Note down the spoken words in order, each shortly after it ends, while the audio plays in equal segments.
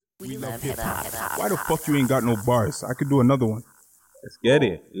We love hip hop. Why the fuck you ain't got no bars? I could do another one. Let's get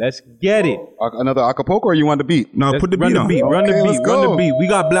it. Let's get it. Another acapulco, or you want the beat? No, put the beat on. Run the beat. Run the beat. We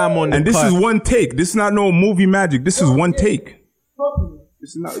got Blam on the And this is one take. This is not no movie magic. This is one take.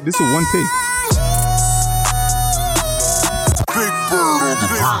 This is one take.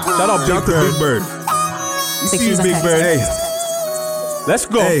 Shout out Big Bird. You see you, Big Bird. Hey. Let's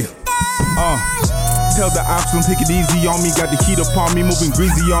go. Hey. Tell the ops don't take it easy on me. Got the heat upon me, moving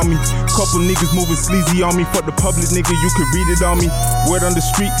greasy on me. Couple niggas moving sleazy on me. Fuck the public nigga, you can read it on me. Word on the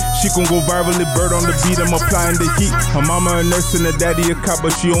street, she gon' go viral. The bird on the beat, I'm applying the heat. Her mama a nurse and her daddy a cop,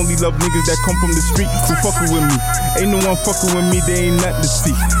 but she only love niggas that come from the street who fucking with me. Ain't no one fucking with me, they ain't nothing to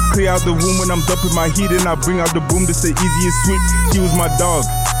see. Clear out the room when I'm dumping my heat, and I bring out the boom to say easy and sweet. He was my dog.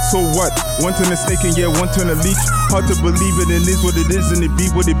 So what? One turn a snake and yeah, one turn a leech. Hard to believe it, and is what it is, and it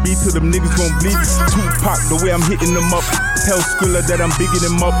be what it be till them niggas gon' bleed. Tupac, the way I'm hitting them up. Tell Skrilla that I'm bigging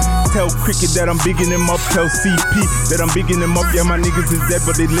them up. Tell Cricket that I'm bigging them up. Tell CP that I'm bigging them up. Yeah, my niggas is dead,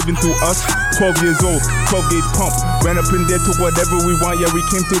 but they living through us. 12 years old, 12 gauge pump. Ran up in there, took whatever we want. Yeah, we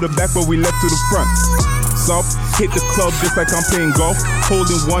came through the back, but we left to the front. Soft, hit the club just like I'm playing golf.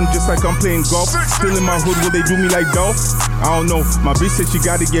 Holding one just like I'm playing golf. Still in my hood, will they do me like Dolph? I don't know, my bitch said she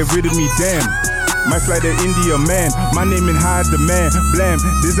gotta get rid of me, damn. Might fly to India, man. My name in high demand. Blam,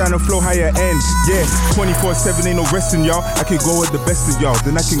 designer flow higher end. Yeah, 24/7 ain't no resting, y'all. I can go with the best of y'all,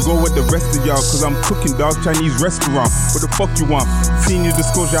 then I can go with the rest of y'all. Cause I'm cooking, dog, Chinese restaurant. What the fuck you want? Senior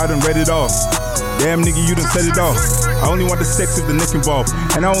disclosure, I done read it all. Damn, nigga, you done set it off. I only want the sex if the neck involved.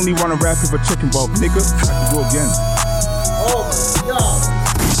 And I only wanna rap if a check involved. Nigga, I can go again. Oh my God.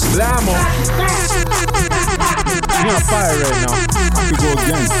 Blammo. You're on fire right now. I can go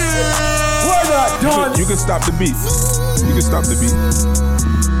again. We're not done. You can stop the beat. You can stop the beat.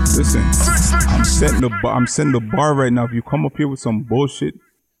 Listen, I'm setting the bar right now. If you come up here with some bullshit,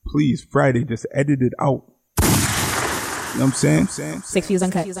 please, Friday, just edit it out. You know what I'm saying? 6 views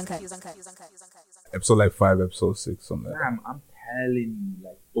uncut. Episode like 5, episode 6, something like that. I'm telling you,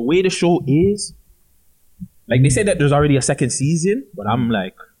 like the way the show is, like they said that there's already a second season, but I'm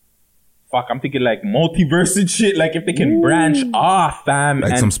like, fuck, I'm thinking like multiverse and shit. Like if they can branch off, fam,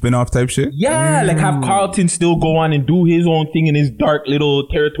 Like and some spin-off type shit? yeah, like have Carlton still go on and do his own thing in his dark little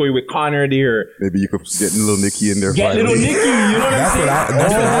territory with Connor there. Maybe you could get little Nicky in there. Get little Nicky, you know what I'm saying?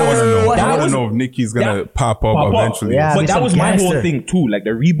 That's what I want to know. I That want to was- know if Nicki's gonna pop up eventually. Yeah. But be that some was my whole gangster. thing too. Like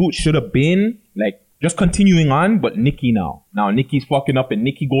the reboot should have been like just continuing on, but Nikki now. Now Nikki's fucking up and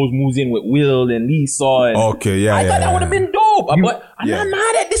Nikki moves in with Will and Lisa. And Okay, yeah, I yeah, thought that yeah. would have been dope. But I'm not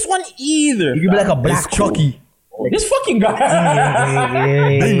mad at this one either. You could be like a black It's cool. Chucky. This fucking guy.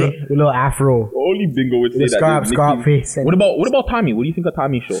 With a little afro. Only Bingo would say With a that. scarf face. What about Tommy? What do you think of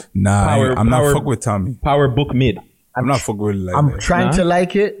Tommy's show? Nah, I'm not Power- fuck with Tommy. Power Book Mid. I'm not fuck with it like I'm that. trying to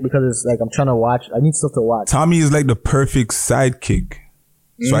like it because it's like I'm trying to watch. I need stuff to watch. Tommy is like the perfect sidekick.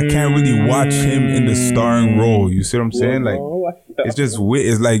 So I can't really watch him in the starring role. You see what I'm saying? Like, it's just weird.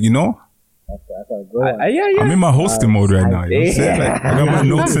 It's like, you know, Yeah. I'm in my hosting mode right now. You know what I'm saying? Like, I got my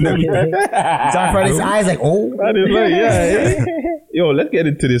notes and everything. It's on Friday's eyes like, oh. That is right, yeah. Yo, let's get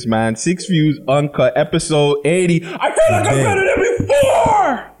into this, man. 6 views uncut, episode 80. I feel like I'm better than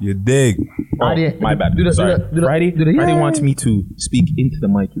before. You dig? Oh, my bad. Sorry. Friday wants me to speak into the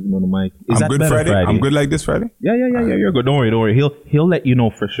mic, even on the mic. Is I'm that good better, Friday? I'm good like this Friday? Yeah. You're good. Don't worry. He'll let you know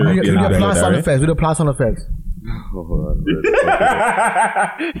for sure. Do if you're the not plus better, on right? effects. Do the plus on effects.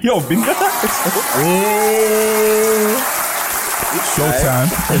 Yo, Bingo. Showtime.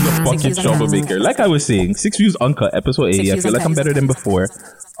 I'm the fucking troublemaker. Like I was saying, 6 views uncut, episode 80. I feel like I'm better than before.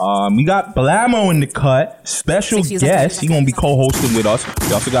 We got Blammo in the cut. Special guest. He gonna be co-hosting with us.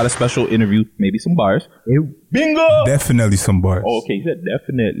 We also got a special interview, maybe some bars. Bingo! Definitely some bars. Oh, okay, he said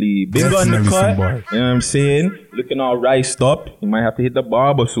definitely. Bingo in the Definitely cut. some bars. You know what I'm saying? Looking all riced up. You might have to hit the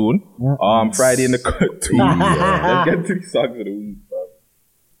barber soon. Friday in the cut too. Let's get to the songs of the week, bro.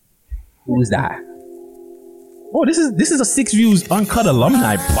 Who's that? Oh, this is a 6 views uncut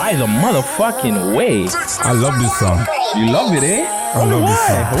alumni by the motherfucking way. I love this song. You love it, eh? I love this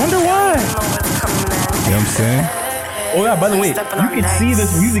song. I wonder why. You know what I'm saying? Oh yeah, by the way, you can see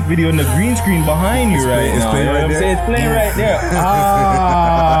this music video in the green screen behind you right now. playing You know right what I'm there. saying? It's playing right there. You know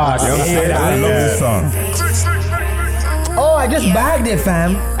what I'm saying? I love this song. Oh, I just bagged it,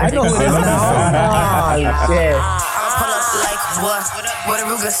 fam. I know who it is now. Oh, shit. What a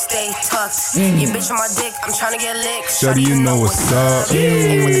Ruger stay tucked. You bitch on my dick, I'm trying to get licked. Shawty, you know what's up.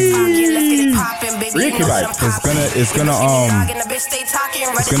 Ain't with the talk, yeah, let's get it Freaky vibes. It's gonna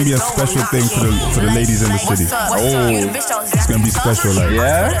be a special thing for the ladies in the city. It's gonna be special, like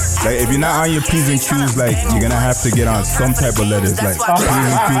if you're not on your P's and Q's, like you're gonna have to get on some type of letters, like P's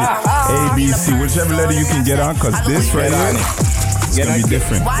and Q's, A, B, C, whichever letter you can get on, cause this right here, it's gonna be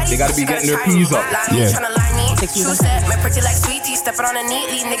different. They gotta be getting their P's up. Yeah. Pretty like sweetie, stepping on it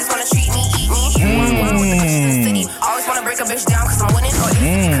neatly. Niggas wanna treat me, eat me. Always wanna break a bitch down cause I'm winning. Cause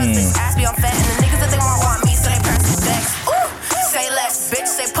bitch ass me, I'm fat. And the niggas that they want me, so they press the decks. Say less, bitch,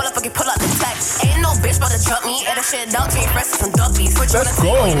 say pull up, pull out the text. Ain't no bitch about to jump me. And that shit duck me, fresh some duckies. Switch on the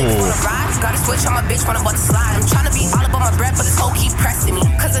table, niggas wanna ride. Gotta switch on my bitch, wanna butt the slide. I'm tryna be all about my breath, but this hoe keep pressing me.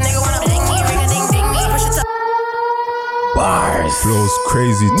 Cause the nigga wanna ding me, ring a ding ding me. Push it to Bars. Flows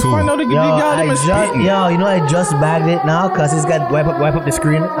crazy too. Yo, you know I just bagged it now because it's got wipe up the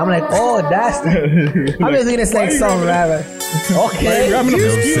screen. I'm like, oh, that's. I'm just thinking it's like some rapper. Okay.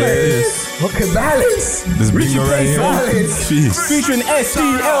 Okay, balance. This bingo right here. Jeez. Featuring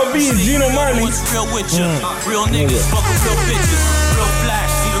SCLB and Gino Marley. Real with ya. Real niggas, fuck with real bitches. Real flash,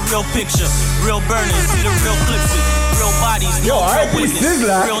 see the real picture. Real burners, see the real clips. Real bodies, real witness.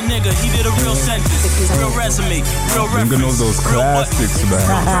 Real nigga, he did a real sentence. Real resume, real reference. Nigga knows those classics, man.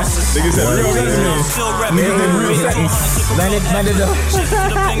 Nigga said real resume. Still Nigga said real sentence.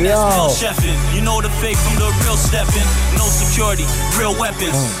 You know the fake from the real stepping. No security, real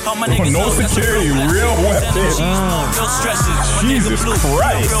weapons. How my niggas No security, real weapons. Real stresses. Jesus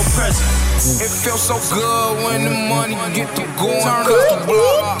Christ. Real presence. It feels so good when the money get to going. Cause the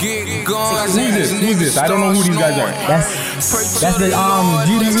block get gone. Who's this? I don't know who these guys are. That's the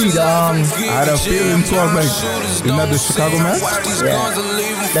GDV, I had a feeling too. I was like, isn't that the Chicago man?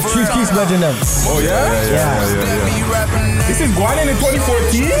 the Chief Keys legend them. Oh yeah. This is going in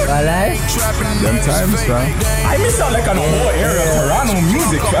 2014. Alright. Them times, man. I miss out like on the whole area of Toronto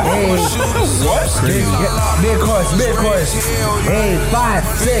music, fam. What? Crazy. Big course. Hey, 5,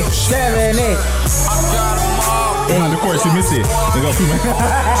 6, 7, 8. The chorus, you missed it.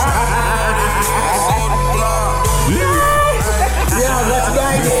 Let's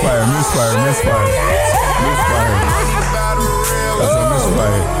bang it. Misfire. That's a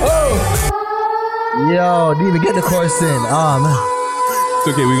misfire. Yo, didn't even get the chorus in. Oh man. It's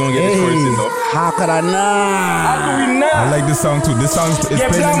okay, we're gonna get the chorus in though. How could I not? How could we not? I like this song too. This song is playing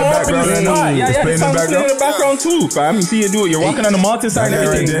in the background right now. It's playing in the background. In the background too, fam. You see you do it. You're walking on the mountain side and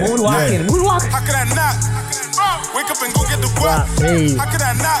everything. Moonwalking. How could I not? Wake up and go get the guap. Hey. How could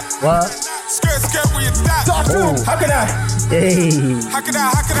I not? What? Skirt where you stop. How could I? Hey. How could I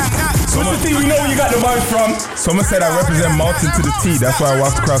not? What's the T? We know where you got the vibes from. Someone said I represent Mountain to the T. That's why I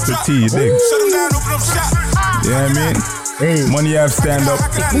walked across the T. You dig? Shut them down, open up shop. You know what I mean? Hey. Money have stand up.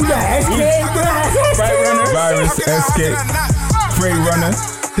 Who that? SK? Virus, SK, Freight Runner.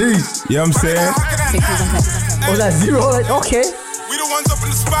 You know what I'm saying? Oh, that's 0. Okay. We the ones up in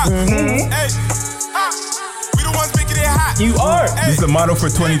the spot. Hey. We the ones making it hot. You are. This is the motto for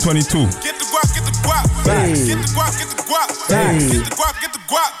 2022. Get the guap, get the guap. Hey. Get the guap, get the guap. Hey. Get the guap, get the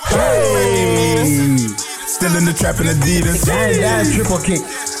guap. Hey. Still in the trap in Adidas. Damn, triple kick.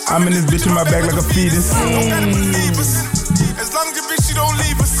 I'm in this bitch in my bag like a fetus. Don't gotta believe us. As long as the bitch, she don't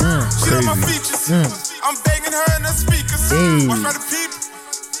leave us. She on my features. I'm banging her in the speakers. Watch by the people.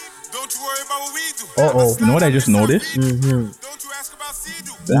 Don't you worry about what we do. You know what I just noticed? Don't you ask about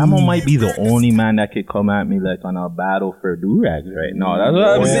C-Do. Damo might be the only man that could come at me like on a battle for do-rags right now. That's what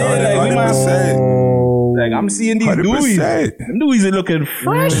I'm saying. Like, we might, like I'm seeing these 100%. Dewey's. Them Dewey's are looking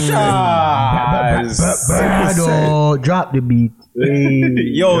fresh. Drop the beat.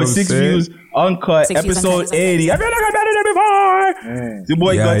 Yo, 6 views, uncut, episode 80. I feel like I've done it before. The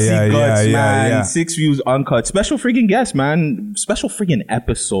boy Gutsy Guts, man. Yeah. 6 views, uncut. Special freaking guest, man. Special freaking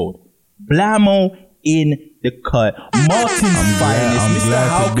episode. Blamo in the cut. Martin's finest. Mr.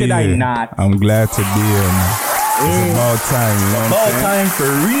 How could I not? I'm glad to be here, man. It's about time, you know what I'm About saying? time for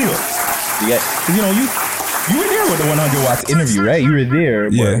real. You know, you were there with the 100 Watts interview, right? You were there,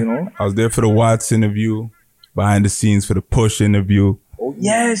 but Yeah, you know. I was there for the Watts interview, behind the scenes for the Push interview. Oh,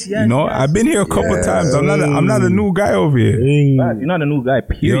 yes. You know, I've been here a couple times. I'm not a new guy over here. You're not a new guy,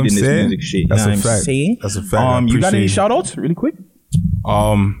 period, You know what I'm in this saying? music shit. That's you know a what I'm fact. saying? That's a fact. I You got any appreciate it. shout outs really quick?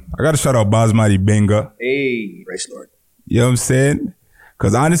 I got to shout out Basmati Benga. Hey, Praise Lord. You know what I'm saying?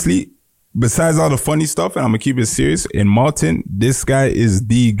 Because honestly, besides all the funny stuff, and I'm going to keep it serious, in Martin, this guy is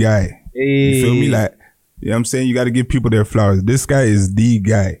the guy. Hey. You feel me? Like, you know what I'm saying? You got to give people their flowers. This guy is the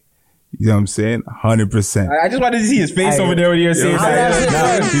guy. You know what I'm saying? 100%. I just wanted to see his face over there when you were saying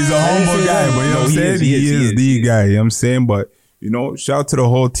that. He's a humble guy, but you know what I'm saying? He is the guy. You know what I'm saying? But, you know, shout out to the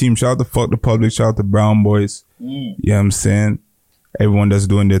whole team. Shout out to Fuck the Public. Shout out to Brown Boys. You know what I'm saying? Everyone that's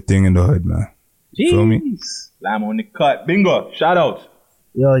doing their thing in the hood, man. Feel me? Lamb on the cut. Bingo. Shout out.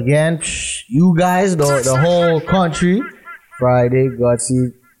 Yo, again, you guys, the whole country, Friday,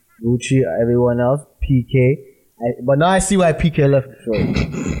 Gutsy, Gucci, everyone else, PK. But now I see why PK left the show.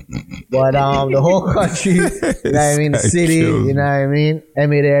 But the whole country, you know what I mean? The city, you know what I mean?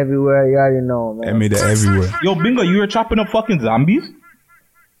 Emmy there everywhere, you already know, man. Emmy there everywhere. Yo, Bingo, you were chopping up fucking zombies?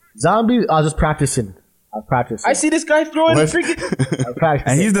 Zombies? I was just practicing. I see this guy throwing freaking.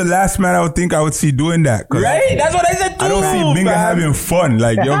 And he's the last man I would think I would see doing that. Right? That's what I said too. I don't see Bingo having fun.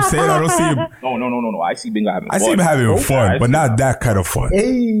 Like, you know what I'm saying? I don't see him. No. I see Bingo having fun. I see him having fun, but not that kind of fun.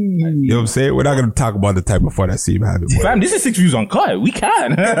 Hey. You know what I'm saying? We're not going to talk about the type of fun I see him having. Fam, this is 6 views on cut. We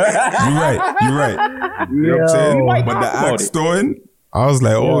can. You're right. You know what I'm saying? But the axe throwing, I was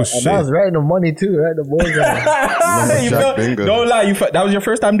like, oh shit. And I was writing the money too, right? The bullseye. Don't lie. That was your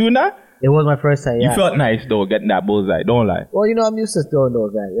first time doing that? It was my first time, yeah. You felt nice though, getting that bullseye. Don't lie. Well, you know, I'm used to throwing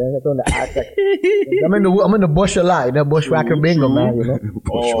those, man. I'm throwing the axe. I'm in the bush a lot. You know, bushwhacker bingo, man. You know.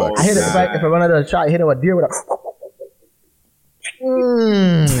 I hit it if I run out of the shot. I hit it with a deer with a.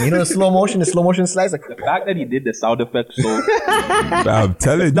 You know the slow motion slice. Like, the fact that he did the sound effect so. I'm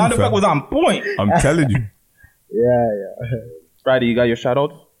telling you, sound effect was on point. I'm telling you. Yeah. Friday, you got your shout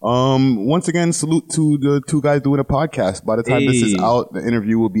out? Once again, salute to the two guys doing a podcast. By the time this is out, the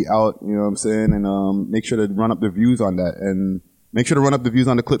interview will be out, you know what I'm saying? And make sure to run up the views on that. And make sure to run up the views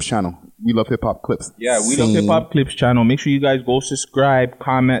on the Clips channel. We Love Hip Hop Clips. Yeah, We Love Hip Hop Clips channel. Make sure you guys go subscribe,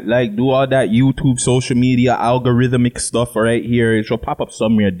 comment, like, do all that YouTube, social media, algorithmic stuff right here. It shall pop up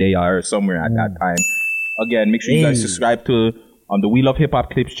somewhere there or somewhere at that time. Again, make sure you guys subscribe to the We Love Hip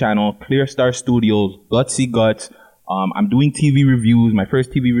Hop Clips channel, Clear Star Studios, Gutsy Guts. I'm doing TV reviews. My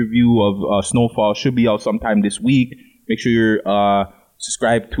first TV review of Snowfall should be out sometime this week. Make sure you're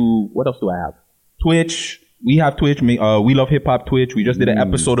subscribed to, what else do I have? Twitch. We have Twitch. We Love Hip Hop Twitch. We just did an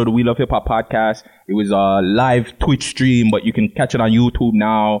episode of the We Love Hip Hop podcast. It was a live Twitch stream, but you can catch it on YouTube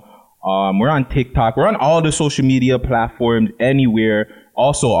now. We're on TikTok. We're on all the social media platforms, anywhere.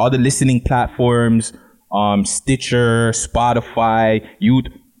 Also, all the listening platforms, Stitcher, Spotify,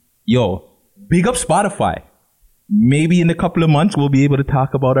 YouTube. Yo, big up Spotify. Maybe in a couple of months, we'll be able to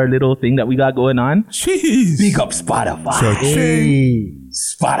talk about our little thing that we got going on. Jeez. Big up Spotify.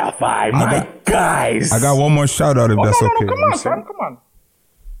 Spotify, my guys. I got one more shout out if that's okay. Come on, son. Come on.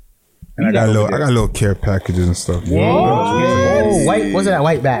 And I got little care packages and stuff. Whoa. White, what's that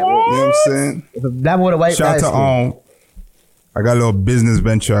white bag? You know what I'm saying? That with a white bag. Shout out to I got a little business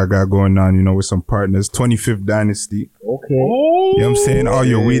venture I got going on, you know, with some partners. 25th Dynasty. Okay. You know what I'm saying? All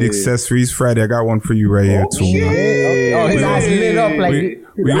your weed accessories. Friday, I got one for you right here too, man. Oh, his eyes lit up like we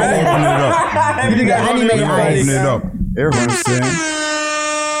gonna open it up. You got anime eyes. Open it up. You know what I'm saying?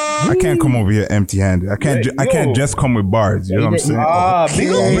 I can't come over here empty-handed. I can't just come with bars. You know what I'm saying? Big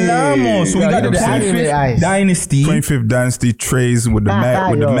up Blamo. So we got the 25th Dynasty. 25th Dynasty trays with the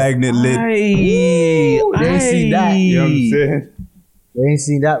magnet lid. They ain't seen that. You know what I'm saying? They ain't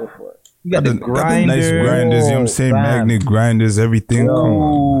seen that before. You got the grinders. Nice grinders, you know what I'm saying? Magnet grinders, everything. Come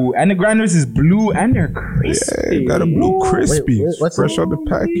on. And the grinders is blue and they're crispy. Yeah, got a blue crispy. Fresh out the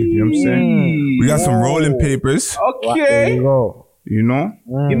package, you know what I'm saying? We got some rolling papers. Okay. There you go. You know?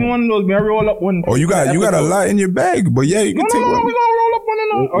 Give me one of those. May I roll up one? Oh, you got a light in your bag, but yeah, you can take one. We're gonna roll up one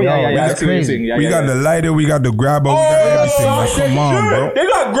and all. Oh, yeah. That's crazy. We got the lighter, we got the grabber, we got everything. Like, come on, bro. They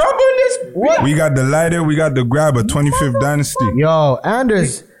got grabber in this? What? We got the lighter, we got the grabber, 25th Dynasty. Yo,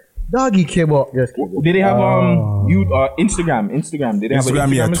 Anders, doggy came up. Just kidding. Did they have Instagram? Did they have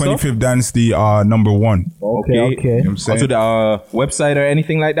Instagram, yeah, 25th Dynasty number 1. Okay. You know what I'm saying? Also the website or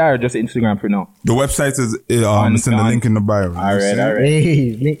anything like that, or just Instagram for now? The website is it's in the link in the bio. All right.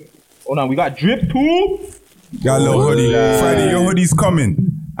 Hey, Hold on, we got drip too. Got a little hoodie. Friday, your hoodie's coming.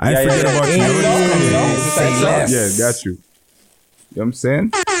 I ain't forget about you. Your hoodie's coming. Yeah, got you. You know what I'm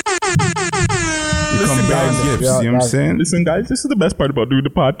saying? You come bag gifts, you know what I'm saying? Listen, guys, this is the best part about doing the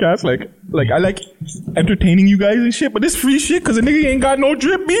podcast. Like I like entertaining you guys and shit, but this free shit because a nigga ain't got no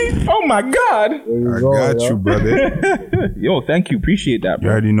drip, me. Oh my God. I got you, brother. Yo, thank you. Appreciate that, bro.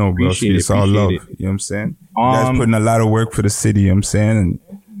 You already know, bro. It's all love. You know what I'm saying? You guys putting a lot of work for the city, you know what I'm saying? And,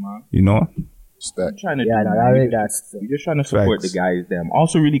 you know? We're just trying to support the guys, them.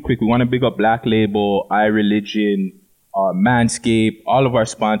 Also, really quick, we want to big up Black Label, iReligion, Manscaped, all of our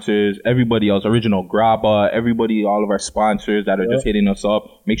sponsors, everybody else, Original Grabba, everybody, all of our sponsors that are just hitting us up.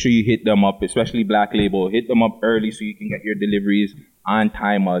 Make sure you hit them up, especially Black Label. Hit them up early so you can get your deliveries on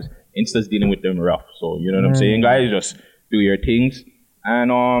time, as Insta's dealing with them rough. So, you know what I'm saying, guys? Just do your things.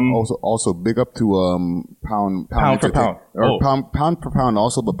 And also big up to pound for pound, or pound per pound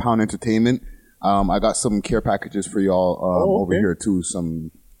also, but Pound Entertainment. I got some care packages for y'all over here too.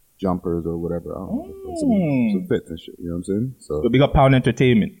 Some jumpers or whatever. I don't know, some fits and shit. You know what I'm saying? So big up Pound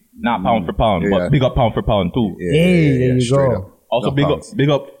Entertainment, not pound for pound, but big up pound for pound too. There you go. Also big up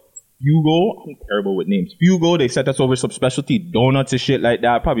Fugo. I'm terrible with names. Fugo, they sent us over some specialty donuts and shit like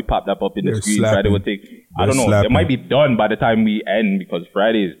that. Probably pop that up in the screen. Friday will take. I don't know. It might be done by the time we end because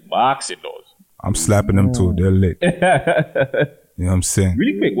Friday is boxing those. I'm slapping them too. They're lit. You know what I'm saying?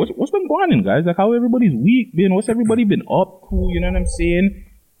 Really quick, what's been going on, guys? Like how everybody's week been? What's everybody been up to? You know what I'm saying?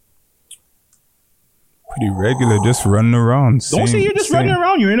 Pretty regular, just running around. Don't say you're just running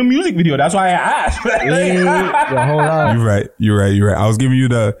around. You're in a music video. That's why I asked. Hold on. You're right. I was giving you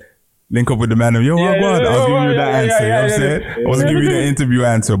the link up with the man of I was giving you that answer. You know what I'm saying? I wasn't giving you the interview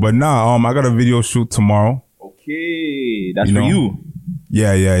answer, but nah. I got a video shoot tomorrow. Okay, that's for you.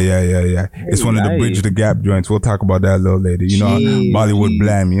 Yeah. It's one of the Bridge the Gap joints. We'll talk about that a little later. You know, Bollywood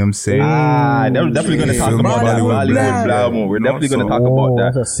Blam, you know what I'm saying? They're definitely going to talk about that. Bollywood Blam. We're definitely going to talk about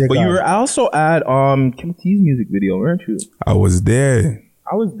that. But you were also at Killa T's music video, weren't you? I was there.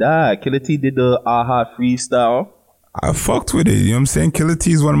 How was that? Killa T did the AHA freestyle. I fucked with it. You know what I'm saying? Killa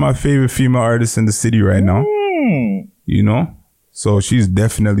T is one of my favorite female artists in the city right now. You know? So she's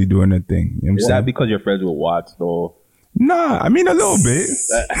definitely doing her thing. You know what I'm saying? That because you're friends with Watts, though? Nah, I mean a little bit.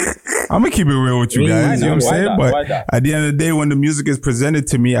 I'm gonna keep it real with you guys. You know what I'm saying? But at the end of the day, when the music is presented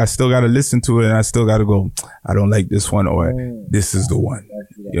to me, I still gotta listen to it and I still gotta go, I don't like this one or this is the one.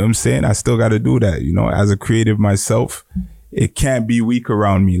 You know what I'm saying? I still gotta do that. You know, as a creative myself, it can't be weak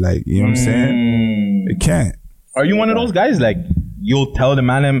around me. Like, you know what I'm saying? It can't. Are you one of those guys like you'll tell the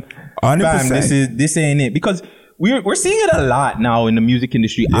man, 100%. This ain't it? Because we're seeing it a lot now in the music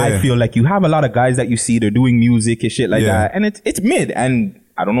industry. Yeah. I feel like you have a lot of guys that you see, they're doing music and shit like that, and it's mid, and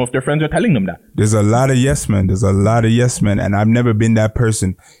I don't know if their friends are telling them that. There's a lot of yes men. And I've never been that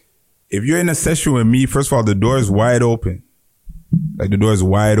person. If you're in a session with me, first of all, the door is wide open. Like the door is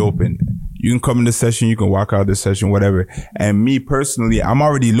wide open. You can come in the session, you can walk out of the session, whatever. And me personally, I'm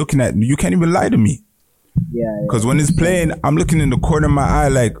already looking at, you can't even lie to me. Because when it's playing, I'm looking in the corner of my eye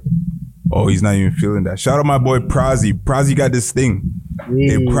like, oh, he's not even feeling that. Shout out my boy Prazi. Prazi got this thing.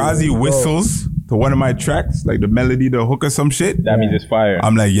 If Prazi whistles to one of my tracks, like the melody, the hook or some shit, that means it's fire.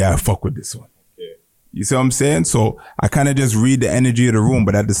 I'm like, yeah, fuck with this one. Yeah. You see what I'm saying? So I kind of just read the energy of the room,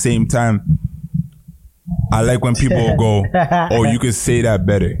 but at the same time, I like when people go, oh, you could say that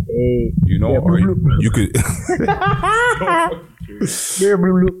better. You know, or you could.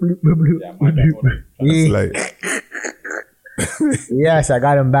 Like. Yes, I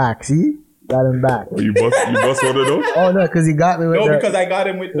got him back. See? Got him back. Oh, you bust one of those? Oh, no, because he got me with because I got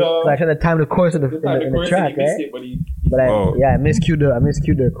him with the... I tried to time the chorus in the track, right? I miscued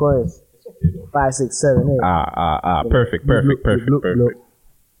the chorus. 5, 6, 7, 8. Perfect.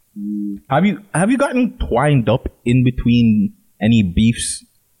 Have you gotten twined up in between any beefs,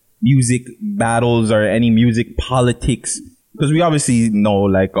 music battles, or any music politics? Because we obviously know,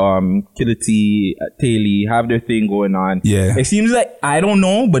 like, Killa T, Taylor have their thing going on. Yeah. It seems like, I don't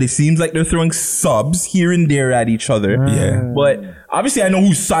know, but it seems like they're throwing subs here and there at each other. Yeah. But obviously I know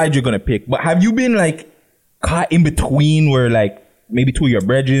whose side you're going to pick. But have you been, like, caught in between where, like, maybe two of your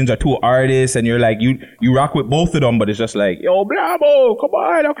brethren or two artists and you're like, you rock with both of them, but it's just like, yo, Blabo, come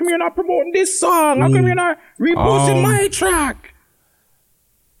on, how come you're not promoting this song? How come you're not reposting my track?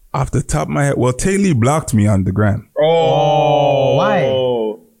 Off the top of my head, well, Taylor blocked me on the gram. Oh, why?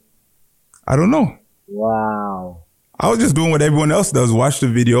 I don't know. Wow. I was just doing what everyone else does, watch the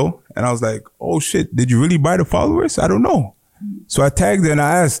video, and I was like, oh shit, did you really buy the followers? I don't know. So I tagged her and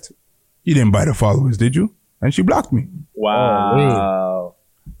I asked, you didn't buy the followers, did you? And she blocked me. Wow.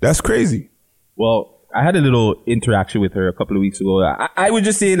 That's crazy. Well, I had a little interaction with her a couple of weeks ago. I would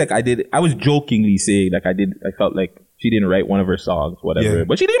just say, like, I was jokingly saying, like, I felt like she didn't write one of her songs, whatever. Yeah.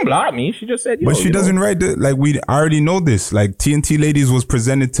 But she didn't block me. She just said, but she doesn't write I already know this. Like, TNT Ladies was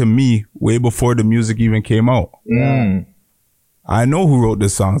presented to me way before the music even came out. I know who wrote the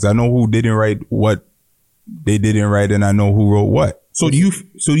songs. I know who didn't write what they didn't write, and I know who wrote what. So do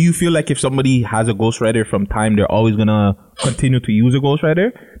you feel like if somebody has a ghostwriter from time, they're always gonna continue to use a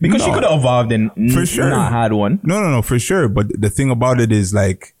ghostwriter? Because she could have evolved and not had one. No, for sure. But the thing about it is,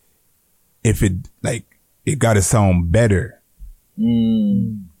 like, if it gotta sound better.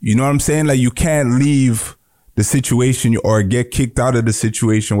 You know what I'm saying? Like, you can't leave the situation or get kicked out of the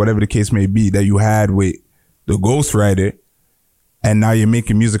situation, whatever the case may be, that you had with the ghostwriter, and now you're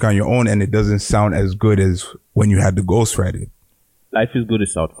making music on your own and it doesn't sound as good as when you had the ghostwriter. Life is good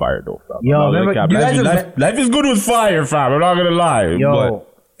without fire, though, fam. Yo, remember, life is good with fire, fam. I'm not gonna lie. Yo, but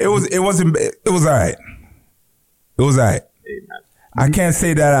it was alright. It was alright. I can't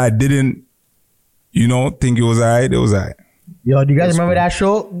say that I didn't, think it was alright. It was alright. Yo, do you guys remember that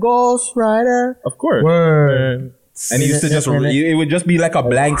show? Ghost Rider? Of course. Word. And it used to just, it would just be like a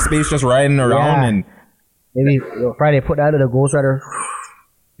blank space just riding around and... Maybe Friday put that in the Ghost Rider.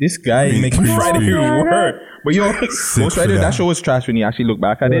 This guy makes Friday work. But yo, Ghost Rider, that show was trash when you actually look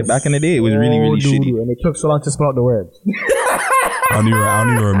back at it. Back in the day, it was really, really shitty. And it took so long to spell out the words. I don't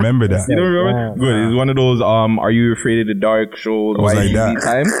even remember that. You don't remember? Good. It's one of those Are You Afraid of the Dark shows. It was like that.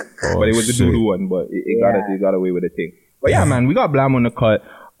 Time. But it was the doo-doo one. But it got away with the thing. But yeah, man, we got Blam on the cut.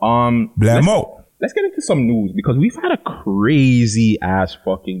 Blamo. Let's get into some news because we've had a crazy ass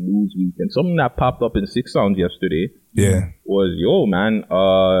fucking news week. And something that popped up in Six Sounds yesterday was, yo, man,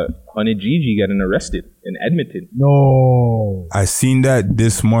 Honey Gigi getting arrested in Edmonton. No. I seen that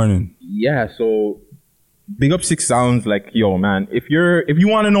this morning. Yeah, so big up Six Sounds. Like, yo, man, if you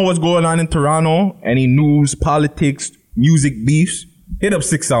want to know what's going on in Toronto, any news, politics, music beefs, hit up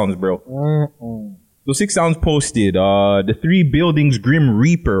Six Sounds, bro. So Six Sounds posted, the 3 Buildings Grim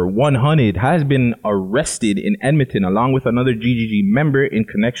Reaper 100 has been arrested in Edmonton along with another GGG member in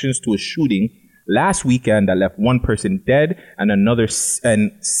connections to a shooting last weekend that left 1 person dead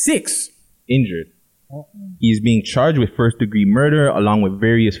and 6 injured. He's being charged with first-degree murder along with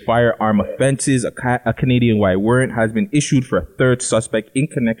various firearm offenses. A Canadian-wide warrant has been issued for a 3rd suspect in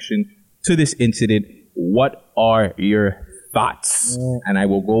connection to this incident. What are your thoughts? And I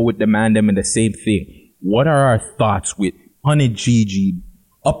will go with the man them in the same thing. What are our thoughts with Honey Gigi,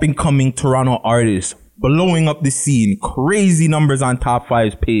 up-and-coming Toronto artist, blowing up the scene, crazy numbers on Top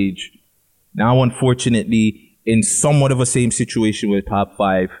 5's page? Now, unfortunately, in somewhat of a same situation with Top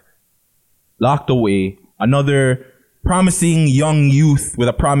 5, locked away, another promising young youth with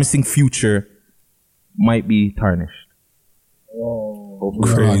a promising future might be tarnished.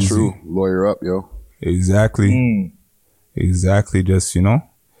 Hopefully it's not true. Lawyer up, yo. Exactly. Exactly. Just,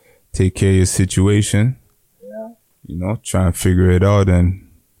 take care of your situation. Yeah. Try and figure it out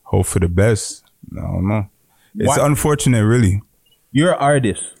and hope for the best. I don't know. It's unfortunate, really. You're an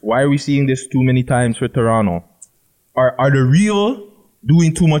artist. Why are we seeing this too many times for Toronto? Are the real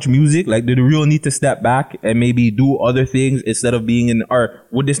doing too much music? Like, do the real need to step back and maybe do other things instead of being in, or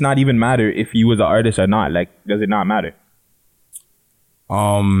would this not even matter if you was an artist or not? Like, does it not matter?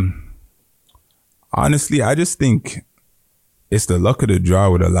 Honestly, I just think it's the luck of the draw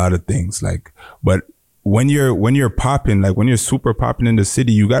with a lot of things. Like, but when you're popping, like when you're super popping in the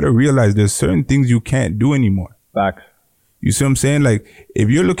city, you got to realize there's certain things you can't do anymore. Facts. You see what I'm saying? Like, if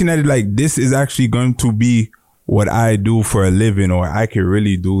you're looking at it like this is actually going to be what I do for a living, or I can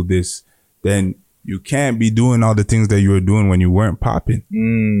really do this, then you can't be doing all the things that you were doing when you weren't popping.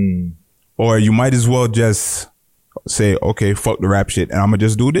 Or you might as well just say, okay, fuck the rap shit and I'm gonna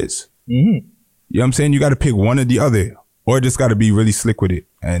just do this. You know what I'm saying? You got to pick one or the other, or just got to be really slick with it.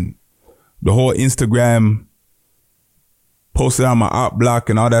 And the whole Instagram posted on my op block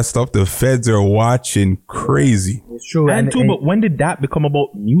and all that stuff, the feds are watching crazy. It's true. And but when did that become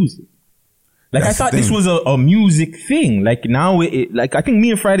about music? Like, I thought this was a music thing. Like, now like, I think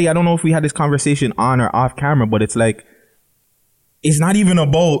me and Friday, I don't know if we had this conversation on or off camera, but it's like, it's not even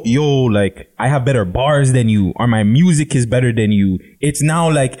about, yo, like, I have better bars than you, or my music is better than you. It's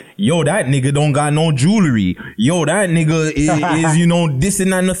now like, yo, that nigga don't got no jewelry. Yo, that nigga is this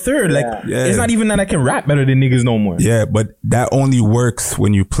and that and the third. Like, it's not even that I can rap better than niggas no more. Yeah, but that only works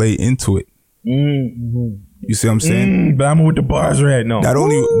when you play into it. You see what I'm saying? But I'm with the bars right now. That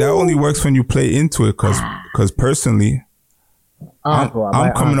only works when you play into it, cause personally,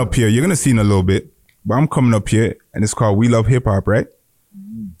 I'm coming up here. You're gonna see in a little bit. But I'm coming up here, and it's called We Love Hip Hop, right?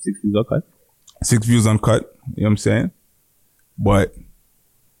 6 Views Uncut. 6 Views Uncut. You know what I'm saying? But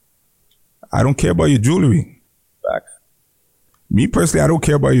I don't care about your jewelry. Facts. Me personally, I don't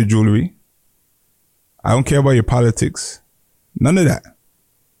care about your jewelry. I don't care about your politics. None of that.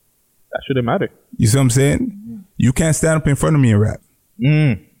 That shouldn't matter. You see what I'm saying? You can't stand up in front of me and rap.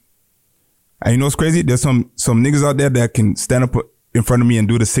 And you know what's crazy? There's some niggas out there that can stand up in front of me and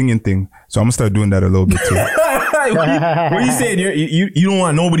do the singing thing. So I'm gonna start doing that a little bit too. What you saying? You don't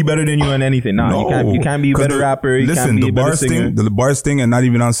want nobody better than you on anything. No, you can't be a better rapper. You can't be a better singer. The bars thing, and not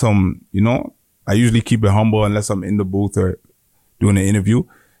even on some, I usually keep it humble unless I'm in the booth or doing an interview.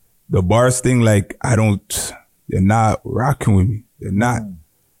 The bars thing, like, they're not rocking with me. They're not.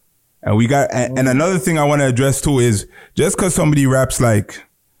 And we got, and another thing I want to address too is, just cause somebody raps like,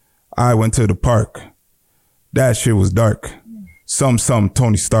 I went to the park, that shit was dark. Some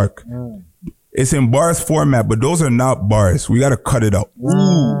Tony Stark. It's in bars format, but those are not bars. We gotta cut it out.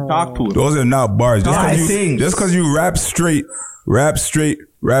 Talk to it. Those are not bars. Just cause you rap straight,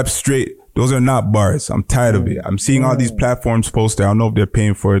 Those are not bars. I'm tired of it. I'm seeing all these platforms post there. I don't know if they're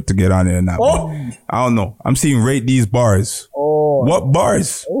paying for it to get on it or not. But I don't know. I'm seeing rate these bars. What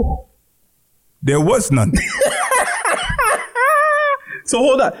bars? There was none. So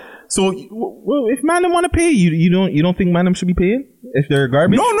hold on. So if man want to pay, you don't think man should be paying if they're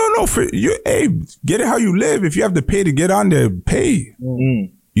garbage? No. Hey, get it how you live. If you have to pay to get on there, pay.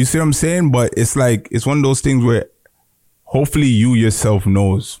 You see what I'm saying? But it's like, it's one of those things where hopefully you yourself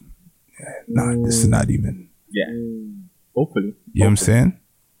knows. Nah, this is not even. Yeah. Hopefully. You know what I'm saying?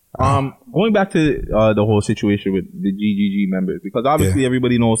 Going back to the whole situation with the GGG members, because obviously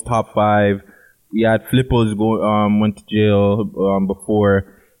everybody knows top 5. We had Flippos went to jail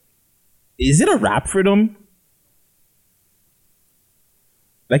before. Is it a wrap for them?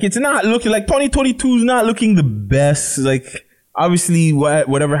 Like, it's not looking like 2022 is not looking the best. Like, obviously,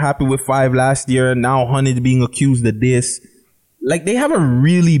 whatever happened with 5 last year, now Hunted being accused of this. Like, they have a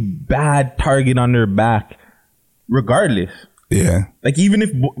really bad target on their back, regardless. Yeah. Like, even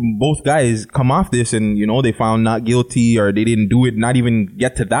if both guys come off this and, you know, they found not guilty or they didn't do it, not even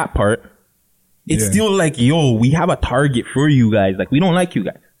get to that part, it's still like, yo, we have a target for you guys. Like, we don't like you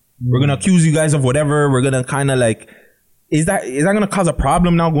guys. We're going to accuse you guys of whatever. We're going to kind of like, is that going to cause a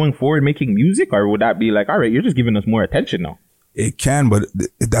problem now going forward making music? Or would that be like, all right, you're just giving us more attention now? It can, but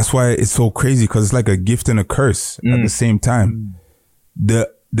that's why it's so crazy, because it's like a gift and a curse at the same time. The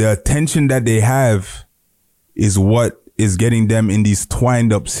attention that they have is what is getting them in these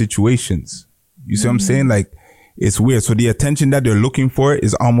twined up situations. You see what I'm saying? Like, it's weird. So the attention that they're looking for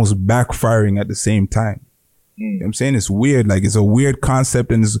is almost backfiring at the same time. You know what I'm saying? It's weird. Like, it's a weird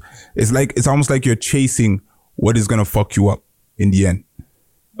concept, and it's almost like you're chasing what is going to fuck you up in the end.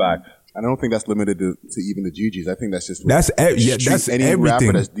 Back. I don't think that's limited to even the GGs. I think that's just that's any everything.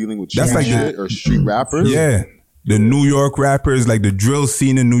 Rapper that's dealing with that's like shit or street rappers. Yeah. The New York rappers, like the drill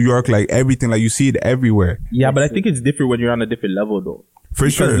scene in New York, like everything, like you see it everywhere. Yeah, but I think it's different when you're on a different level, though. For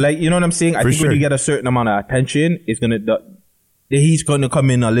sure. Like, you know what I'm saying? I think when you get a certain amount of attention, he's going to come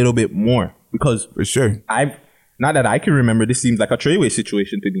in a little bit more. Because for sure, not that I can remember, this seems like a Treyway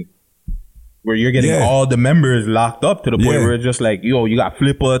situation to me, where you're getting all the members locked up to the point where it's just like, yo, you got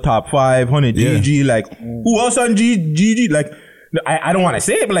Flipper, top 5, 100 GG, like who else on GG? Like, I don't want to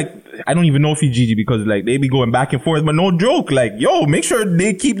say it, but like, I don't even know if he's GG, because like they be going back and forth, but no joke, like, yo, make sure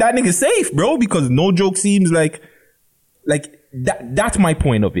they keep that nigga safe, bro, because no joke seems like that's my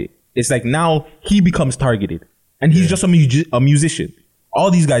point of it. It's like now he becomes targeted, and he's just a musician. All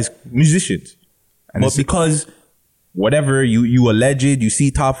these guys, musicians, and but because whatever you alleged, you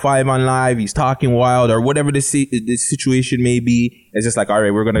see top 5 on live, he's talking wild or whatever the situation may be, it's just like, all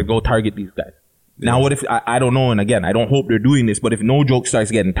right, we're gonna go target these guys. Now, what if, I don't know, and again, I don't hope they're doing this, but if No Joke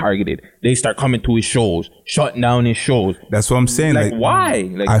starts getting targeted, they start coming to his shows, shutting down his shows. That's what I'm saying. Like why?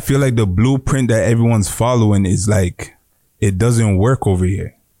 Like, I feel like the blueprint that everyone's following is like, it doesn't work over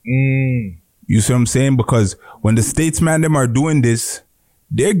here. You see what I'm saying? Because when the statesman them are doing this,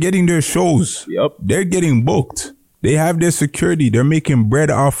 they're getting their shows. Yep. They're getting booked. They have their security. They're making bread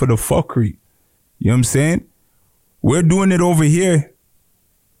off of the fuckery. You know what I'm saying? We're doing it over here.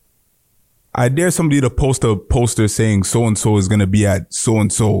 I dare somebody to post a poster saying so-and-so is going to be at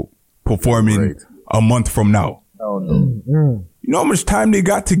so-and-so performing a month from now. Oh, no. You know how much time they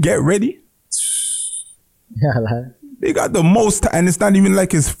got to get ready? Yeah, like. They got the most, and it's not even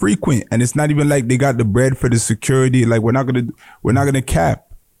like it's frequent, and it's not even like they got the bread for the security. Like, we're not gonna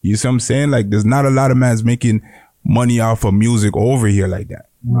cap. You see what I'm saying? Like, there's not a lot of mans making money off of music over here like that.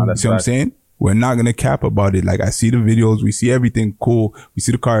 You see what I'm saying? We're not gonna cap about it. Like, I see the videos, we see everything cool, we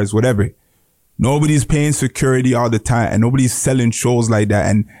see the cars, whatever. Nobody's paying security all the time, and nobody's selling shows like that,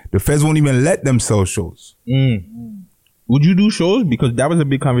 and the feds won't even let them sell shows. Would you do shows? Because that was a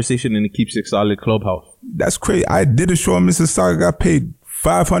big conversation in the Keep Six Solid Clubhouse. That's crazy. I did a show in Mississauga, got paid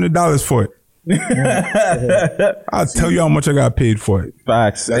 $500 for it. I'll tell you how much I got paid for it.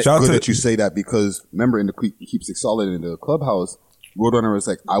 Facts. That's good that you say that, because remember in the Keep Six Solid in the Clubhouse, Roadrunner was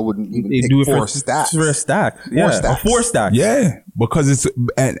like, I wouldn't even pick 4 stacks. For a stack. Yeah. 4 stacks. Yeah. Because it's,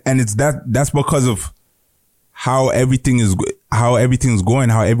 and it's that's because of how everything's going,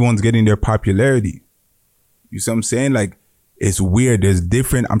 how everyone's getting their popularity. You see what I'm saying? Like, it's weird. There's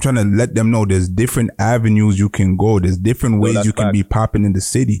different, I'm trying to let them know there's different avenues you can go. There's different ways you can be popping in the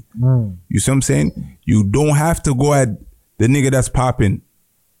city. You see what I'm saying? You don't have to go at the nigga that's popping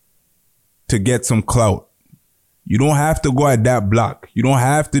to get some clout. You don't have to go at that block. You don't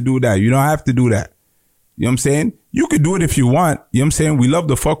have to do that. You don't have to do that. You know what I'm saying? You could do it if you want. You know what I'm saying? We love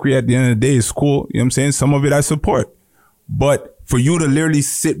the fuckery at the end of the day. It's cool. You know what I'm saying? Some of it I support. But for you to literally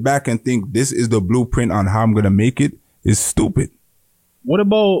sit back and think this is the blueprint on how I'm going to make it is stupid. What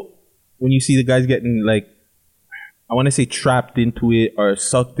about when you see the guys getting like, I want to say trapped into it or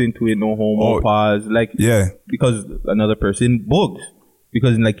sucked into it, no homo, pause. Like, because another person, Bugs.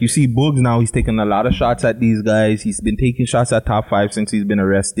 Because like you see Bugs now, he's taking a lot of shots at these guys. He's been taking shots at Top 5 since he's been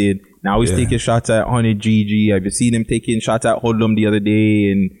arrested. Now he's taking shots at 100 GG. I've seen him taking shots at Hoodlum the other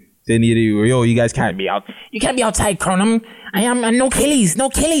day and saying, yo, you guys can't be out. You can't be outside, Cronum. I'm no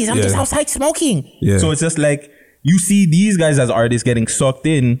killies. I'm just outside smoking. Yeah. So it's just like, you see these guys as artists getting sucked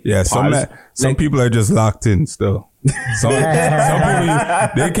in. Yeah, some people are just locked in still. Some people,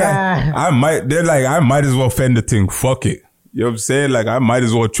 they can't. I might as well fend the thing. Fuck it. You know what I'm saying? Like, I might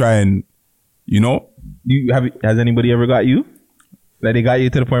as well try and, you know. Has anybody ever got you? Like, they got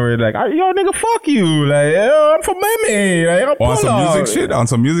you to the point where they're like, yo, nigga, fuck you. Like, yo, I'm from Miami. Like, on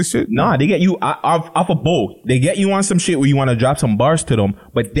some music shit? Nah, they get you off of both. They get you on some shit where you want to drop some bars to them,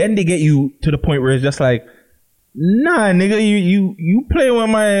 but then they get you to the point where it's just like, nah, nigga, you play with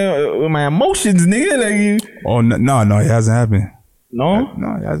my emotions, nigga. Like you. Oh no, it hasn't happened. No,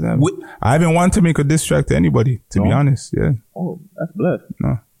 it hasn't happened. I haven't wanted to make a diss track to anybody, to be honest. Yeah. Oh, that's blessed.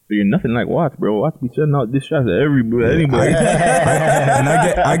 No. So you're nothing like Watts, bro. Watts be sending out diss tracks to anybody. And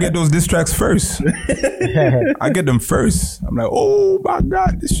I get those diss tracks first. I get them first. I'm like, oh my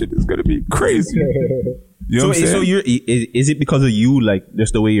God, this shit is gonna be crazy. You know what I'm saying? So is it because of you, like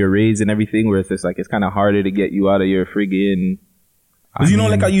just the way you're raised and everything, where it's just like it's kind of harder to get you out of your friggin'? Because you know,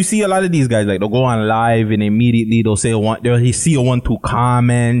 like you see a lot of these guys, like they'll go on live and immediately they'll see a 1-2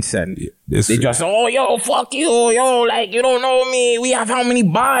 comments and they just, oh yo, fuck you, yo, like you don't know me, we have how many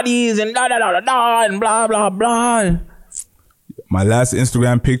bodies and da da da da da and blah blah blah. My last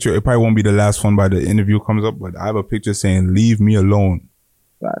Instagram picture, it probably won't be the last one by the interview comes up, but I have a picture saying, leave me alone.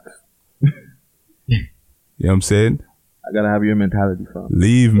 Facts. You know what I'm saying? I gotta have your mentality, fam.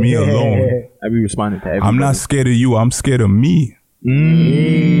 Leave me alone. I be responding to everybody. I'm not scared of you. I'm scared of me.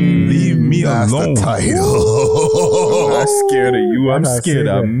 Leave me alone. That's the title. I'm not scared of you. I'm scared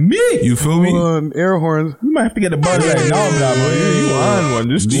of me. You feel me? Air horns. You might have to get the buzz right now, bro. You on one?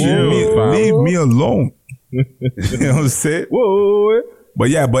 Just chill. Leave me alone. You know what I'm saying? Whoa. But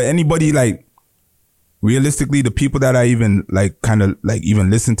yeah, anybody like realistically, the people that I even like kind of like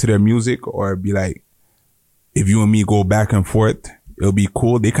even listen to their music or be like, if you and me go back and forth, it'll be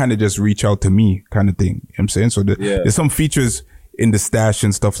cool. They kind of just reach out to me kind of thing. You know what I'm saying? So there's some features in the stash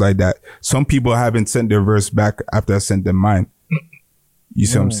and stuff like that. Some people haven't sent their verse back after I sent them mine. You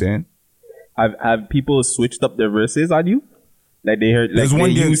see what I'm saying? Have people switched up their verses on you? Like they heard, like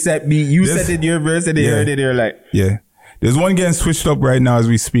you said it your verse and they heard it, they're like. Yeah. There's one getting switched up right now as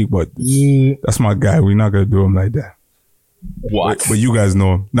we speak, but that's my guy. We're not going to do him like that. What? But you guys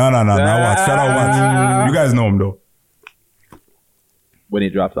know him. No, not Watts. Shout out Watts. You guys know him though. When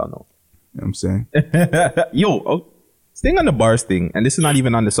it drops, I'll know. You know what I'm saying? Yo, staying on the bars thing, and this is not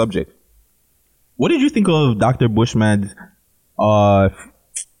even on the subject. What did you think of Dr. Bushman's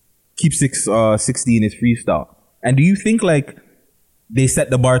Keep 60 in his freestyle? And do you think like they set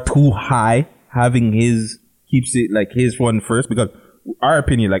the bar too high, having his keeps it like his one first? Because our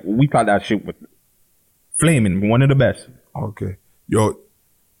opinion, like we thought that shit was flaming, one of the best. Okay. Yo,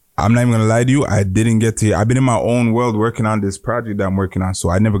 I'm not even gonna lie to you. I didn't get to hear. I've been in my own world working on this project that I'm working on, so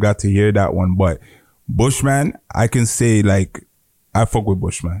I never got to hear that one. But Bushman, I can say like I fuck with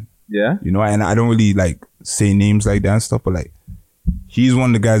Bushman. Yeah. You know, and I don't really like say names like that and stuff, but like he's one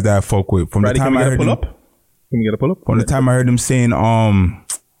of the guys that I fuck with. From the time I heard him, can we get a pull up? From the time I heard him saying,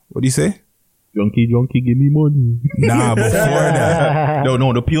 what do you say? Junkie, give me money. Nah, before that.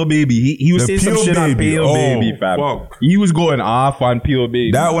 No, the Peel Baby. He was saying some shit on Peel Baby, fam. Fuck. He was going off on Peel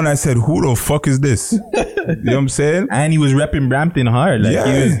Baby. That one I said, who the fuck is this? You know what I'm saying? And he was repping Brampton hard. Like,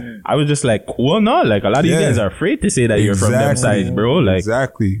 I was just like, cool, no? Like, a lot of you guys are afraid to say that you're from them sides, bro. Like,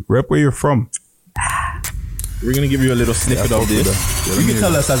 exactly. Rep where you're from. We're going to give you a little snippet of this. You can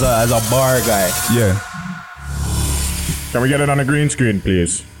tell us as a bar guy. Yeah. Can we get it on a green screen,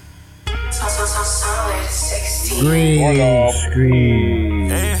 please? Green screen.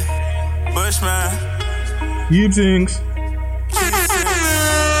 Hey, Bushman. Keep things.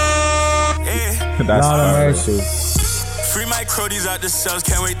 Hey. That's mercy. Free my cronies out the cells,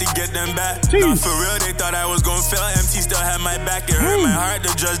 can't wait to get them back. Not for real, they thought I was gon' fail. MT still had my back, it hurt my heart.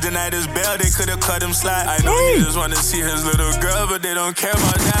 The judge denied his bail, they could've cut him slack. I know he just wanna see his little girl, but they don't care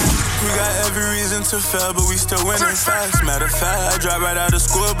about that. We got every reason to fail, but we still winning fast. Matter of fact, I dropped right out of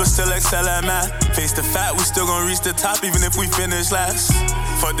school, but still excel at math. Face the fact, we still gon' reach the top, even if we finish last.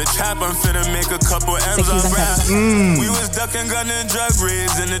 Fuck the trap, I'm finna make a couple M's on rap. We was ducking, gunning, drug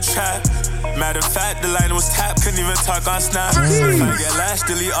raids in the trap. Matter of fact, the line was tapped, couldn't even talk on Snap. If I get lashed,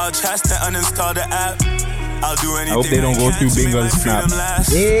 delete all chats, then uninstall the app. I'll do anything. I hope they don't go through Bingo's snap.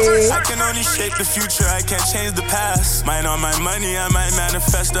 I can only shape the future, I can't change the past. Mine on my money, I might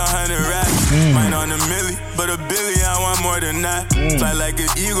manifest 100 racks. Mine on a milli, but a billion, I want more than that. Fly like an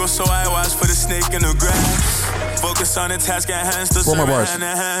eagle, so I watch for the snake in the grass. Focus on the task at hand, still serving hand in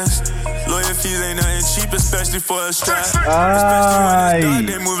hands. Lawyer fees ain't nothing cheap, especially for a strap. Especially when it's dark,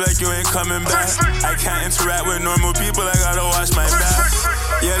 they move like you ain't coming back. I can't interact with normal people, I gotta wash my back.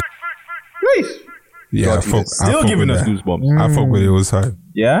 Yeah. Nice. Yeah, still giving us goosebumps. I fuck with it. It was hard.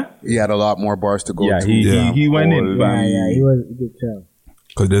 Yeah? He had a lot more bars to go to. He went in. Yeah, he was a good tell.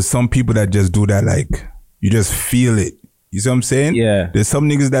 Because there's some people that just do that, like, you just feel it. You see what I'm saying? Yeah. There's some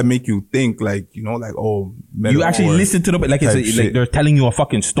niggas that make you think, like, you know, like, oh, you actually listen to the, like, it's like they're telling you a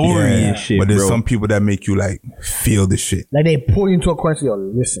fucking story and shit, but there's bro. some people that make you, like, feel the shit. Like they pull you into a corner, so yo,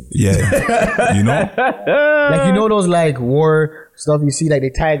 listen. Yeah. You know? Like, you know those, like, war stuff you see, like, they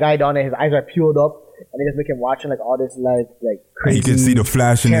tie a guy down and his eyes are peeled up, and they just make him watching, like, all this, like crazy. And you can see the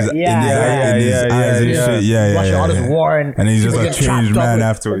flash in his, eyes and shit. Watching all this war and he's just a changed man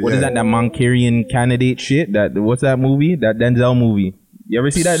afterwards. What is that Mancarian candidate shit? What's that movie? That Denzel movie. You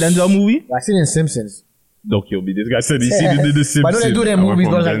ever see that Denzel movie? I seen it in Simpsons. Don't kill me. This guy said he seen it in the Simpsons. But I know they do their movies,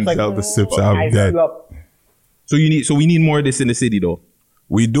 but like the Simpsons, I'm dead. So we need more of this in the city, though.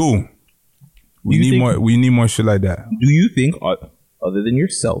 We do. We need more shit like that. Do you think, other than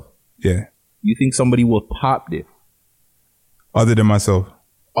yourself, you think somebody will pop this? Other than myself.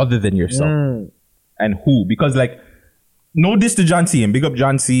 Other than yourself. And who? Because, like, no diss to John C. And big up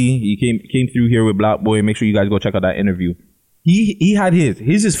John C. He came through here with Black Boy. Make sure you guys go check out that interview. He had his.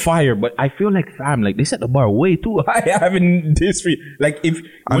 His is fire, but I feel like, fam, like, they set the bar way too high having this free. Like,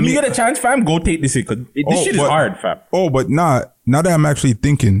 when you get a chance, fam, go take this in. Because this shit is hard, fam. Oh, but now that I'm actually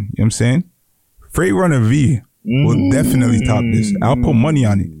thinking, you know what I'm saying? Freight Runner V will definitely top this. I'll put money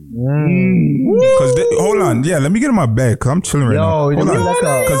on it. Cause hold on, let me get in my bag because I'm chilling right now. Hold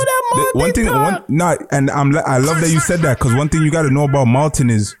on, because one thing, I love that you said that because one thing you got to know about Malton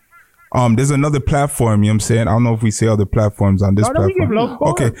is, there's another platform. You know what I'm saying? I don't know if we say other platforms on this platform.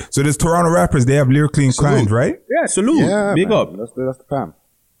 Okay, so there's Toronto rappers. They have Lyrically Inclined, right? Yeah, salute. Yeah, big up. That's the fam.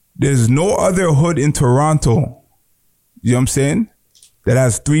 There's no other hood in Toronto. You know what I'm saying? That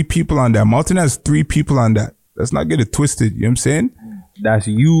has 3 people on that. Malton has 3 people on that. Let's not get it twisted. You know what I'm saying? That's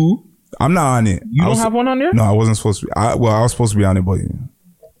you. I'm not on it. You don't have one on there? No, I wasn't supposed to be. I was supposed to be on it, but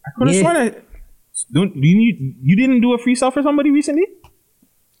I could have sworn it. You didn't do a freestyle for somebody recently?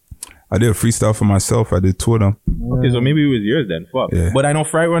 I did a freestyle for myself. I did 2 of them. Okay, so maybe it was yours then. Fuck. Yeah. But I know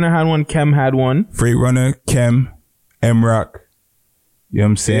Freight Runner had one. Kem had one. Freight Runner, Kem, M-Rock. You know what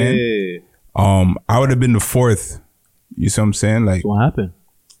I'm saying? Hey. I would have been the 4th. You see what I'm saying? Like, so what happened?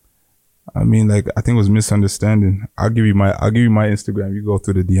 I mean, like, I think it was misunderstanding. I'll give you my Instagram. You go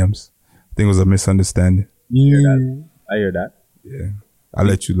through the DMs. I think it was a misunderstanding. I hear that. Yeah. I'll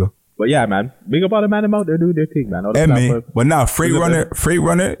let you know. But yeah, man. Big up all the man out there do their thing, man. But now, Freight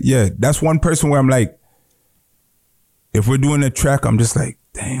Runner, yeah, that's one person where I'm like, if we're doing a track, I'm just like,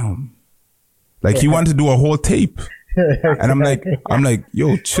 damn. Like, he wanted to do a whole tape. And I'm like,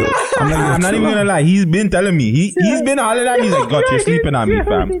 yo, chill. I'm not even gonna lie. He's been telling me. He's been hollering at me. He's like, God, you're sleeping on me,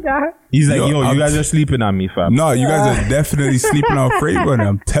 fam. He's like, yo, you guys are sleeping on me, fam. No, you guys are definitely sleeping on Freight Runner.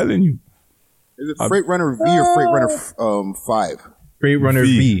 I'm telling you. Is it Freight Runner V or Freight Runner 5? Freight Runner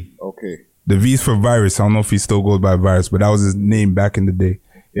V. Okay. The V's for Virus. I don't know if he still goes by Virus, but that was his name back in the day.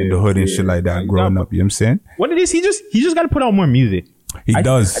 In the hood and shit like that, growing up. You know what I'm saying? What it is, he just got to put out more music. He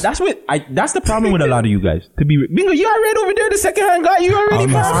does. That's the problem with a lot of you guys. To be Bingo, you already over there. The second hand guy, you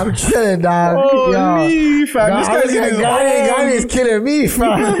already. I'm chilling, dog. Holy fam, this guy's in his Gotti is killing me,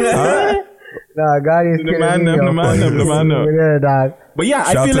 fam. Nah, Gotti is killing me. The man. Yeah, dog. But yeah,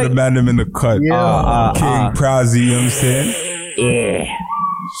 shout I feel to like the man them in the cut. Yeah. King Prowzy, you know what I'm saying? Yeah.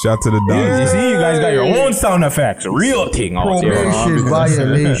 Shout to the dog. You see, you guys got your own sound effects. Real thing out there. Probation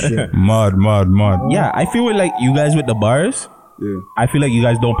violation. Mud. Yeah, I feel like you guys with the bars. Yeah. I feel like you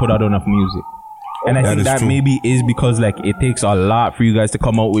guys don't put out enough music. And I think that true. Maybe is because like it takes a lot for you guys to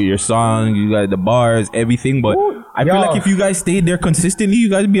come out with your song, you guys the bars, everything. But I feel like if you guys stayed there consistently, you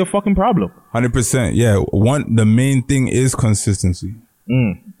guys would be a fucking problem. 100%. Yeah. The main thing is consistency.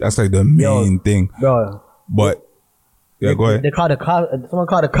 That's like the main thing. Bro. But yeah, go ahead. Someone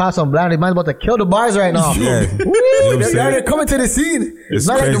called the cops on Blind. Man's about to kill the bars right now. Yeah. They're coming to the scene. It's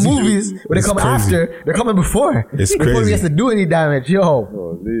not crazy. like the movies where they come after. They're coming before. It's before crazy. we have to do any damage.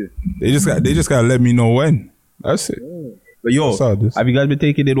 They just gotta let me know when. That's it. But yo, have you guys been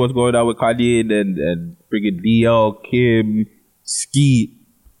taking in what's going on with Kanye and friggin' DL, Kim, Skeet?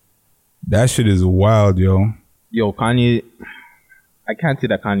 That shit is wild, yo. Yo, Kanye, I can't say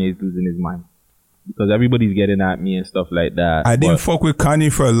that Kanye is losing his mind. because everybody's getting at me and stuff like that. I didn't fuck with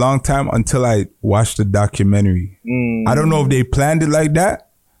Kanye for a long time until I watched the documentary. I don't know if they planned it like that.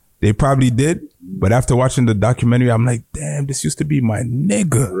 They probably did. But after watching the documentary, I'm like, damn, this used to be my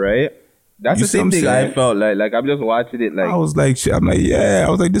nigga. Right? That's You the same see thing what I'm I saying? felt like. Like, I'm just watching it like... I was like, shit. I'm like, yeah.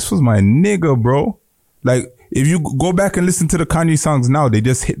 I was like, this was my nigga, bro. Like, if you go back and listen to the Kanye songs now, they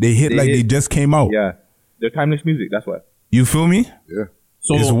hit like they just came out. Yeah. They're timeless music, that's why. You feel me? Yeah.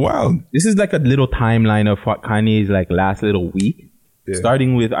 So It's wild. This is like a little timeline of what Kanye's like last little week. Yeah.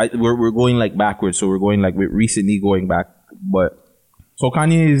 Starting with, we're going like backwards. So we're going like with recently going back. But, so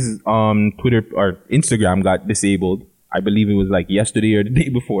Kanye's Twitter or Instagram got disabled. I believe it was like yesterday or the day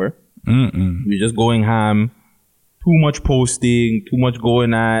before. You're just going ham. Too much posting, too much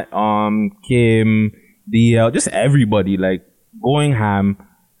going at Kim, DL, just everybody like going ham.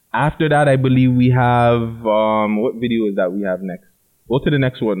 After that, I believe we have what video is that we have next? Go to the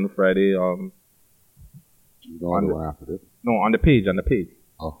next one Friday. You don't want the one after this? No, on the page.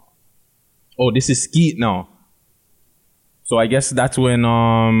 Oh, this is Skeet now. So I guess that's when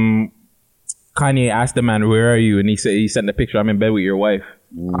Kanye asked the man, "Where are you?" And he said he sent the picture. I'm in bed with your wife.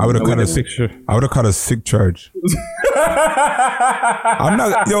 I would have cut a picture. I would have cut a sick charge. I'm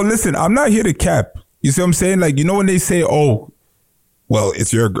not. Yo, listen. I'm not here to cap. You see what I'm saying? Like, you know when they say, "Oh, well,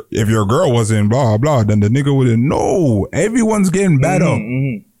 if your girl wasn't blah blah," then the nigga wouldn't. No, everyone's getting bad up.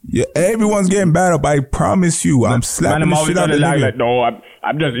 Yeah, everyone's getting bad up. I promise you. I'm slapping the shit out of the nigga. Like, no,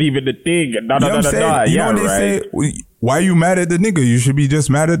 I'm just leaving the thing. You know what I'm saying? You know when they say, "Why are you mad at the nigga? You should be just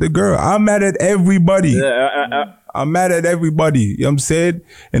mad at the girl." I'm mad at everybody. I'm mad at everybody. You know what I'm saying?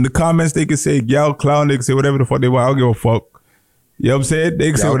 In the comments, they can say gal clown. They can say whatever the fuck they want. I don't give a fuck. You know what I'm saying? They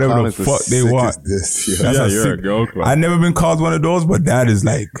can say whatever the fuck they want. That's you're a girl clown. I've never been called one of those, but that is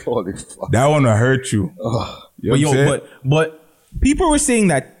like, Holy fuck. that one will hurt you. You know what I'm saying? But people were saying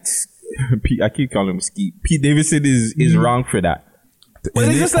that I keep calling him Skeet. Pete Davidson is wrong for that. But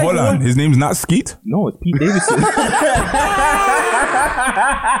it's just like, hold on, his name's not Skeet? No, it's Pete Davidson.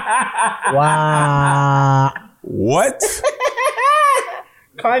 Wow. What?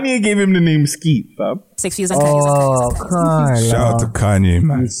 Kanye gave him the name Skeet, fam. 6 views on Oh, Kanye. Shout out to Kanye,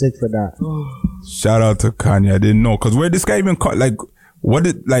 man. He's sick for that. Shout out to Kanye. I didn't know. Cause where this guy even caught, like, what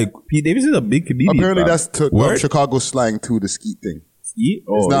did, like, Pete Davidson is a big comedian. Apparently, fam. that's Word? Chicago slang too, the Skeet thing. Skeet?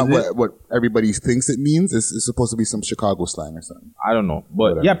 Oh, It's not is it? what everybody thinks it means. It's supposed to be some Chicago slang or something. I don't know,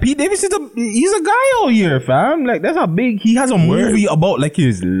 but yeah, Pete Davidson's he's a guy out here, fam. Like that's a big. He has a movie about like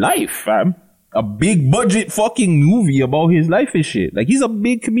his life, fam. A big budget fucking movie about his life and shit. Like he's a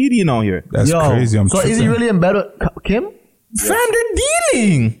big comedian out here. that's crazy. I'm So is he tripping. really in bed with Kim? Fam, they're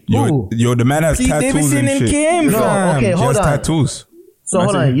dealing. Yo, the man has Pete tattoos Davidson and and shit. Kim, No, fam. okay, He hold has on. tattoos. So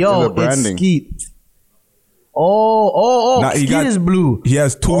hold on, Imagine yo, the it's branding. Skeet. Oh, Nah, he Skeet got- is blue. He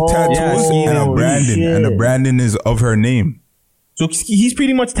has two tattoos and a holy branding, and the shit. branding is of her name. So he's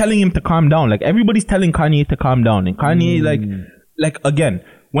pretty much telling him to calm down. Like everybody's telling Kanye to calm down, and Kanye like again,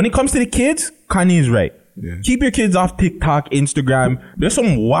 when it comes to the kids, Kanye is right. Yeah. Keep your kids off TikTok, Instagram. There's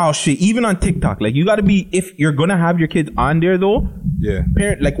some wild shit even on TikTok. Like you got to be, if you're gonna have your kids on there though, Yeah.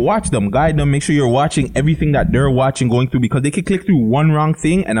 parent, like watch them, guide them, make sure you're watching everything that they're watching, going through, because they can click through one wrong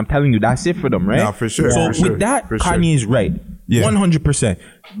thing, and I'm telling you that's it for them, right? Nah, for sure, So for sure, with that, for sure. Kanye is right. Yeah. 100%.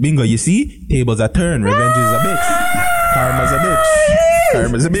 Bingo. You see, tables are turned. Revenge is a bitch. Karma's a bitch.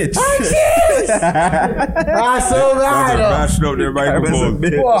 Karma's a bitch. Ah, so bad. Bashing up their Karma's a microphone.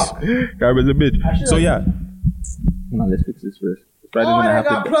 bitch. Karma's a bitch. So yeah. No, let's fix this first. Friday's gonna have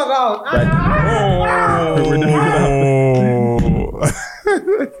to. plug out.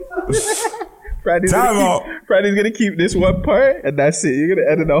 Friday's Time gonna out. keep, Friday's gonna keep this one part, and that's it. You're gonna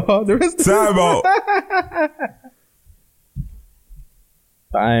edit out all the rest. Time out.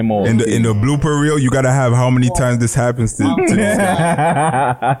 Time out. In the blooper reel, you gotta have how many times this happens to this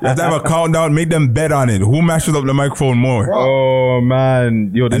guy. You have to have a countdown. Make them bet on it. Who mashes up the microphone more? Oh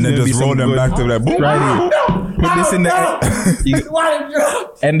man, yo, this And then is gonna be just roll some them good back to that. Boom. Friday. Put this in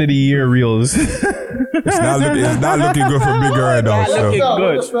the end of the year reels. It's not looking good for Big Red though. So.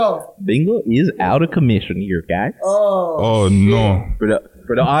 Good. Bingo is out of commission here, guys. Oh no.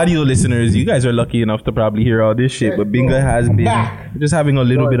 For the audio listeners, you guys are lucky enough to probably hear all this shit, but Bingo has been just having a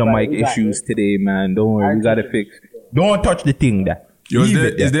little bit of mic issues today, man. Don't worry, we got it fixed. Don't touch the thing that. Yo,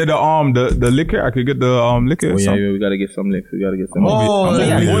 is there the liquor? I could get the liquor. Oh or yeah, something. we gotta get some licks. We gotta get some. Oh, So,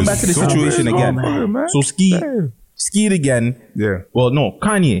 yeah, yeah. going back to the So situation bad. again. Oh, man. So Skeet again. Yeah. Well, no,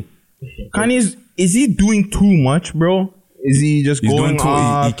 Kanye. Is he doing too much, bro? Is he just He's going doing too.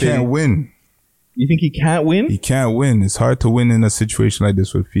 off? He can't win. You think he can't win? He can't win. It's hard to win in a situation like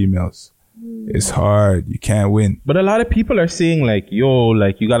this with females. It's hard. You can't win. But a lot of people are saying like, yo,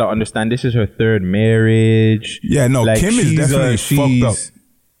 like you gotta understand this is her third marriage. Yeah, no, like, Kim is definitely fucked up.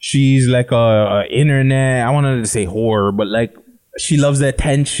 She's like a internet, I wanted to say whore, but like she loves the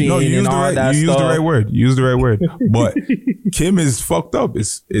attention and all that stuff. You used the right word. But Kim is fucked up.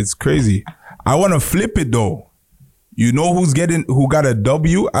 It's crazy. I want to flip it though. You know who got a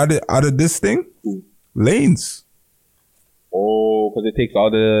W out of this thing? Lanes. Oh, because it takes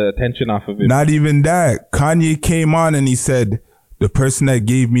all the attention off of it. Not even that. Kanye came on and he said, the person that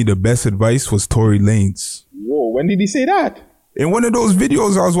gave me the best advice was Tory Lanez. Whoa, when did he say that? In one of those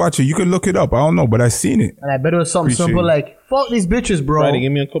videos I was watching. You can look it up. I don't know, but I seen it. And I bet it was something simple like, fuck these bitches, bro. Right,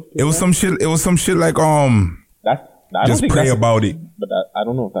 give me a couple. It was some shit like, just pray about it. But I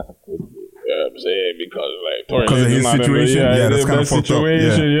don't know if that's a good. Yeah, I'm saying because of his situation. Yeah, that's kind of fucked up.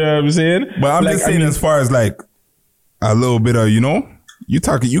 Yeah. You know what I'm saying? But I'm just saying, as far as like a little bit of, you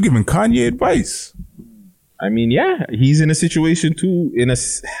giving Kanye advice. I mean, yeah, he's in a situation too.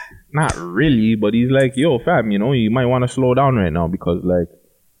 Not really, but he's like, yo, fam, you might want to slow down right now because like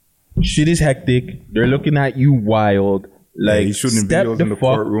shit is hectic. They're looking at you wild. Like, he's shooting step videos the in the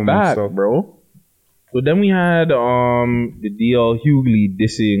fuck courtroom back, and stuff, bro. So then we had the DL Hughley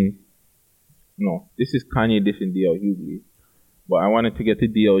dissing. No, this is Kanye dissing DL Hughley. But I wanted to get to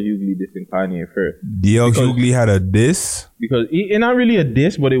DL Hughley dissing Kanye first. DL Hughley had a diss? Because it's not really a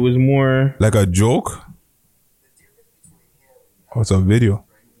diss, but it was more... like a joke? Oh, it's a video.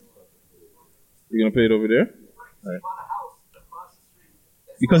 You gonna play it over there? All right.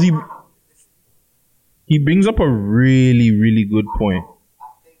 Because he brings up a really, really good point.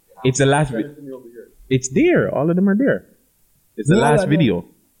 It's the last video. It's there. All of them are there. It's the last video.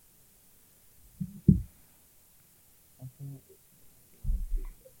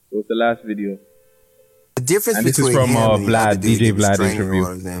 So it's the last video. The difference and this between is from Vlad, DJ Vlad interview.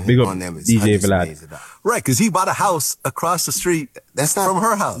 Big up DJ Vlad. Right, because he bought a house across the street. That's not from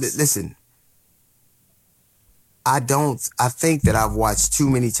her house. Listen, I think that I've watched too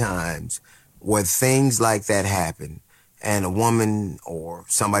many times where things like that happen and a woman or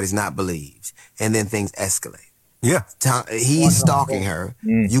somebody's not believed and then things escalate. Yeah. He's stalking her.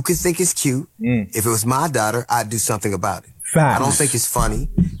 You could think it's cute. If it was my daughter, I'd do something about it. I don't think it's funny.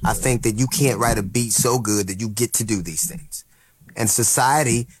 I think that you can't write a beat so good that you get to do these things. And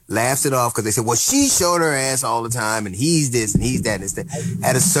society laughs it off because they say, well, she's showing her ass all the time and he's this and he's that and that.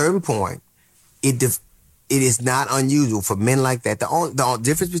 At a certain point, it is not unusual for men like that. The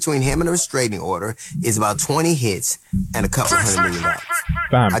difference between him and a restraining order is about 20 hits and a couple $100 million.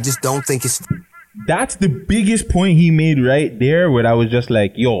 Bam. I just don't think it's... That's the biggest point he made right there, where I was just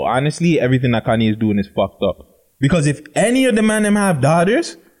like, yo, honestly, everything that Kanye is doing is fucked up. Because if any of the man them have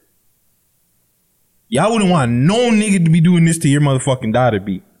daughters, y'all wouldn't want no nigga to be doing this to your motherfucking daughter,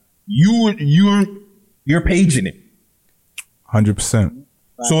 B. You're paging it. 100%.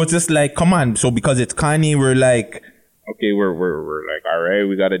 So it's just like, come on. So because it's Kanye, we're like, okay, we're like, all right,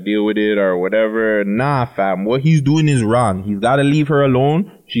 we got to deal with it or whatever. Nah, fam. What he's doing is wrong. He's got to leave her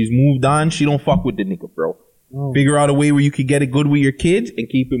alone. She's moved on. She don't fuck with the nigga, bro. Figure out a way where you can get it good with your kids and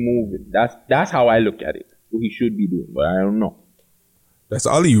keep it moving. That's how I look at it. What he should be doing, but I don't know. That's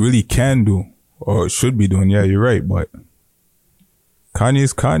all he really can do or should be doing. Yeah, you're right, but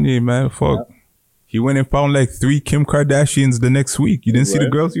Kanye's Kanye, man. Fuck. Yep. He went and found like 3 Kim Kardashians the next week. You didn't see the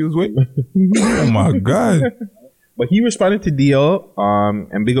girls he was with? Oh my God. But he responded to DL,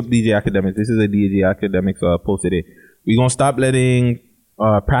 and big up DJ Academics. This is a DJ Academics post today. We're going to stop letting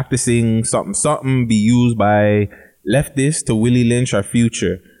practicing something be used by leftists to Willie Lynch our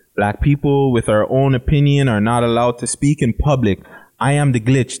future. Black people with our own opinion are not allowed to speak in public. I am the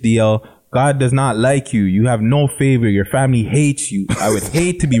glitch, DL. God does not like you. You have no favor. Your family hates you. I would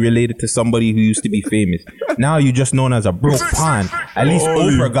hate to be related to somebody who used to be famous. Now you're just known as a broke pawn. At least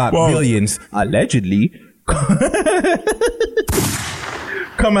Oprah got billions, allegedly.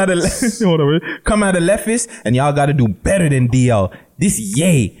 Come out of leftists, and y'all got to do better than DL. This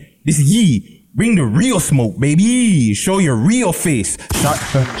ye. Bring the real smoke, baby. Show your real face.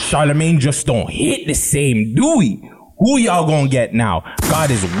 Charlemagne just don't hit the same, do we? Who y'all gonna get now? God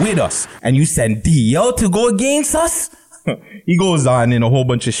is with us, and you send DL to go against us? He goes on in a whole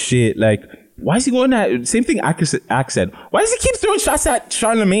bunch of shit. Like, why is he going that? Same thing Ak said. Why does he keep throwing shots at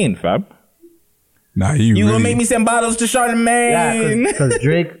Charlemagne, fam? Nah, you really... gonna make me send bottles to Charlemagne? Yeah, because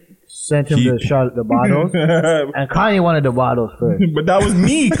Drake sent him the bottles, and Kanye wanted the bottles first. But that was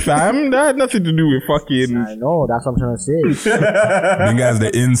Meek, fam. That had nothing to do with fucking... I know, that's what I'm trying to say. Then guys,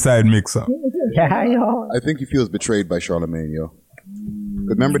 the inside mix-up. Yeah, yo. I think he feels betrayed by Charlemagne, yo.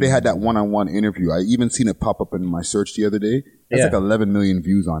 Remember they had that one-on-one interview. I even seen it pop up in my search the other day. That's like 11 million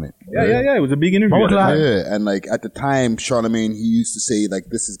views on it. Yeah. It was a big interview. Yeah, and like at the time, Charlemagne, he used to say like,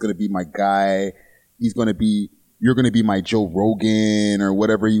 "This is gonna be my guy. You're gonna be my Joe Rogan or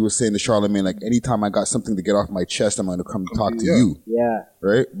whatever." He was saying to Charlemagne, like, anytime I got something to get off my chest, I'm gonna come talk to you. Yeah.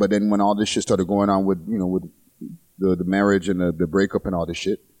 Right. But then when all this shit started going on with the marriage and the breakup and all this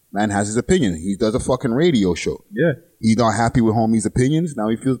shit, man has his opinion. He does a fucking radio show. Yeah. He's not happy with homie's opinions. Now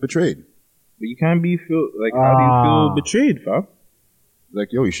he feels betrayed. But you can't how do you feel betrayed, fam?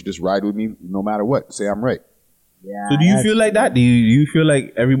 Like, yo, you should just ride with me no matter what. Say I'm right. Yeah. So do you feel like that? Do you feel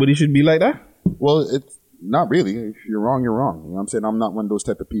like everybody should be like that? Well, it's not really. If you're wrong, you're wrong. You know what I'm saying? I'm not one of those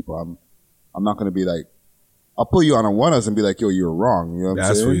type of people. I'm not going to be like, I'll pull you on a one-us and be like, yo, you're wrong. You know what I'm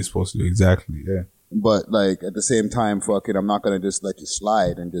saying? That's what you're supposed to do. Exactly, yeah. But like at the same time, fuck it, I'm not going to just let you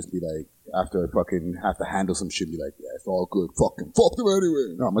slide and just be like, after I fucking have to handle some shit, be like, yeah, it's all good. Fuck them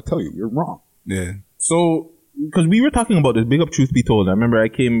anyway. No, I'm going to tell you, you're wrong. Yeah. So, because we were talking about this, big up Truth Be Told. I remember I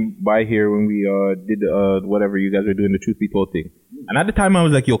came by here when we did whatever you guys were doing, the Truth Be Told thing. And at the time I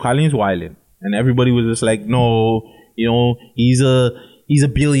was like, yo, Colleen's wildin'. And everybody was just like, no, he's a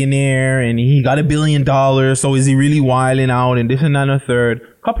billionaire and he got $1 billion. So is he really wilding out and this and that and a third?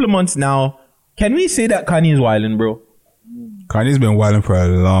 Couple of months now. Can we say that Kanye's wilding, bro? Kanye's been wilding for a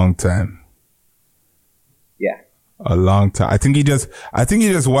long time. Yeah. A long time. I think he just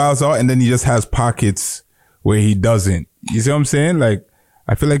wilds out and then he just has pockets where he doesn't. You see what I'm saying? Like,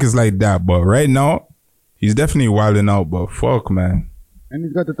 I feel like it's like that. But right now, he's definitely wilding out. But fuck, man. And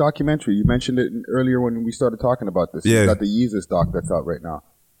he's got the documentary. You mentioned it earlier when we started talking about this. Yeah. He's got the Yeezus doc that's out right now.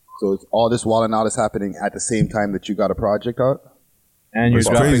 So it's all this wilding out is happening at the same time that you got a project out. And you're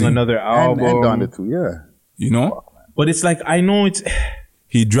dropping crazy. another album. And Donda too, yeah. You know? But it's like, I know it's...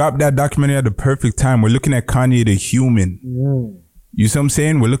 He dropped that documentary at the perfect time. We're looking at Kanye the human. You see what I'm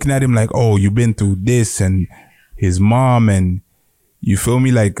saying? We're looking at him like, oh, you've been through this and his mom and you feel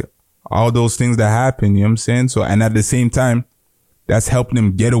me? Like all those things that happen, you know what I'm saying? So, and at the same time, that's helping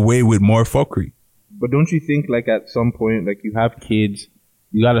him get away with more fuckery. But don't you think like at some point, like you have kids,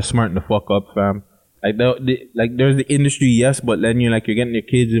 you gotta smarten the fuck up, fam. Like like there's the industry, yes, but then you're getting your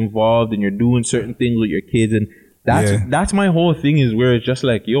kids involved and you're doing certain things with your kids, and that's my whole thing is where it's just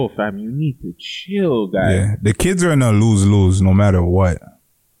like, yo, fam, you need to chill, guys. Yeah, the kids are in a lose-lose no matter what. You know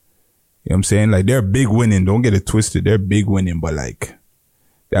what I'm saying? Like they're big winning. Don't get it twisted. They're big winning, but like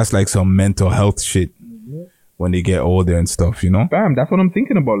that's like some mental health shit when they get older and stuff, you know? Fam, that's what I'm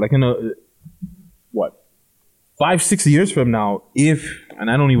thinking about. Like in 5-6 years from now, and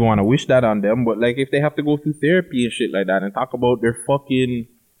I don't even want to wish that on them, but like if they have to go through therapy and shit like that and talk about their fucking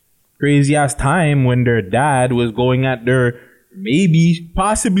crazy ass time when their dad was going at their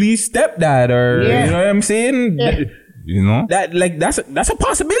possibly stepdad or you know what I'm saying? Yeah. You know? That's a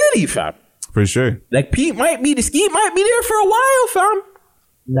possibility, fam. For sure. Like Pete might be there for a while, fam.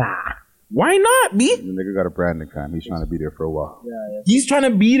 Nah. Why not, B? The nigga got a Brandon fam. He's trying to be there for a while. Yeah. He's trying to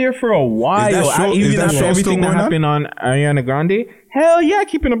be there for a while. Is that show everything still that happened on Ariana Grande. Hell yeah,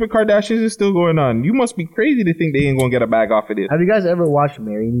 Keeping Up with Kardashians is still going on. You must be crazy to think they ain't gonna get a bag off of this. Have you guys ever watched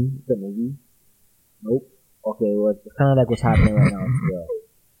Marry Me, the movie? Nope. Okay, well, it's kind of like what's happening right now. So,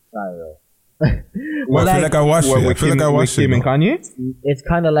 sorry, though. Well, I feel like I watched it. I feel like I watched it. Kim and Kanye? It's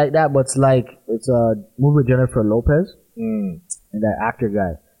kind of like that, but it's a movie with Jennifer Lopez and that actor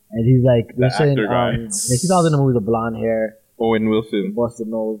guy. And he's like, they're saying, he was in the movie, the blonde hair. Owen Wilson. Busted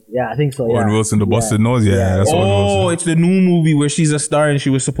nose. Yeah, I think so. Yeah. Owen Wilson, the busted nose. Yeah, that's Owen Wilson. It's the new movie where she's a star and she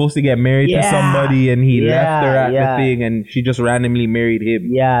was supposed to get married to somebody and he left her at the thing and she just randomly married him.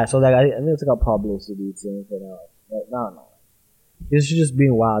 Yeah, so like I think it's like a publicity thing for now. But no. It's just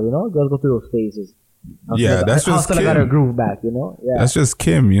being wild, you know? Girls go through those phases. That's just Kim. I got her groove back, you know? Yeah. That's just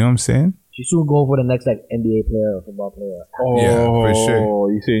Kim, you know what I'm saying? She soon go for the next like NBA player or football player. Yeah, for sure. Oh,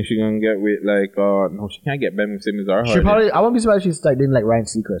 you saying she gonna get with like no, she can't get Ben Simmons or She probably. I won't be surprised if she's like dating like Ryan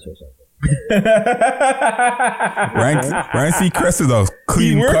Seacrest or something. Ryan Seacrest is a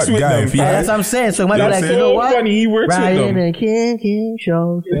clean cut guy. That's what I'm saying. So it might be like, you know what? Funny, he works Ryan with them. and Kim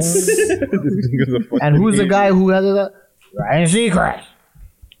show. And who's the guy who has it? Ryan Seacrest.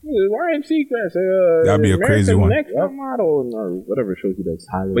 Ryan Seacrest. That'd be a crazy one. Next model or whatever show he does.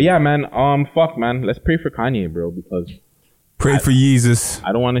 But yeah, man. Fuck, man. Let's pray for Kanye, bro, because pray for Jesus.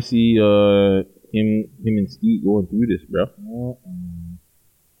 I don't want to see him and Skeet going through this, bro.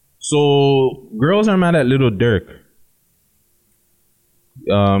 So girls are mad at Little Dirk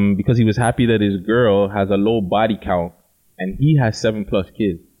because he was happy that his girl has a low body count and he has 7+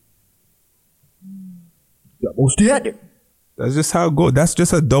 kids. That's just how it goes. That's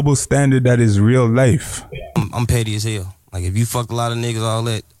just a double standard that is real life. I'm petty as hell. Like, if you fucked a lot of niggas, all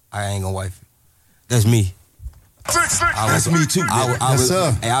that, I ain't gonna wife you. That's me. That's me too.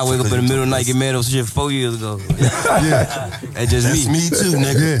 I wake up in the middle of the night, get mad over shit 4 years ago. Yeah. That's just That's me too,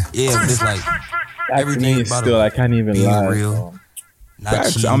 nigga. Yeah, but it's like everything about still, I can't even lie. Real.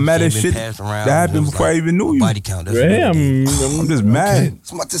 Facts. I'm mad at shit that happened before I even knew you. Body count. I'm just mad.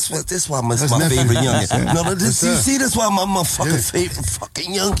 This why my favorite youngin. No, you see, that's why my motherfucking favorite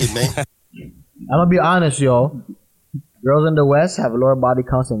fucking youngin, man. I'm gonna be honest, yo. Girls in the West have lower body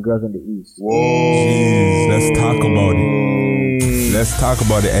counts than girls in the East. Whoa. Jeez, let's talk about it. Let's talk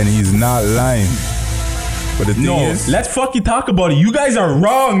about it. And he's not lying. But the thing is, let's fucking talk about it. You guys are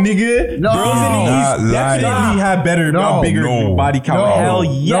wrong, nigga. No. Girls in the East definitely have bigger body count. Hell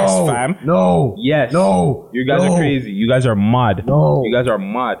yes, fam. No. Yes. No. You guys are crazy. You guys are mod. No. You guys are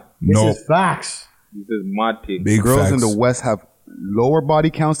mod. This is facts. This is mod thing. Big girls facts. in the West have lower body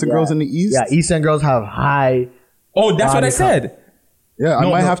counts than girls in the East? Yeah, Eastern girls have high. Oh, that's what I said. Yeah, I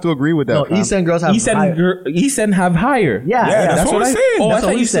might have to agree with that. No, Eastern girls have higher. Eastern have higher. Yeah, that's what I said. Oh, that's I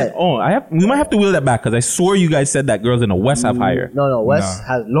thought you said. Oh, we might have to wheel that back because I swore you guys said that girls in the West have higher. No, West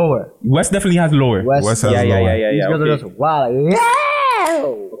has lower. West definitely has lower. West has lower. Yeah. These girls are just wild.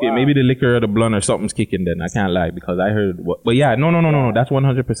 Okay, maybe the liquor or the blunt or something's kicking then. I can't lie because I heard. But yeah, no. That's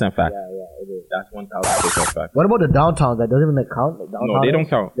 100% fact. Yeah, it is. That's 1000% fact. What about the downtowns? That doesn't even count. No, they don't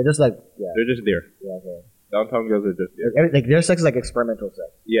count. They're just like They're just there. Yeah, okay. Downtown girls are just there. Like their sex is like experimental sex.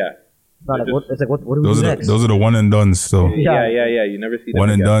 Yeah. It's not like it's like what do we do next? Those are the one and dones. So yeah. You never see them one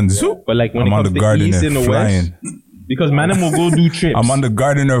and again. done. Yeah. But like when I'm it on comes the to gardener East in the flying. West, because man will go do trips. I'm on the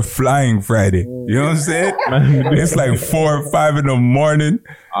gardener flying Friday. You know what I'm saying? It's like 4 or 5 in the morning.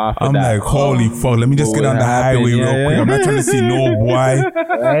 I'm like, holy fuck, let me just get on the highway real quick. I'm not trying to see no boy.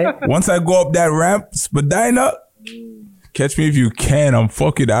 Right? Once I go up that ramp, Spadina, catch me if you can. I'm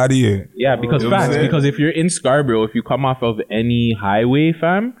fucking out of here. Yeah, because facts. Because if you're in Scarborough, if you come off of any highway,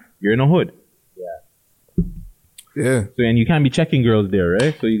 fam, you're in a hood. Yeah. So and you can't be checking girls there,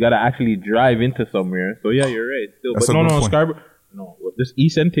 right? So you gotta actually drive into somewhere. So yeah, you're right. Still, That's but a good no, point. Scarborough. No, just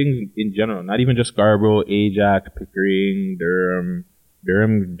East End things in general. Not even just Scarborough, Ajax, Pickering, Durham.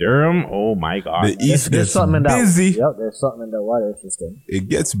 Oh my God. The East There's gets something in that. busy. Yep, there's something in the water system. It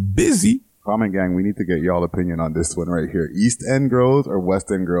gets busy. Comment gang, we need to get y'all opinion on this one right here. East End girls or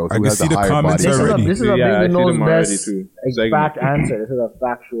West End girls? I Who can has see the higher comments body already. This is a Yeah, I Bingo see knows them already best too. exact answer. This is a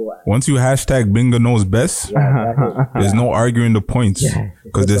factual answer. Once you hashtag Bingo knows best, Yeah, exactly. there's no arguing the points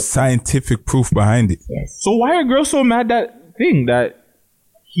because there's scientific proof behind it. Yes. So why are girls so mad that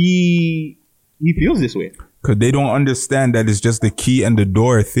he feels this way? Because they don't understand that it's just the key and the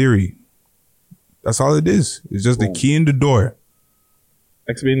door theory. That's all it is. It's just the key and the door.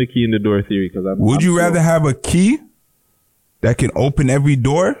 Explain the key in the door theory, because Would you rather have a key that can open every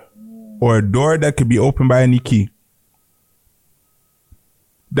door or a door that could be opened by any key?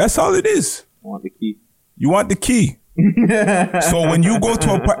 That's all it is. I want the key. You want the key. So when you go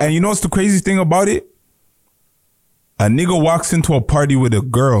to a party, and you know what's the crazy thing about it? A nigga walks into a party with a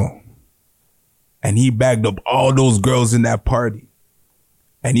girl and he bagged up all those girls in that party.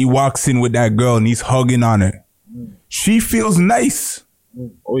 And he walks in with that girl and he's hugging on her. She feels nice.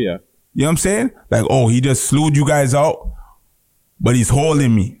 Oh, yeah. You know what I'm saying? Like, oh, he just slewed you guys out, but he's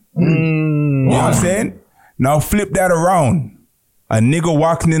holding me. You know what I'm saying? Now flip that around. A nigga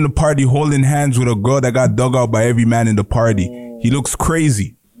walking in the party holding hands with a girl that got dug out by every man in the party. He looks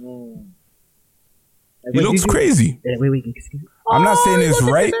crazy. He looks crazy. I'm not saying it's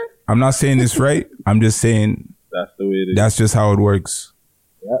right. I'm not saying it's right. I'm just saying that's the way it is. That's just how it works.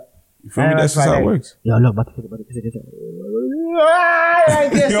 Yeah. You feel me? That's just how it works. Yo, look, but you know what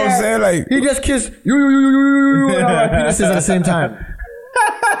I'm saying? Like, he just kissed you and all our penises at the same time.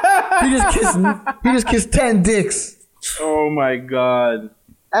 He just kissed 10 dicks. Oh my God.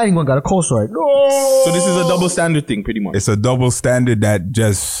 Anyone got a cold sore? No. So this is a double standard thing, pretty much. It's a double standard that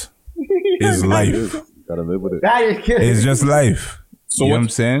just is life. Gotta live with it. It's just life. So you know what I'm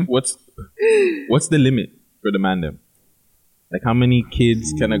saying? What's the limit for the man them? Like, how many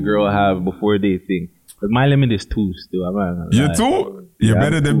kids can a girl have before they think? Because my limit is 2 still. You're 2? You're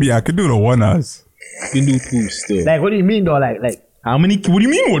better than me. I can do the 1 hours. You can do 2 still. Like, what do you mean though? Like how many? What do you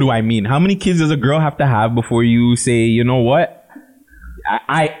mean? What do I mean? How many kids does a girl have to have before you say, you know what?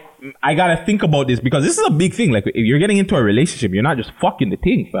 I gotta think about this, because this is a big thing. Like, if you're getting into a relationship, you're not just fucking the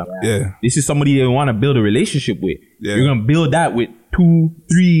thing, fam. Yeah. This is somebody you want to build a relationship with. Yeah. You're gonna build that with 2,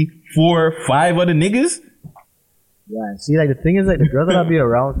 3, 4, 5 other niggas. Yeah, see, like, the thing is, like, the girls that I be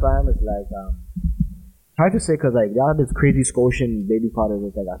around, fam, it's like, hard to say, because, like, y'all have this crazy Scotian baby fathers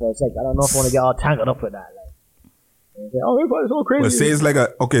and stuff like that. So it's like, I don't know if I want to get all tangled up with that. Like, oh, everybody's so crazy. But say it's like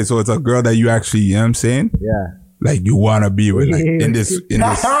okay, so it's a girl that you actually, you know what I'm saying? Yeah. Like, you want to be with, like, in this, you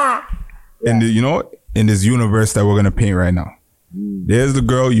know, in this universe that we're gonna paint right now. There's the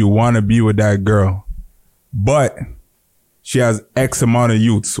girl, you want to be with that girl, but she has X amount of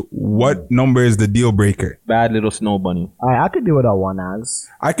youths. What number is the deal breaker? Bad little snow bunny. I could do it on one as.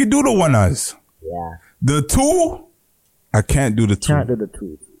 I could do the one as. Yeah. The two, I can't do the two. Can't do the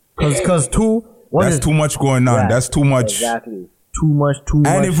two. Because two, that's too much going on. Yeah, that's too much. Exactly. Too much.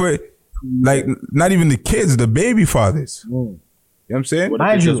 And if we're, like, not even the kids, the baby fathers. You know what I'm saying? What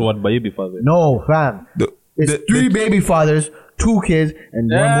if it's just one baby father? No, fam. It's three baby fathers, 2 kids, and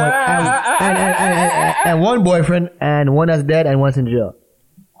one boy, and one boyfriend, and one that's dead, and one's in jail.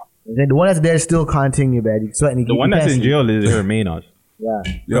 And then the one that's dead is still continue, bad. The one that's in jail is her main us. Yeah.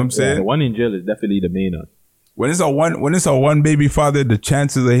 You know what I'm saying? The one in jail is definitely the main us. When it's a one baby father, the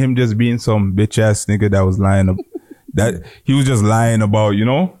chances of him just being some bitch ass nigga that was lying that he was just lying about, you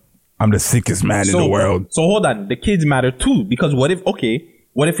know, I'm the sickest man in the world. So hold on, the kids matter too, because what if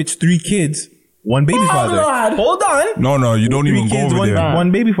it's 3 kids, 1 baby father? God. Hold on. No, you don't even go over there.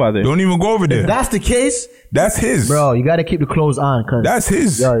 1 baby father. Don't even go over there. If that's the case, that's his. Bro, you gotta keep the clothes on, cause that's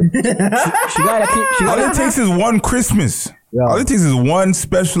his. Yo, she gotta keep. All it takes is one Christmas. Yo. All it takes is one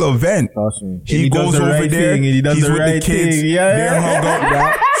special event. Awesome. He goes over there. And he does he's the with right the kids. thing. Yeah. They're hung up.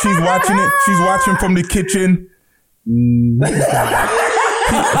 Yeah. She's watching it. She's watching from the kitchen. You know what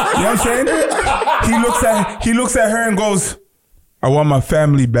I'm saying? He looks at her and goes, I want my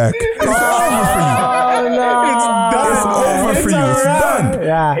family back. It's over for you. It's done. It's over for you. It's done.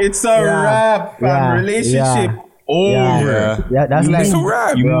 Yeah. It's a wrap, fam. Relationship over. Yeah, that's like it's a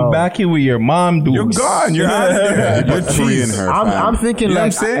wrap. You move back here with your mom, dude. You're gone. You're out there. You're cheating her. I'm thinking you know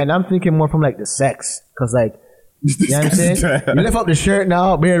like, and I'm thinking more from like the sex, cause like. You know what I'm saying? You lift up the shirt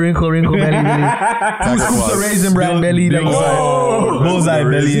now, bare wrinkle belly. 2 scoops of raisin bran belly. Bullseye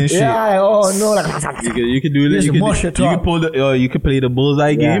belly and shit. Yeah, oh no. Like, you could do this. You could pull the, you could play the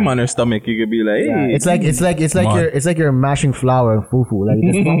bullseye game on her stomach. You could be like, hey. It's like you're mashing flour and fufu. Like,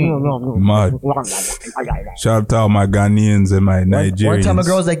 mud. Shout out to all my Ghanaians and my Nigerians. One time a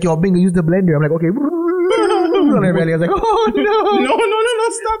girl was like, yo, Bingo, use the blender. I'm like, okay. On her belly. I was like, oh no,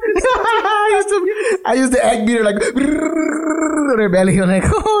 stop it. I used the egg beater like on her belly. I'm like,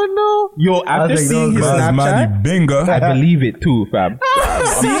 oh no. Yo, after seeing his Snapchat, I believe it too, fam.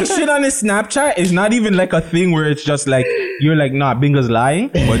 Seeing shit on his Snapchat is not even like a thing where it's just like you're like, nah, Bingo's lying.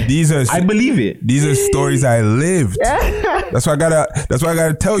 But I believe it. These are stories I lived. That's why I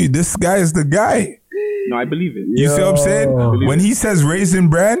gotta tell you, this guy is the guy. No, I believe it. You see what I'm saying? When he says raisin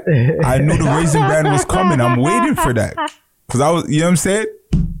bran, I knew the raisin bran was coming. I'm waiting for that. Cause I was, you know what I'm saying?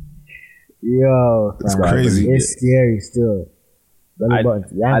 Yo, it's crazy. It's scary still.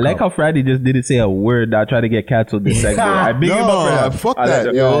 I like how Friday just didn't say a word that tried to get canceled this segment. I big him up for that. Fuck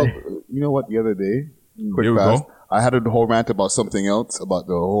that. Yo, you know what? The other day, quick fast, I had a whole rant about something else, about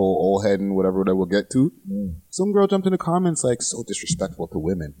the whole old head and whatever that we'll get to. Some girl jumped in the comments like, so disrespectful to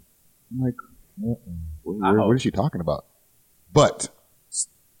women. I'm like, what is she talking about? But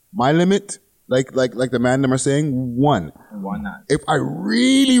my limit, like the man them are saying, 1. Why not? If I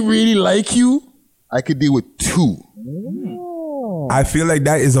really, really like you, I could deal with 2. I feel like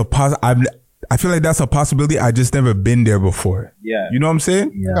that is I feel like that's a possibility. I just never been there before. Yeah. You know what I'm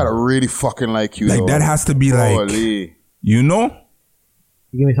saying? I gotta really fucking like you. Like though. that has to be Holy. like, you know?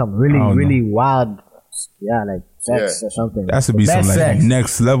 You give me something really wild. Yeah, like sex or something. That has to be some like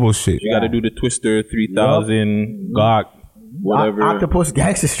next level shit. You gotta do the Twister 3000 Gawk. Whatever. Octopus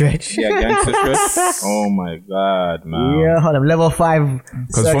gangster stretch. Yeah, gangster stretch. Oh my god, man. Yeah, on level 5.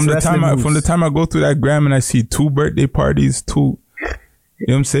 Because from the time I go through that gram and I see 2 birthday parties, 2, you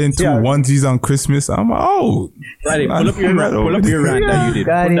know what I'm saying, 2 onesies on Christmas, I'm like, oh. Friday, pull up your rant that you did.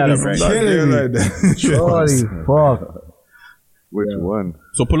 Put that up right. Holy fuck. Which one?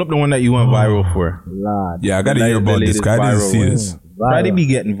 So pull up the one that you went viral for. Lord. Yeah, I gotta hear about this. I didn't see this. Friday be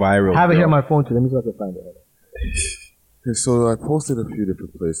getting viral. I have it here on my phone too. Let me see if I can find it. Okay, so I posted a few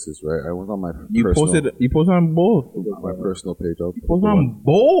different places, right? I was on my You posted on both. My personal page. You posted on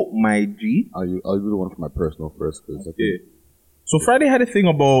both, my G. I'll do the one for my personal first. Okay. So Friday had a thing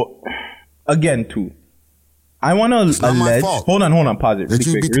about, again too. I want to allege. Hold on, pause it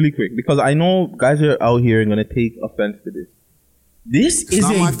really quick, because I know guys are out here and gonna take offense to this. This is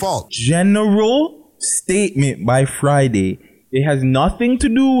a general statement by Friday. It has nothing to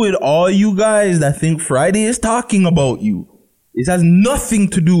do with all you guys that think Friday is talking about you. This has nothing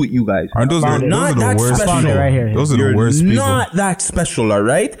to do with you guys. Those are the worst people. Right here. Those are the worst people. Not that special, all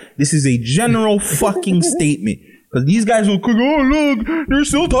right? This is a general fucking statement. Because these guys will go, oh, look, they're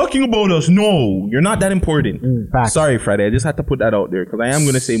still talking about us. No, you're not that important. Sorry, Friday. I just had to put that out there because I am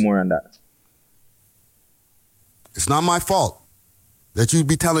going to say more on that. It's not my fault. That you'd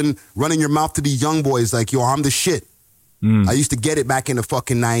be running your mouth to these young boys like, yo, I'm the shit. I used to get it back in the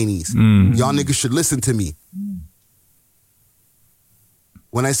fucking 90s. Y'all niggas should listen to me.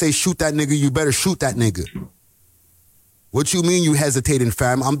 When I say shoot that nigga, you better shoot that nigga. What you mean you hesitating,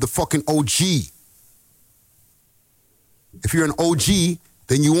 fam? I'm the fucking OG. If you're an OG,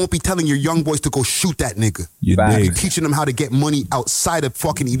 then you won't be telling your young boys to go shoot that nigga. You dig. You're teaching them how to get money outside of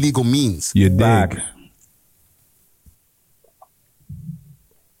fucking illegal means. You dig.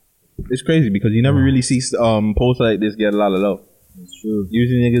 It's crazy because you never really see posts like this get a lot of love. It's true.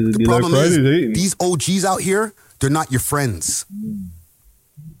 Usually niggas be like, problem is, these OGs out here, they're not your friends.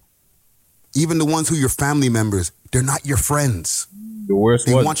 Even the ones who are your family members, they're not your friends. The worst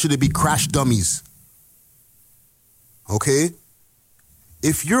They one. want you to be crash dummies. Okay?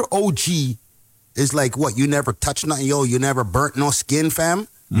 If your OG is like, what, you never touched nothing, yo, you never burnt no skin, fam?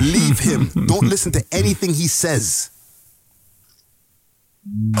 Leave him. Don't listen to anything he says.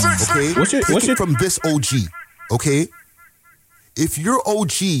 Okay? Take it from this OG. Okay? If your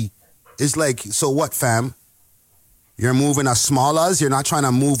OG is like, so what, fam? You're moving as small as, you're not trying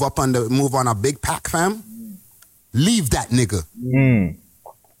to move on a big pack, fam? Leave that nigga.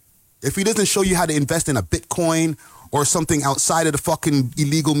 If he doesn't show you how to invest in a Bitcoin or something outside of the fucking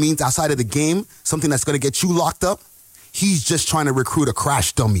illegal means, outside of the game, something that's going to get you locked up, he's just trying to recruit a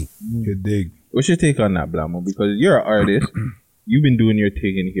crash dummy. Good dig. What's your take on that, Blamo? Because you're an artist. You've been doing your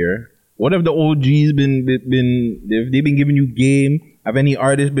thing in here. What have the OGs been if they've been giving you game? Have any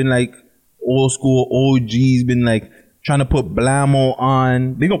artists been like old school OGs been like trying to put Blamo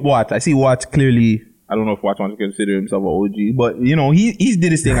on? Big up Watts. I see Watts clearly. I don't know if Watts wants to consider himself an OG, but you know, he's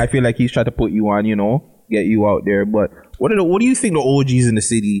did his thing. I feel like he's tried to put you on, you know, get you out there. But what do you think the OGs in the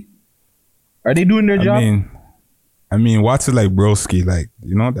city, are they doing their job? I mean, Watts is like broski, like,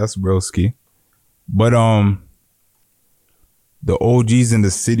 you know, that's broski. But the OGs in the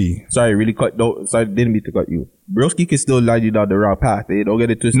city. Sorry, didn't mean to cut you. Broski can still lead you down the right path. They don't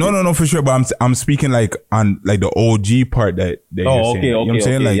get it twisted. No, for sure. But I'm speaking like on like the OG part that you're saying. Okay, you know what I'm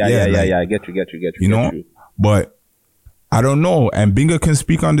saying? Like, yeah. I get you. You know, but I don't know. And Binga can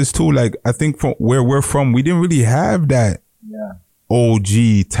speak on this too. Like, I think from where we're from, we didn't really have that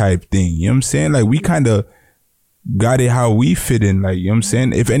OG type thing. You know what I'm saying? Like, we kind of got it how we fit in. Like, you know what I'm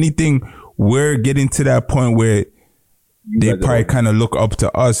saying? If anything, we're getting to that point where they probably kind of look up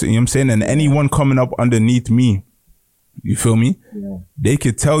to us, you know what I'm saying? And anyone coming up underneath me, you feel me? Yeah. They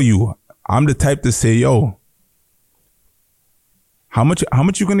could tell you, I'm the type to say, yo, how much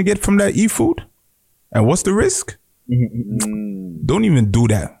you gonna get from that e-food? And what's the risk? Don't even do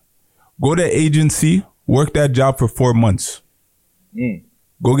that. Go to agency, work that job for 4 months.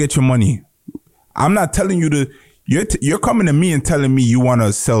 Go get your money. I'm not telling you to, you're coming to me and telling me you want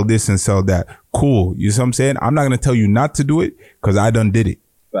to sell this and sell that. Cool. You see what I'm saying? I'm not going to tell you not to do it because I done did it.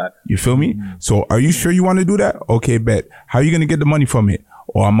 Right. You feel me? So are you sure you want to do that? Okay, bet. How are you going to get the money from it?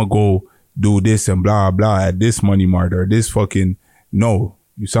 Or I'm going to go do this and blah, blah at this money mart or this fucking. No,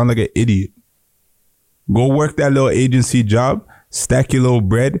 you sound like an idiot. Go work that little agency job, stack your little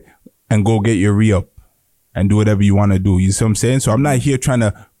bread and go get your re-up and do whatever you want to do. You see what I'm saying? So I'm not here trying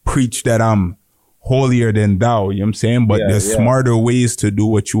to preach that I'm holier than thou, you know what I'm saying? But there's smarter ways to do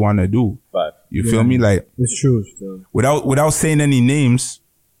what you want to do. Right. You feel me? Like, it's true. Still. Without saying any names,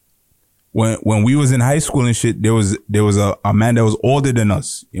 when we was in high school and shit, there was a man that was older than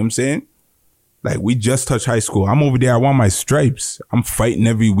us. You know what I'm saying? Like, we just touched high school. I'm over there. I want my stripes. I'm fighting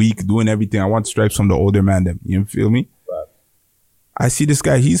every week, doing everything. I want stripes from the older man. Them. You feel me? Right. I see this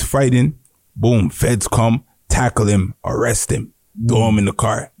guy. He's fighting. Boom. Feds come, tackle him, arrest him, throw him in the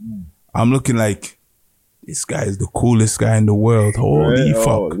car. I'm looking like, this guy is the coolest guy in the world. Holy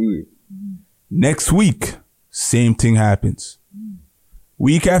fuck. Next week, same thing happens.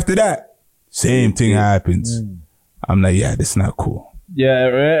 Week after that, same thing happens. I'm like, yeah, this is not cool.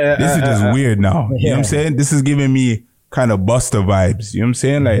 Yeah, this is just weird now. You know what I'm saying? This is giving me kind of Buster vibes. You know what I'm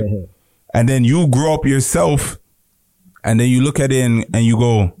saying? Like, and then you grow up yourself, and then you look at it and you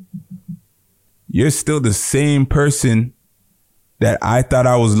go, you're still the same person that I thought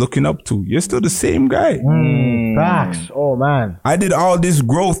I was looking up to. You're still the same guy. Facts. Oh, man. I did all this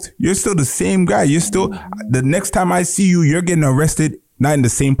growth. You're still the same guy. You're still, the next time I see you, you're getting arrested, not in the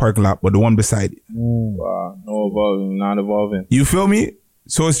same parking lot, but the one beside it. Wow. No evolving, not evolving. You feel me?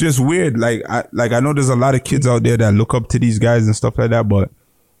 So it's just weird. Like I know there's a lot of kids out there that look up to these guys and stuff like that, but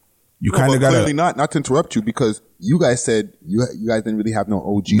you kind of got to. Clearly not to interrupt you, because you guys said you guys didn't really have no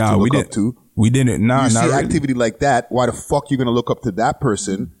OG to look up to. We didn't. Nah, you see really. activity like that, why the fuck you gonna look up to that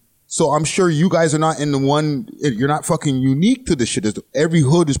person? So I'm sure you guys are not in the one. You're not fucking unique to this shit. Every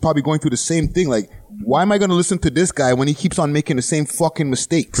hood is probably going through the same thing. Like, why am I going to listen to this guy when he keeps on making the same fucking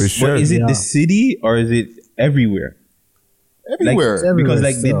mistakes? For sure. But is it the city or is it everywhere? Everywhere. Because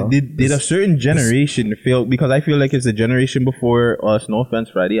did a certain generation fail? Because I feel like it's a generation before us. No offense,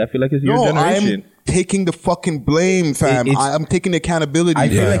 Friday. I feel like it's your generation. I'm taking the fucking blame, fam. I'm taking the accountability. I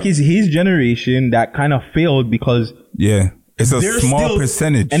feel like it's his generation that kind of failed because it's a small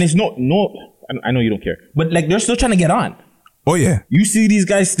percentage, and it's no. I know you don't care, but like they're still trying to get on. Oh yeah, you see these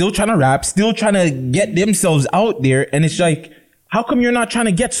guys still trying to rap, still trying to get themselves out there, and it's like, how come you're not trying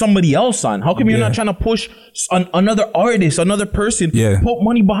to get somebody else on? How come you're not trying to push another artist, another person, put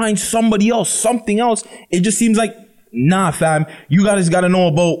money behind somebody else, something else? It just seems like, nah, fam, you guys got to know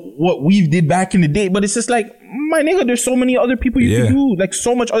about what we did back in the day. But it's just like, my nigga, there's so many other people you can do, like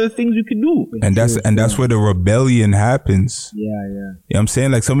so much other things you can do. And that's where the rebellion happens. Yeah. You know what I'm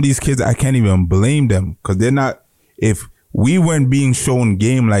saying? Like some of these kids, I can't even blame them because they're not, if we weren't being shown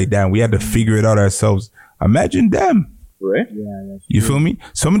game like that and we had to figure it out ourselves, imagine them. Right? Yeah, you feel me?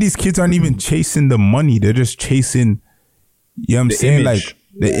 Some of these kids aren't even chasing the money. They're just chasing, you know what I'm saying? Image. Like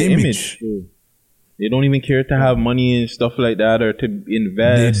the image. They don't even care to have money and stuff like that or to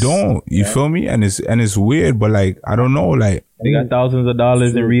invest. They don't. You feel me? And it's weird, but like, I don't know, like. They got thousands of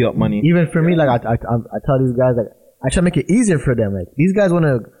dollars in re-up money. Even for me, like, I tell these guys, like, I try to make it easier for them. Like, these guys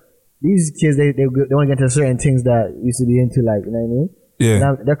these kids, they want to get into certain things that used to be into, like, you know what I mean? Yeah.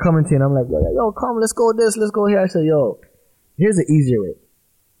 And they're coming to you and I'm like, yo, come, let's go this, let's go here. I said, yo, here's the easier way.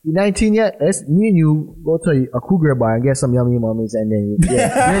 You 19 yet? Let's me and you go to a Cougar bar and get some yummy mummies and then you're good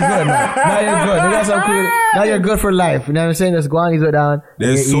now. Now you're good. You got some cool, now you're good for life. You know what I'm saying? Let's go on, go down.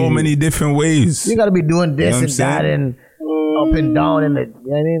 There's so many different ways. You gotta be doing this and that and up and down and you know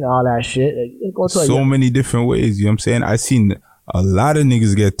what I mean? All that shit. Like, go to so many different ways. You know what I'm saying? I seen a lot of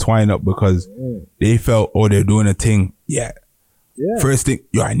niggas get twined up because they felt, they're doing a thing. Yeah. First thing,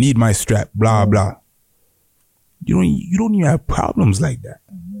 I need my strap, blah, blah. You don't even have problems like that.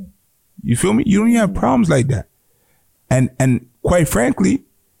 You feel me? You don't even have problems like that. And quite frankly,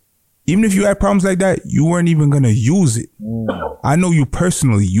 even if you had problems like that, you weren't even going to use it. I know you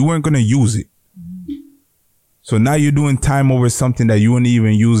personally, you weren't going to use it. So now you're doing time over something that you wouldn't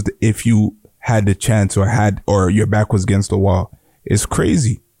even use if you had the chance or your back was against the wall. It's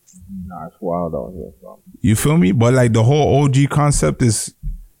crazy. Nah, it's wild out here, bro. You feel me? But like the whole OG concept it's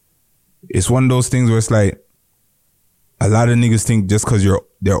one of those things where it's like a lot of niggas think just because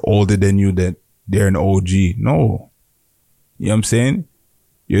they're older than you that they're an OG. No. You know what I'm saying?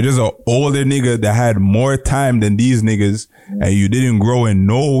 You're just an older nigga that had more time than these niggas and you didn't grow in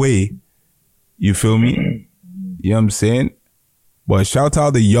no way. You feel me? You know what I'm saying? But shout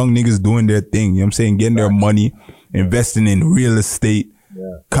out the young niggas doing their thing. You know what I'm saying? Getting their money, investing in real estate,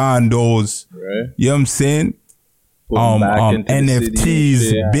 condos. Right. You know what I'm saying?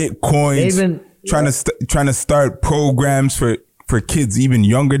 NFTs, Bitcoins, trying to start programs for kids even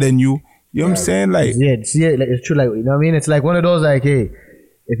younger than you. You know what I'm saying? Like, like, it's true. Like, you know what I mean? It's like one of those, like, hey,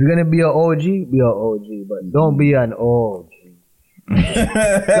 if you're gonna be an OG, be an OG, but don't be an OG.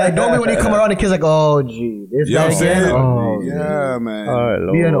 Like, don't be when you come around the kids like, oh, gee, this you know guy again. Oh, yeah,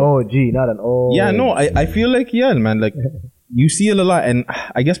 man. Be an OG, not an OG. Yeah, no, I feel like, man, like, you see it a lot, and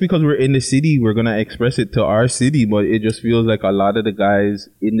I guess because we're in the city, we're gonna express it to our city, but it just feels like a lot of the guys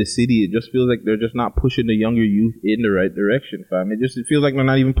in the city, it just feels like they're just not pushing the younger youth in the right direction, fam. It feels like they're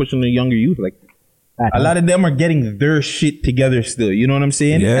not even pushing the younger youth. Like, a lot of them are getting their shit together still, you know what I'm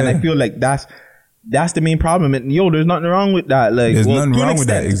saying? Yeah. And I feel like that's the main problem. And there's nothing wrong with that. Like, there's nothing wrong with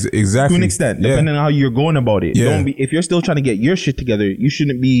that. Exactly. To an extent, depending on how you're going about it. Don't be, if you're still trying to get your shit together, you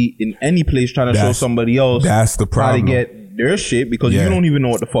shouldn't be in any place trying to show somebody else that's the problem. How to get their shit because you don't even know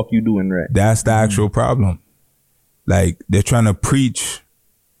what the fuck you doing, right? That's the actual problem. Like, they're trying to preach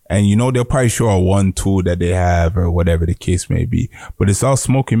and they'll probably show a 1-2 that they have or whatever the case may be, but it's all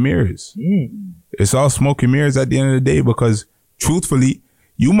smoke and mirrors. It's all smoke and mirrors at the end of the day because truthfully,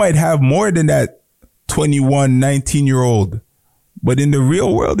 you might have more than that 21, 19-year-old, but in the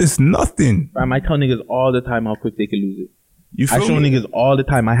real world, it's nothing. I tell niggas all the time how quick they can lose it. I show me? niggas all the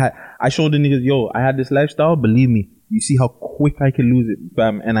time. I showed the niggas, I had this lifestyle. Believe me, you see how quick I can lose it,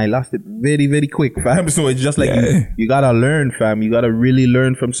 fam. And I lost it very, very quick, fam. So it's just like you gotta learn, fam. You gotta really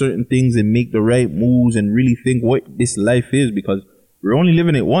learn from certain things and make the right moves and really think what this life is because we're only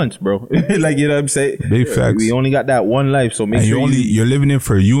living it once, bro. Like, you know what I'm saying? Big facts. We only got that one life, so make sure you're living it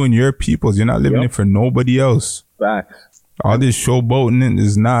for you and your peoples. You're not living it for nobody else. Facts. All this showboating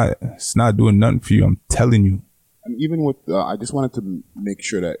it's not doing nothing for you. I'm telling you. And even with, I just wanted to make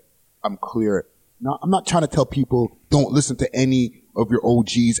sure that I'm clear. Now, I'm not trying to tell people don't listen to any of your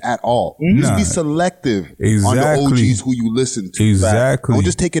OGs at all. Just be selective on the OGs who you listen to. Exactly. Don't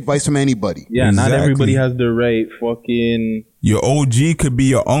just take advice from anybody. Yeah, not everybody has the right fucking... Your OG could be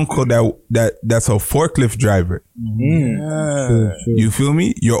your uncle that's a forklift driver. Yeah. You feel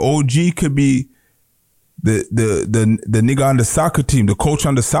me? Your OG could be the nigga on the soccer team, the coach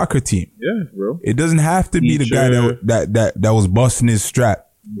on the soccer team. Yeah, bro. It doesn't have to be the guy that was busting his strap.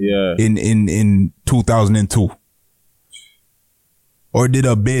 Yeah. In 2002. Or did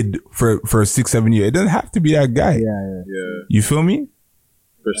a bid for 6-7 years. It doesn't have to be that guy. Yeah. You feel me?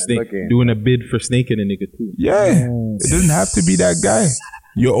 For doing a bid for snaking a nigga too. Yeah. It doesn't have to be that guy.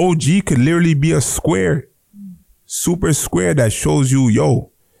 Your OG could literally be a square. Super square that shows you,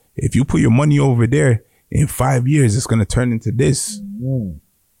 yo, if you put your money over there, in 5 years, it's going to turn into this.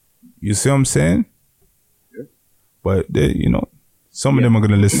 You see what I'm saying? Yeah. But, you know, some of them are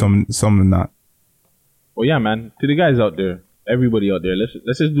going to listen, some not. Well, yeah, man. To the guys out there, everybody out there, let's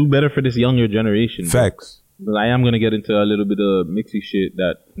just do better for this younger generation. Facts. Because I am going to get into a little bit of mixy shit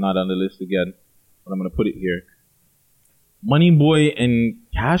that's not on the list again, but I'm going to put it here. Money Boy and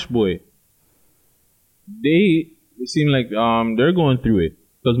Cash Boy, they seem like they're going through it.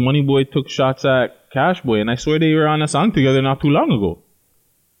 Because Money Boy took shots at Cash Boy, and I swear they were on a song together not too long ago.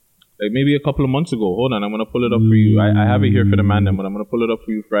 Like maybe a couple of months ago. Hold on, I'm going to pull it up for you. I have it here for the man, but I'm going to pull it up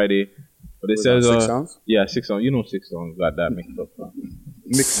for you Friday. But it says... 6 Sounds? Yeah, 6 Sounds. You know 6 Sounds got that mixed up.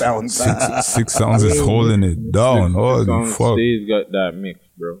 Mixed Sounds. 6 Sounds is holding it down. Holy fuck. Stage got that mixed,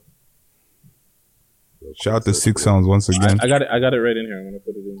 bro. Shout out to 6 Sounds once again. I got it right in here. I'm going to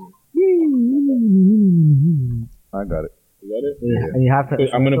put it in here. I got it. You got it? Yeah. And you have to...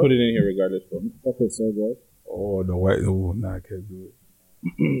 I'm going to put it in here regardless, bro. Okay, so good. Oh, the white... Oh, nah, I can't do it.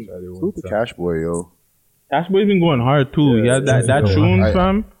 Who's the Cash Boy, yo? Cash Boy's been going hard, too. He had that tune,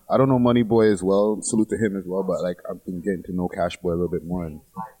 fam. I don't know Money Boy as well. Salute to him as well. But, like, I've been getting to know Cash Boy a little bit more. And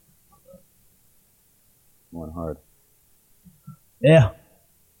going hard. Yeah.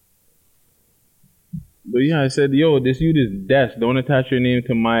 But, yeah, I said, yo, this youth is Des. Don't attach your name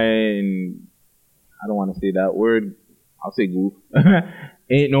to mine. I don't want to say that word. I'll say goof.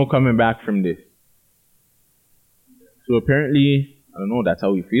 Ain't no coming back from this. So apparently, I don't know, that's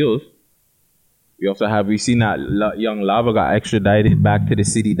how he feels. We seen that young Lava got extradited back to the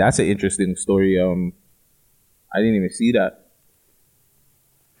city. That's an interesting story. I didn't even see that.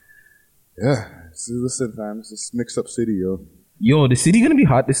 Yeah. Listen, fam, it's this mixed up city, yo. Yo, the city gonna be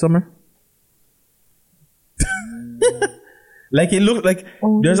hot this summer? Like it looks like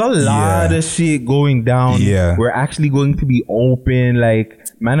there's a lot of shit going down. Yeah. We're actually going to be open. Like,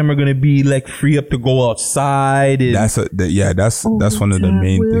 man, are gonna be like free up to go outside. And that's one of the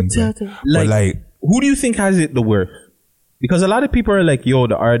main things. Like, who do you think has it the worst? Because a lot of people are like, yo,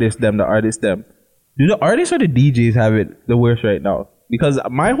 the artists, them. Do the artists or the DJs have it the worst right now? Because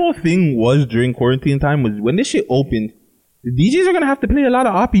my whole thing was during quarantine time was when this shit opened, the DJs are gonna have to play a lot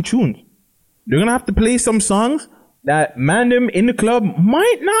of oppie tunes. They're gonna have to play some songs that man them in the club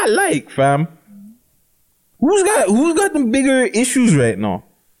might not like, fam. Who's got the bigger issues right now?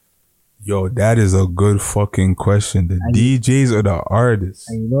 Yo, that is a good fucking question. The DJs or the artists?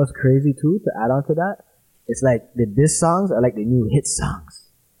 And you know what's crazy too, to add on to that? It's like the diss songs are like the new hit songs.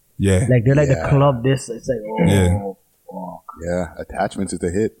 Yeah. Like they're like the club diss. It's like, fuck. Yeah, Attachments is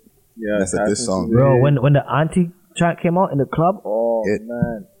the hit. Yeah, that's a diss song. Bro, when the Auntie track came out in the club,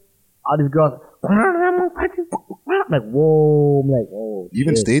 man. All these girls like, whoa. I'm like, oh,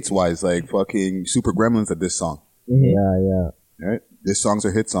 even shit. states-wise, like fucking Super Gremlins at this song. Yeah. Right? These songs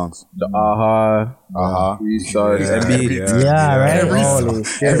are hit songs. The Aha. Yeah, right?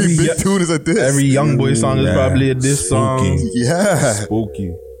 Every big tune is a diss. Every Young Boy song is probably a diss song. Yeah.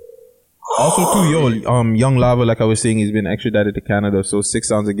 Spooky. Also, too, Young Lava, like I was saying, he's been extradited to Canada. So 6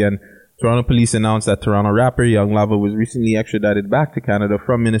 Sounds again. Toronto police announced that Toronto rapper Young Lava was recently extradited back to Canada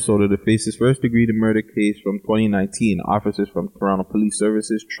from Minnesota to face his first-degree murder case from 2019. Officers from Toronto Police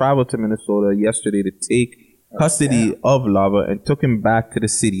Services traveled to Minnesota yesterday to take custody of Lava and took him back to the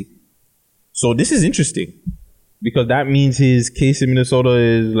city. So this is interesting because that means his case in Minnesota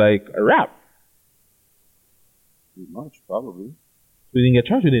is like a wrap. Pretty much, probably. So he didn't get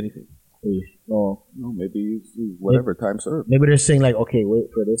charged with anything. No, maybe whatever time served. Maybe they're saying like, okay,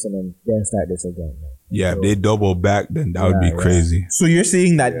 wait for this and then start this again. Yeah, if they double back, then that would be crazy. So you're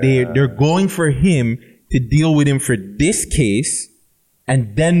saying that they're going for him to deal with him for this case,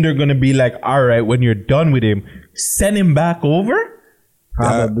 and then they're gonna be like, all right, when you're done with him, send him back over?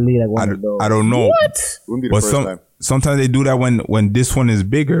 Probably like one of those. I don't know. What? Wouldn't be the first time. Sometimes they do that when this one is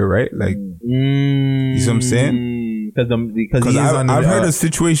bigger, right? Like, you see what I'm saying? Because I've heard of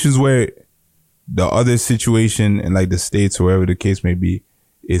situations where the other situation in like the States or wherever the case may be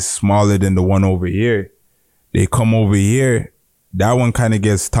is smaller than the one over here. They come over here, that one kind of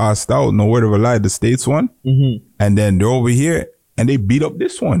gets tossed out. No word of a lie, the States one. Mm-hmm. And then they're over here and they beat up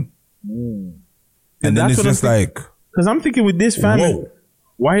this one. And then it's just like... Because I'm thinking with this family,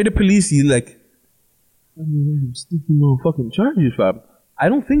 why are the police like... no fucking charges, fam. I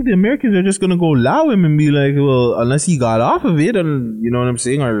don't think the Americans are just going to go allow him and be like, well, unless he got off of it, and you know what I'm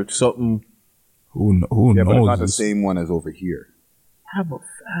saying, or something. Who Yeah, but knows? it's not the same one as over here. Yeah, but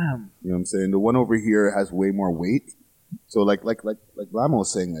fam. You know what I'm saying? The one over here has way more weight. So like Blamo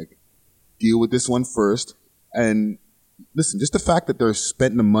was saying, like, deal with this one first. And listen, just the fact that they're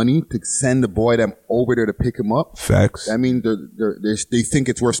spending the money to send the boy them over there to pick him up. Facts. I mean, they think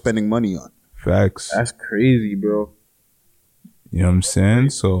it's worth spending money on. Facts. That's crazy, bro. You know what I'm saying?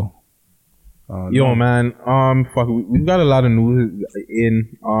 So, yo, man. Fuck. We've got a lot of news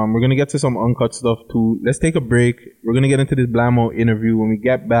in. We're gonna get to some uncut stuff too. Let's take a break. We're gonna get into this Blamo interview. When we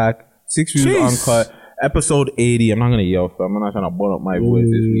get back, 6 Views Uncut, episode 80. I'm not gonna yell, fam. I'm not trying to burn up my voice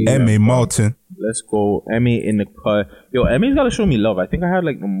this week. M.A. Martin. Let's go. M.A. in the cut. Yo, M.A.'s gotta show me love. I think I had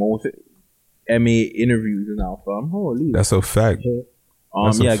like the most M.A. interviews now, fam. Holy. That's a fact.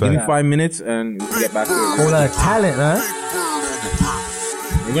 Yeah, give me 5 minutes and we'll get back to it. Whole lot of talent, man.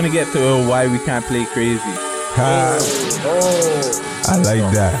 We're gonna get to why we can't play crazy. I like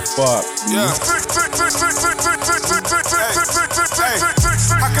that. Fuck. Yeah.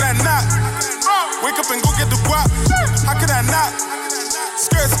 How could I not? Wake up and go get the guap. How could I not?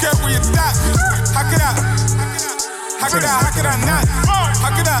 Skirt where you stop. How could I not?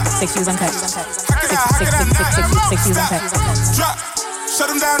 How could I? 6 Views Uncut. How could I not? 6 Views Uncut. Drop. Shut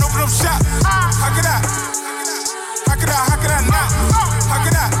them down, open up shop. How could I? How could I not? How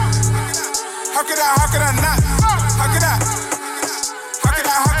could I not?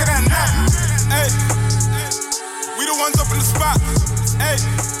 How could I not? Hey, we the ones up in the spot. Hey,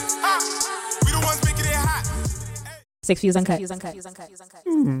 we the ones making it hot. 6 Views Uncut.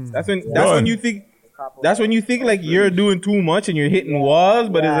 That's when you think like you're doing too much and you're hitting walls,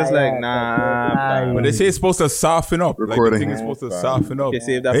 but it's just like nah. But they say it's supposed to soften up. Recording. Like, the thing is supposed to soften up. Okay,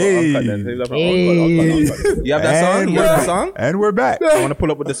 save that for uncut then. Save that for uncut. You have that song? You have that song? And we're back. I want to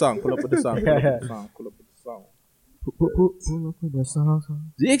pull up with the song. Pull up with the song.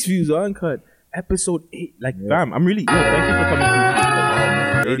 6 Views Uncut, episode 8. Like, fam, I'm really. Yo, thank you for coming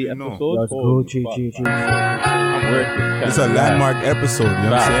through. 80 episodes. Let's go, Chi. I'm working. This is a landmark episode. You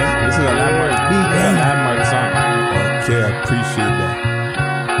know what I'm saying? This is a landmark song. Okay, I appreciate that.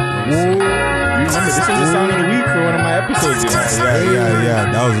 You remember, this was the song of the week for one of my episodes. Yeah.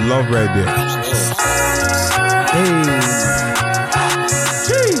 That was love right there.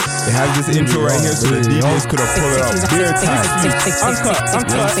 They have this intro right here so the DJs could have pulled it up bare time. Uncut.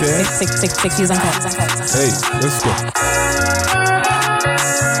 6 Views Uncut. Hey, let's go.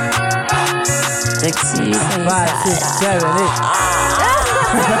 6 Views. 5, 6, 7, 8.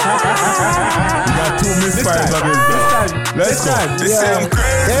 You got 2 misfires on this day. Let's go. They say I'm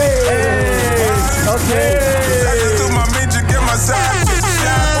crazy. Okay. I just took my major, get my side.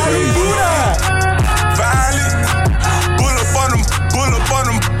 Violent. Pull up on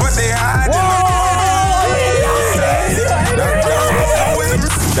them, but they hiding.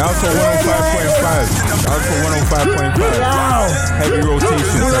 That was for 105.5. That was for 105.5. Heavy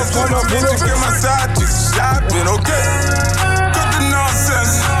rotation. Pull up on them, get my side. Just shopping, okay? Cut the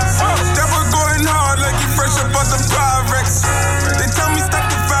nonsense. That was going hard like you fresh up out the Pyrex. They tell me stop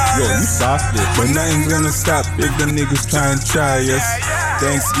the Yo, you violence. soft it. But nothing's gonna stop if the niggas try and try us.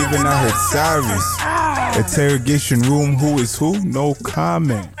 Thanksgiving, I heard sorries. Interrogation room, who is who? No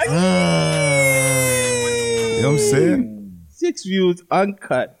comment. You know what I'm saying? 6 Views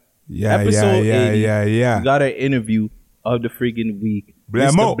Uncut. Yeah. We got our interview of the friggin' week.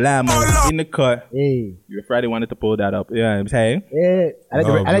 Blamo. Mr. Blamo in the cut. Hey. Your Friday wanted to pull that up. Yeah, I'm saying. Yeah. I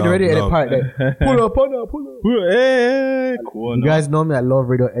like the radio edit part there. Pull up. Hey, cool. You guys know me, I love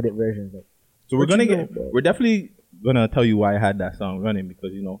radio edit versions. So we're definitely gonna tell you why I had that song running,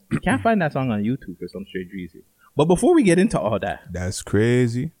 because you can't find that song on YouTube for some straight reason. But before we get into all that, That's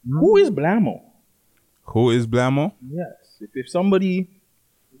crazy. who is Blamo? Who is Blamo? Yes. If somebody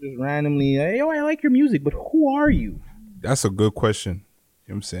just randomly, hey, yo, I like your music, but who are you? That's a good question.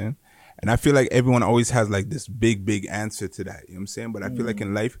 You know what I'm saying? And I feel like everyone always has like this big answer to that. You know what I'm saying? But I feel like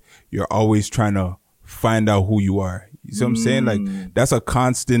in life, you're always trying to find out who you are. You see what I'm saying? Like, that's a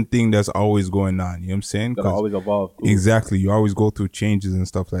constant thing that's always going on. You know what I'm saying? Gotta always evolve. Too. Exactly. You always go through changes and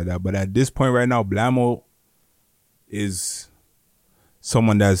stuff like that. But at this point right now, Blamo is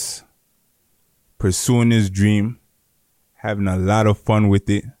someone that's pursuing his dream, having a lot of fun with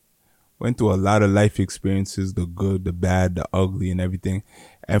it, Went through a lot of life experiences, the good, the bad, the ugly, and everything.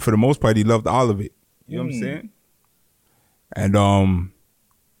 And for the most part, he loved all of it. You know what I'm saying? And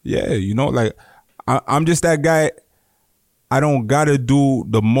yeah, you know, like I'm just that guy. I don't gotta do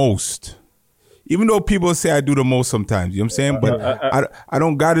the most, even though people say I do the most sometimes. You know what I'm saying? But I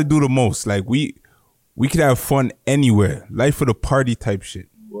don't gotta do the most. Like we could have fun anywhere. Life for the party type shit.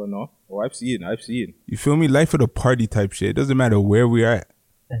 Well, no. Oh, I've seen. You feel me? Life for the party type shit. It doesn't matter where we are at.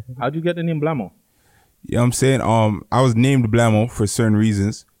 How'd you get the name Blamo? You know what I'm saying? I was named Blamo for certain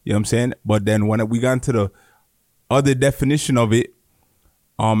reasons. You know what I'm saying? But then when we got into the other definition of it,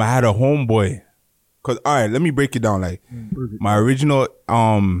 I had a homeboy. Cause all right, let me break it down. Like my original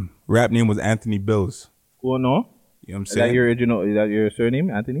rap name was Anthony Bills. Well, no. You know what I'm saying? Is that your surname,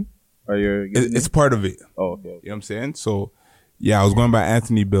 Anthony? Or it's part of it. Oh, okay. You know what I'm saying? So yeah, I was going by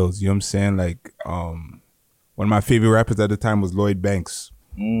Anthony Bills. You know what I'm saying? Like one of my favorite rappers at the time was Lloyd Banks.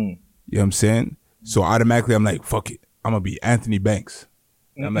 You know what I'm saying? So automatically I'm like, fuck it. I'm gonna be Anthony Banks.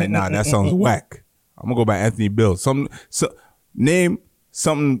 And I'm like, nah, that sounds whack. I'm gonna go by Anthony Bills. Name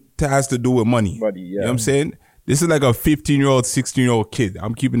something that has to do with money. You know what I'm saying? This is like a 15-year-old, 16-year-old kid.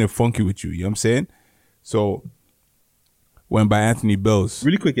 I'm keeping it funky with you. You know what I'm saying? So went by Anthony Bills.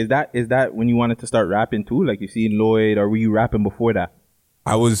 Really quick, is that when you wanted to start rapping too? Like you seen Lloyd, or were you rapping before that?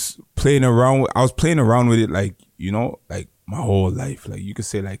 I was playing around with it, like, you know, like my whole life. Like you could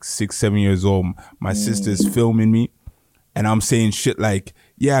say like 6, 7 years old. My sister's filming me and I'm saying shit like,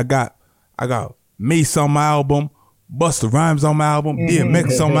 yeah, I got Mace on my album, Busta Rhymes on my album,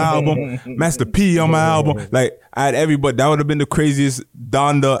 DMX on my album, Master P on my album. Like I had everybody. That would have been the craziest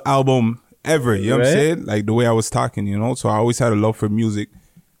Donda album ever. You know what I'm saying? Like the way I was talking, you know? So I always had a love for music.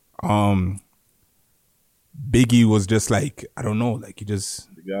 Biggie was just like, I don't know, like he was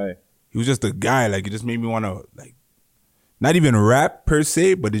just a guy. Like it just made me want to, like, not even rap per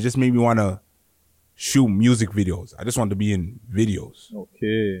se, but it just made me want to shoot music videos. I just wanted to be in videos.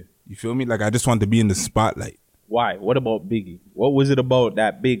 Okay. You feel me? Like I just wanted to be in the spotlight. Why? What about Biggie? What was it about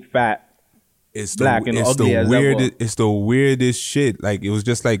that big fat black and ugly as that? It's the weirdest shit. Like it was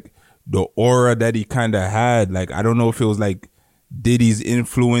just like the aura that he kind of had. Like I don't know if it was like Diddy's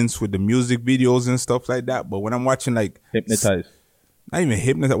influence with the music videos and stuff like that. But when I'm watching like Hypnotized. Not even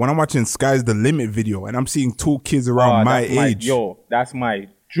Hypnotized. When I'm watching Sky's the Limit video and I'm seeing 2 kids around my age. That's my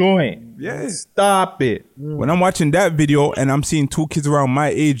joint. Yeah. Stop it. When I'm watching that video and I'm seeing 2 kids around my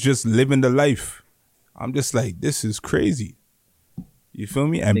age just living the life, I'm just like, this is crazy. You feel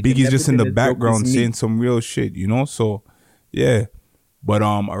me? And Biggie's just in the background saying some real shit, you know? So, yeah. But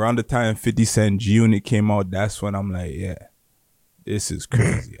around the time 50 Cent G-Unit came out, that's when I'm like, yeah, this is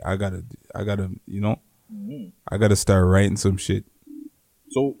crazy. I gotta, you know? I gotta start writing some shit.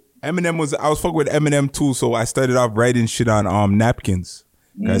 So I was fucking with Eminem too, so I started off writing shit on napkins.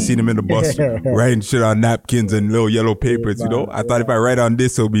 I seen him in the bus writing shit on napkins and little yellow papers, you know? I thought if I write on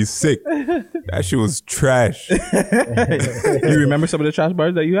this, it'll be sick. That shit was trash. You remember some of the trash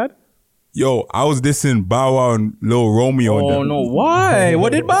bars that you had? Yo, I was dissing Bow Wow and Lil Romeo. Oh, no. Why?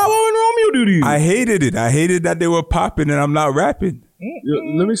 What did Bow Wow and Romeo do to you? I hated it. I hated that they were popping and I'm not rapping.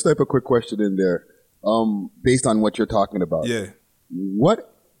 Let me slip a quick question in there. Based on what you're talking about. Yeah. What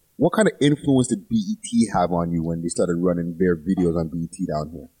kind of influence did BET have on you when they started running their videos on BET down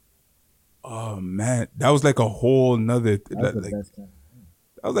here? Oh man, that was like a whole nother. That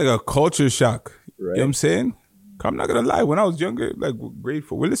was like a culture shock. Right. You know what I'm saying? I'm not gonna lie. When I was younger, like grade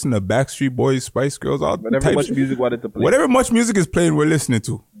 4, we're listening to Backstreet Boys, Spice Girls, all whatever much music wanted to play. Whatever much music is playing, we're listening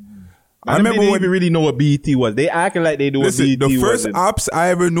to. I remember when we really know what BET was. They acting like they do what BET was. The first ops I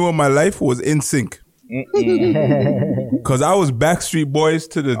ever knew in my life was NSYNC. Cause I was Backstreet Boys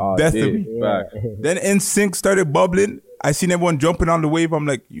to the death of me. Then NSYNC started bubbling. I seen everyone jumping on the wave. I'm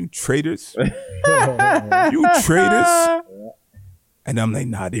like, you traitors. You traitors. And I'm like,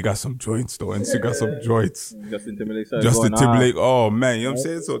 nah, they got some joints though. NSYNC got some joints. Justin Timberlake. Oh man, you know what I'm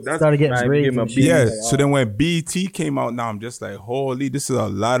saying? So that's started getting crazy. Yeah. So then when BET came out, now I'm just like, holy, this is a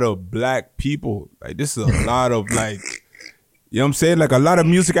lot of black people. Like this is a lot of like, you know what I'm saying? Like a lot of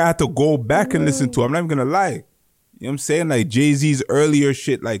music I had to go back and listen to. I'm not even gonna lie. You know what I'm saying? Like Jay-Z's earlier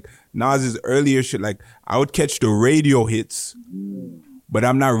shit, like Nas's earlier shit. Like I would catch the radio hits, but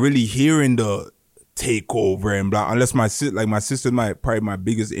I'm not really hearing the takeover and blah. Unless my sister, probably my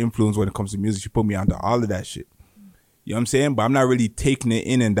biggest influence when it comes to music. She put me onto all of that shit. You know what I'm saying? But I'm not really taking it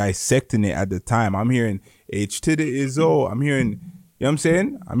in and dissecting it at the time. I'm hearing H to the Izzo. I'm hearing, you know what I'm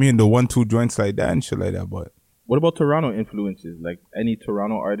saying? I'm hearing the 1-2 joints like that and shit like that. But what about Toronto influences? Like any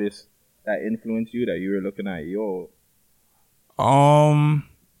Toronto artists that influenced you that you were looking at?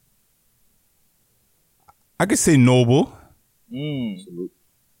 I could say Noble.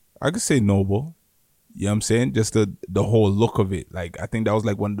 I could say noble. You know what I'm saying? Just the whole look of it. Like, I think that was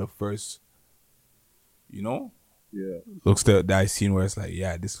like one of the first, you know? Yeah. Looks that I seen where it's like,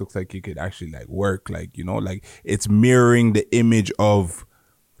 yeah, this looks like it could actually like work. Like, you know, like it's mirroring the image of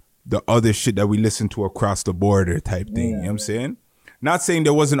the other shit that we listen to across the border type thing. You know what I'm saying? Not saying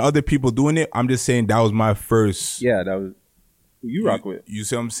there wasn't other people doing it. I'm just saying that was my first. Yeah, that was who you rock with. You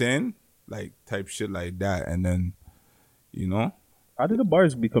see what I'm saying? Like type shit like that. And then, you know? How did the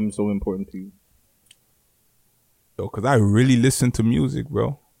bars become so important to you? Yo, cause I really listen to music,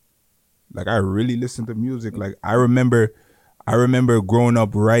 bro. Like I really listen to music. Like I remember growing up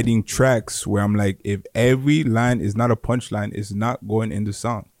writing tracks where I'm like, if every line is not a punchline, it's not going in the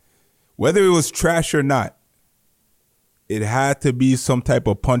song. Whether it was trash or not, it had to be some type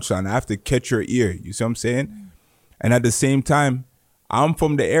of punchline. I have to catch your ear. You see what I'm saying? And at the same time, I'm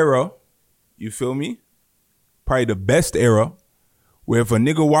from the era, you feel me? Probably the best era, where if a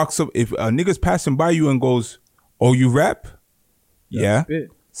nigga walks up, if a nigga's passing by you and goes, "Oh, you rap?" Yeah.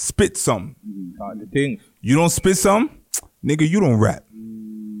 Spit something. You don't spit something? Nigga, you don't rap.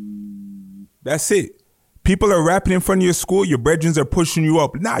 That's it. People are rapping in front of your school, your brethren are pushing you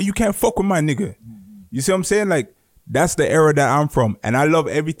up. Nah, you can't fuck with my nigga. You see what I'm saying? Like, that's the era that I'm from. And I love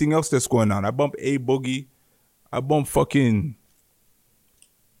everything else that's going on. I bump A Boogie. I bump fucking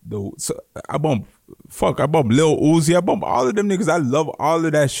I bump Lil Uzi. I bump all of them niggas. I love all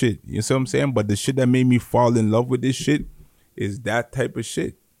of that shit. You see what I'm saying? But the shit that made me fall in love with this shit is that type of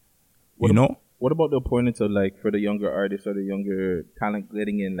shit. You know? What about the importance of like for the younger artists or the younger talent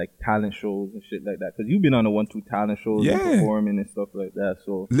getting in like talent shows and shit like that? Because you've been on the 1-2 talent shows and performing and stuff like that.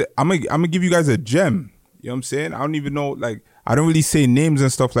 So I'm gonna give you guys a gem. You know what I'm saying? I don't even know, like, I don't really say names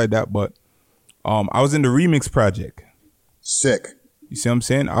and stuff like that, but I was in the Remix Project. Sick. You see what I'm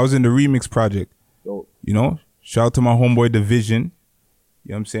saying? I was in the Remix Project. You know? Shout out to my homeboy Division. You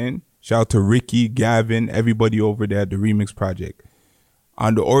know what I'm saying? Shout out to Ricky, Gavin, everybody over there at the Remix Project.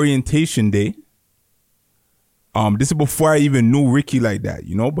 On the orientation day, this is before I even knew Ricky like that,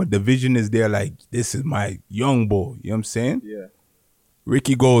 you know? But Division is there like, this is my young boy. You know what I'm saying? Yeah.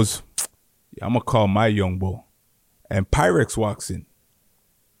 Ricky goes, yeah, I'm going to call my young boy. And Pyrex walks in.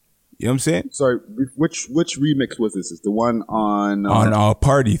 You know what I'm saying? Sorry, which remix was this? Is the one on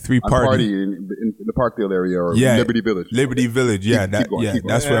Party, 3 Party. Party in the Parkdale area or Liberty Village? Liberty Village, yeah. That's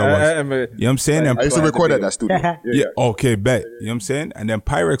where I was. You know what I'm saying? I used to record at that studio. Yeah, okay, bet. You know what I'm saying? And then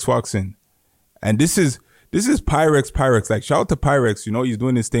Pyrex walks in. And this is Pyrex. Like, shout out to Pyrex, you know, he's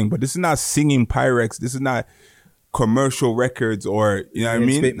doing his thing. But this is not singing Pyrex. This is not commercial records or, you know what I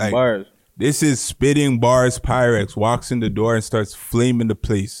mean? Like, bars. This is spitting bars. Pyrex walks in the door and starts flaming the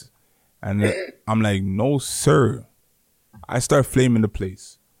place. And I'm like, no, sir. I start flaming the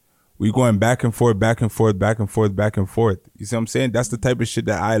place. We going back and forth, back and forth, back and forth, back and forth. You see what I'm saying? That's the type of shit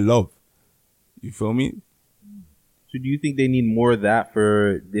that I love. You feel me? So do you think they need more of that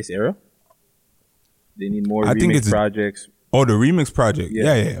for this era? They need more remix projects? Oh, the Remix Project.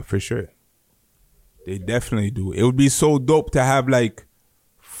 Yeah, for sure. They definitely do. It would be so dope to have like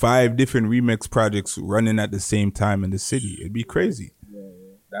 5 different remix projects running at the same time in the city. It'd be crazy.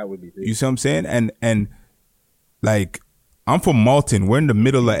 That would be big. You see what I'm saying? And like, I'm from Malton. We're in the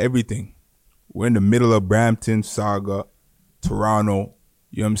middle of everything. We're in the middle of Brampton, Saga, Toronto.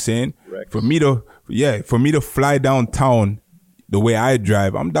 You know what I'm saying? Rex. For me to fly downtown the way I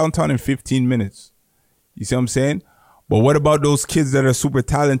drive, I'm downtown in 15 minutes. You see what I'm saying? But what about those kids that are super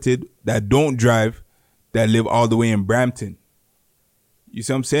talented, that don't drive, that live all the way in Brampton? You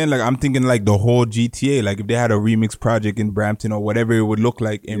see what I'm saying? Like, I'm thinking like the whole GTA. Like, if they had a remix project in Brampton or whatever it would look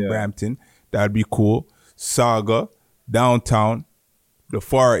like in Brampton, that'd be cool. Saga, downtown, the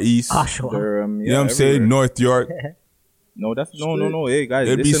Far East, Durham, you know what I'm saying? North York. No. Hey guys,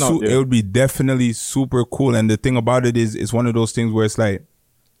 it would be definitely super cool. And the thing about it is, it's one of those things where it's like,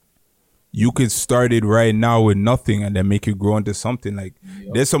 you could start it right now with nothing and then make it grow into something. Like,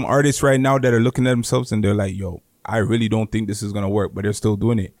 there's some artists right now that are looking at themselves and they're like, yo, I really don't think this is going to work, but they're still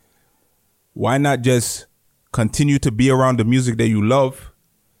doing it. Why not just continue to be around the music that you love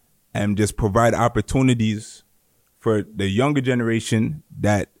and just provide opportunities for the younger generation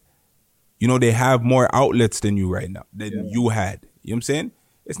that, you know, they have more outlets than you right now, than you had. You know what I'm saying?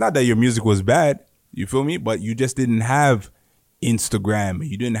 It's not that your music was bad, you feel me? But you just didn't have Instagram.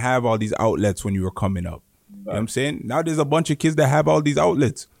 You didn't have all these outlets when you were coming up. You know what I'm saying? Now there's a bunch of kids that have all these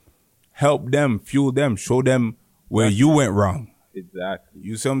outlets. Help them, fuel them, show them where you went wrong. Exactly.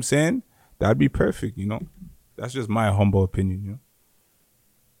 You see what I'm saying? That'd be perfect, you know? That's just my humble opinion, you know?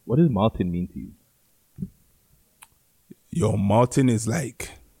 What does Malton mean to you? Yo, Malton is like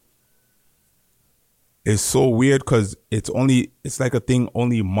it's so weird because it's like a thing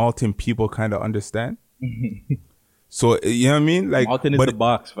only Malton people kind of understand. So, you know what I mean? Like, Malton is the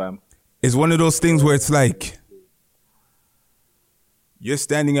box, fam. It's one of those things where it's like, you're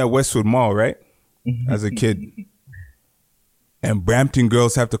standing at Westwood Mall, right? As a kid. And Brampton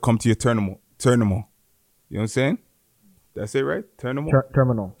girls have to come to your terminal. You know what I'm saying? That's it, right?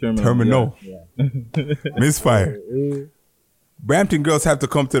 Terminal. Yeah. Misfire. Brampton girls have to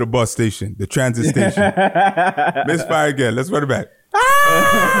come to the bus station, the transit station. Misfire again. Let's run it back.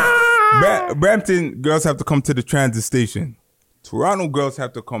 Brampton girls have to come to the transit station. Toronto girls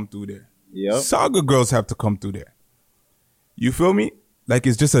have to come through there. Yep. Saga girls have to come through there. You feel me? Like,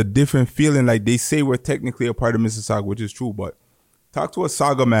 it's just a different feeling. Like, they say we're technically a part of Mississauga, which is true, but talk to a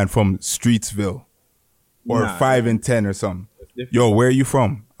Saga man from Streetsville or 5 and 10 or something. Yo, where are you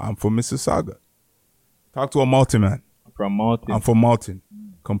from? I'm from Mississauga. Talk to a Malton man. From Malton. I'm from Malton.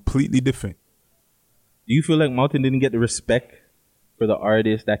 Completely different. Do you feel like Malton didn't get the respect for the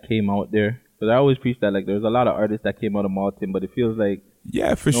artists that came out there? Because I always preach that, like, there's a lot of artists that came out of Malton, but it feels like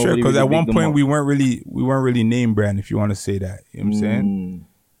yeah, for sure. Because at one point we weren't really name brand, if you want to say that. You know what I'm saying?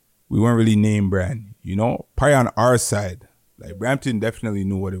 We weren't really name brand. You know, probably on our side, like Brampton definitely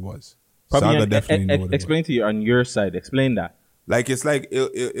knew what it was. Saga definitely knew what it was. Explain to you on your side. Explain that. Like, it's like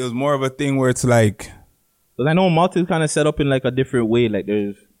it was more of a thing where it's like, because I know Malton's kind of set up in like a different way. Like,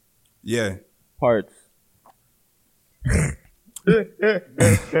 there's parts. I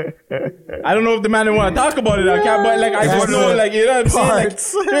don't know if the man didn't want to talk about it. I can't, but like, I just know, like, you know what I'm saying?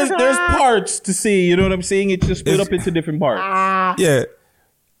 Like, there's parts to see. You know what I'm saying? It's just split up into different parts. Yeah,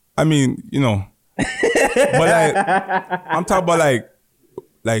 I mean, you know, but like, I'm talking about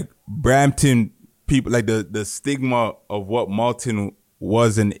like Brampton people, like the stigma of what Malton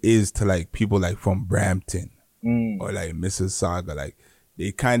was and is to like people like from Brampton or like Mississauga. Like,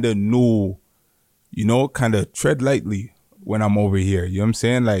 they kind of knew, you know, kind of tread lightly when I'm over here. You know what I'm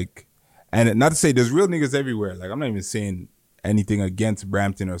saying? Like, and not to say there's real niggas everywhere. Like, I'm not even saying anything against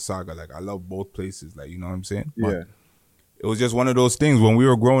Brampton or Saga. Like, I love both places. Like, you know what I'm saying? But Yeah. it was just one of those things when we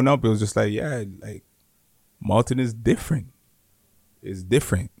were growing up. It was just like, yeah, like Malton is different. It's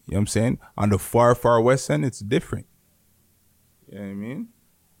different. You know what I'm saying? On the far, far west end, it's different. You know what I mean?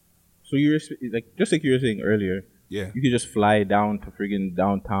 So you're like, just like you were saying earlier, Yeah. you could just fly down to friggin'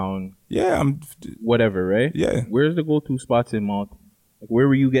 downtown. Yeah, whatever, right? Yeah. Where's the go-to spots in Malton? Like, where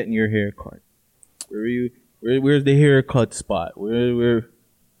were you getting your haircut? Where were you? Where's the haircut spot? Where's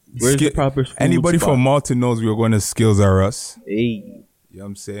the proper food Anybody spot? from Malton knows we were going to Skills R Us. Hey. You know what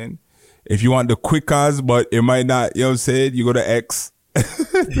I'm saying? If you want the quick cars, but it might not, you know what I'm saying? You go to X. X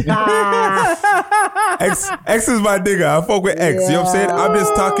is my nigga. I fuck with X. You know what I'm saying? I'm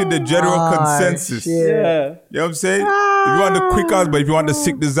just talking the general consensus. Yeah. You know what I'm saying? If you want the quick cars, but if you want the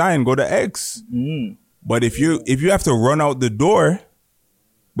sick design, go to X. But if you have to run out the door,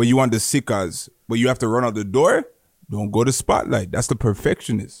 but you want the sick cars, but you have to run out the door, don't go to Spotlight. That's the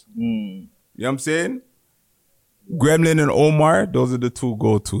perfectionist. You know what I'm saying? Gremlin and Omar, those are the two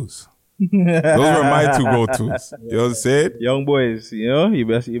go-tos. Those were my two go-tos. You know what I'm saying? Young boys, you know, you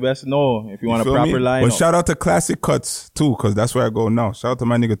best know if you want a proper line. But shout out to Classic Cuts too, because that's where I go now. Shout out to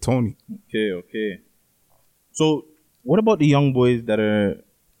my nigga Tony. Okay. So, what about the young boys that are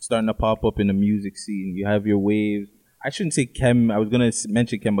starting to pop up in the music scene? You have your waves. I shouldn't say Chem. I was gonna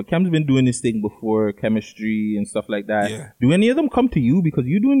mention Chem, but Chem's been doing this thing before, chemistry and stuff like that. Yeah. Do any of them come to you because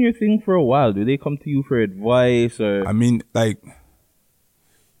you're doing your thing for a while? Do they come to you for advice or? I mean, like,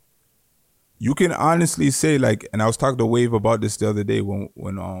 you can honestly say, like, and I was talking to Wave about this the other day when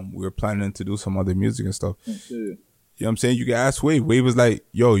we were planning to do some other music and stuff. Okay. You know what I'm saying? You can ask Wave. Wave was like,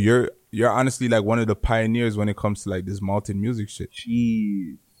 yo, you're honestly like one of the pioneers when it comes to like this Malton music shit.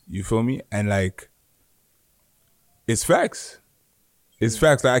 Jeez. You feel me? And like, it's facts. It's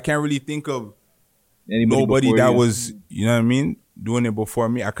facts. Like, I can't really think of nobody that was, you know what I mean, doing it before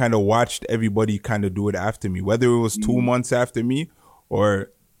me. I kind of watched everybody kind of do it after me, whether it was 2 months after me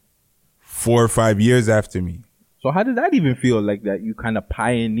or 4 or 5 years after me. So how did that even feel, like that you kind of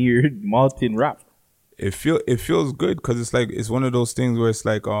pioneered Malton rap? It feels good because it's like, it's one of those things where it's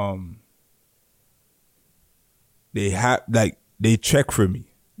like they check for me.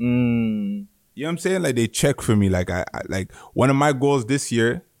 You know what I'm saying? Like, they check for me. Like, I like, one of my goals this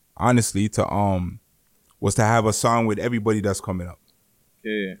year, honestly, was to have a song with everybody that's coming up.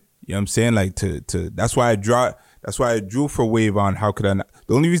 Yeah. You know what I'm saying? Like, to that's why I drew for Wave on How Could I Not.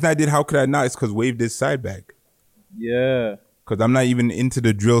 The only reason I did How Could I Not is because Wave did Side Bag. Yeah. Because I'm not even into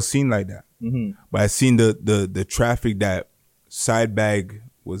the drill scene like that. Mm-hmm. But I seen the traffic that Side Bag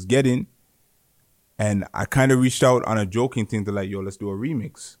was getting, and I kind of reached out on a joking thing to like, yo, let's do a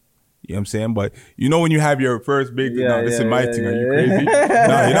remix. You know what I'm saying? But you know when you have your first big thing, this is my thing. Are you crazy?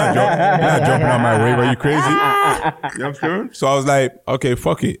 No, you're not jumping on my wave. Are you crazy? You know what I'm saying? So I was like, okay,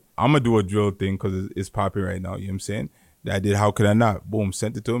 fuck it. I'm going to do a drill thing because it's popping right now. You know what I'm saying? That I did How Could I Not? Boom,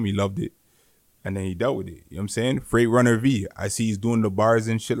 sent it to him. He loved it. And then he dealt with it. You know what I'm saying? Freight Runner V. I see he's doing the bars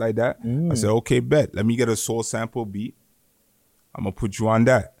and shit like that. I said, okay, bet. Let me get a soul sample beat. I'm going to put you on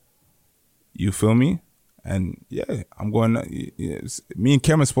that. You feel me? And yeah, I'm going to, me and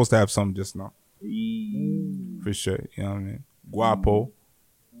Kim are supposed to have something just now. For sure. You know what I mean? Guapo.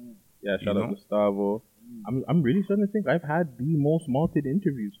 Yeah, shout out to Gustavo. I'm really starting to think I've had the most malted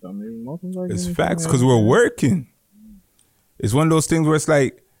interviews from it. It's facts because we're working. It's one of those things where it's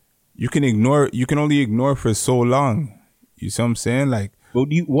like, you can only ignore for so long. You see what I'm saying? Like, but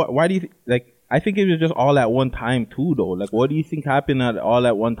why do you like? I think it was just all at one time too, though. Like, what do you think happened all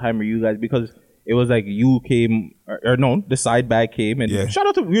at one time, or you guys? Because it was like you came, or no, the side bag came, and shout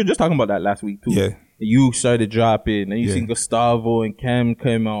out to, we were just talking about that last week too. Yeah, you started dropping, and you seen Gustavo and Cam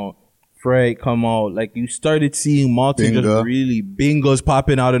come out, Fred come out. Like, you started seeing Martin just really bingos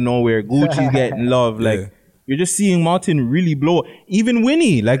popping out of nowhere. Gucci's getting love, like. You're just seeing Martin really blow. Even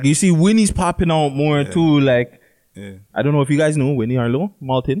Winnie. Like, you see Winnie's popping out more too. Like, I don't know if you guys know Winnie Arlo,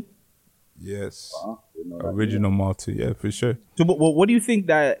 Martin. Yes. Original Martin. Yeah, for sure. So, but what do you think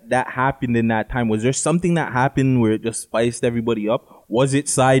that happened in that time? Was there something that happened where it just spiced everybody up? Was it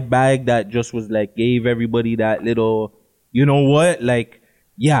Side Bag that just was like, gave everybody that little, you know what? Like,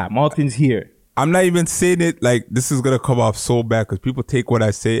 yeah, Martin's here. I'm not even saying it like this is going to come off so bad because people take what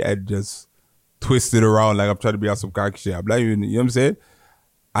I say and just twist it around like I'm trying to be on some cocky shit. I'm not even, you know what I'm saying?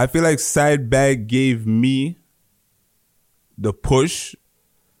 I feel like Side Bag gave me the push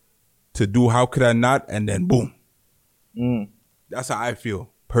to do How Could I Not, and then boom. That's how I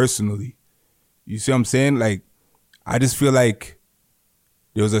feel personally. You see what I'm saying? Like, I just feel like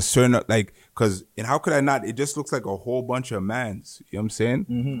there was a certain, like, because in How Could I Not, it just looks like a whole bunch of mans. You know what I'm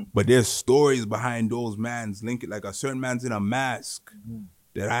saying? But there's stories behind those mans. Link it, like a certain man's in a mask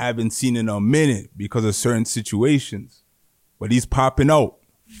that I haven't seen in a minute because of certain situations. But he's popping out.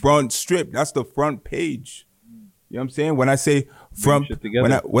 Front strip. That's the front page. You know what I'm saying? When I say front,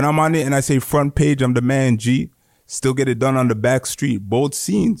 when I'm on it and I say front page, I'm the man G. Still get it done on the back street. Both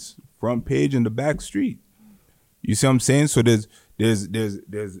scenes. Front page and the back street. You see what I'm saying? So there's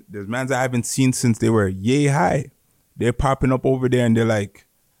mans I haven't seen since they were yay high. They're popping up over there and they're like,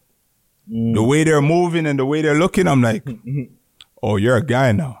 the way they're moving and the way they're looking, I'm like, oh, you're a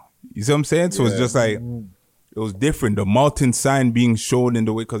guy now. You see what I'm saying? So it's just like, it was different. The Martin sign being shown in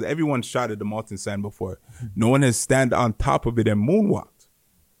the way, because everyone shot at the Martin sign before. No one has stand on top of it and moonwalked.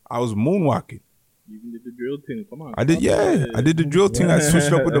 I was moonwalking. You even did the drill thing. Come on. I did the drill thing. I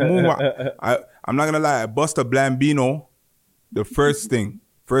switched up with the moonwalk. I'm not gonna lie. I bust a Blambino the first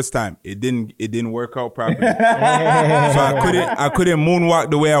time. It didn't work out properly. So I couldn't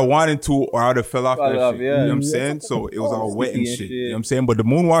moonwalk the way I wanted to, or I would have fell off that shit. You know what I'm saying? So it was all wet and shit. You know what I'm saying? But the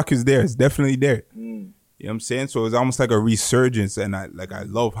moonwalk is there. It's definitely there. You know what I'm saying? So it's almost like a resurgence, and I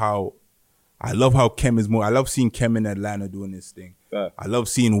love how Kem is moving. I love seeing Kem in Atlanta doing this thing. I love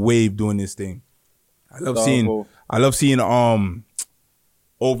seeing Wave doing this thing. I love seeing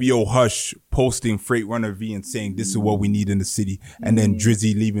OVO Hush posting Freight Runner V and saying this is what we need in the city, and then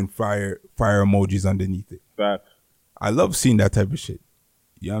Drizzy leaving fire emojis underneath it. Facts. I love seeing that type of shit.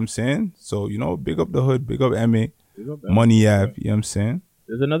 You know what I'm saying? So, you know, big up the hood, big up MA, Money Ave, you know what I'm saying?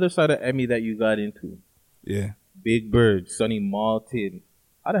 There's another side of Emmy that you got into. Yeah. Big Bird, Sonny Martin.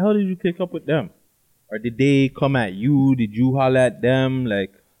 How the hell did you pick up with them? Or did they come at you? Did you holler at them?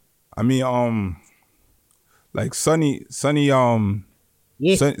 Like, I mean, like Sonny learned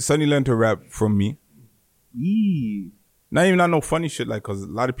to rap from me. Not even on no funny shit, like, cause a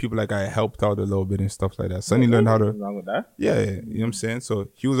lot of people, like, I helped out a little bit and stuff like that. Sonny learned how to. What's wrong with that? Yeah, you know what I'm saying? So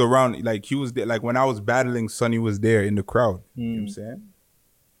he was around, like, he was there, like, when I was battling, Sonny was there in the crowd. You know what I'm saying?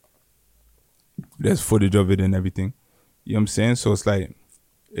 There's footage of it and everything. You know what I'm saying? So it's like,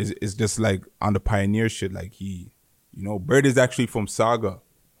 it's just like on the pioneer shit. Like, he, you know, Bird is actually from Saga.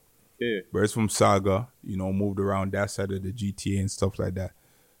 Yeah. Bird's from Saga, you know, moved around that side of the GTA and stuff like that.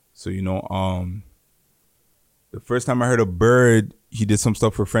 So, you know, the first time I heard of Bird, he did some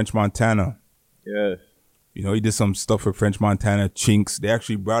stuff for French Montana. Yes. You know, he did some stuff for French Montana. Chinks, they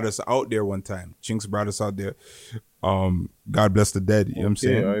actually brought us out there one time. Chinks brought us out there. God bless the dead. You know what I'm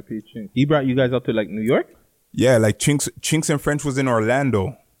saying? R.I.P. Chinks. He brought you guys out to, like, New York? Yeah, like Chinks and French was in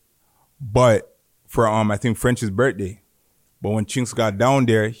Orlando, but for I think French's birthday. But when Chinks got down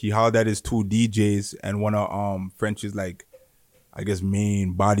there, he hollered at his two DJs and one of French's, like, I guess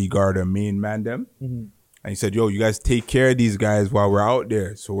main bodyguard or main man them. And he said, yo, you guys take care of these guys while we're out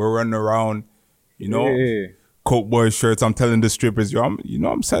there. So we're running around, you know, Coke Boys shirts. I'm telling the strippers, yo,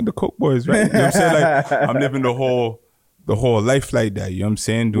 I'm saying the Coke Boys, right? You know what I'm saying? Like, I'm living the whole life like that. You know what I'm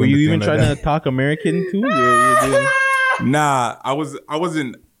saying? Were you even trying to talk American too? Nah, I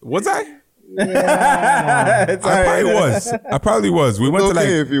wasn't. Was I? Yeah. I probably was. We went to like.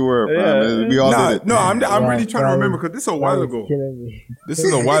 If you were, man. We all did it. No, I'm really trying to remember because this is a while ago. This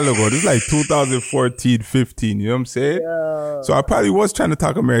is a while ago. This is like 2014, 15. You know what I'm saying? Yeah. So I probably was trying to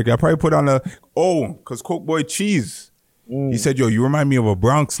talk American. I probably put on because Coke Boy Cheese. He said, yo, you remind me of a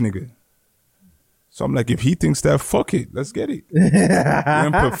Bronx nigga. So I'm like, if he thinks that, fuck it. Let's get it. We're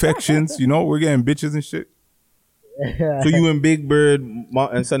imperfections, you know, we're getting bitches and shit. So you and Big Bird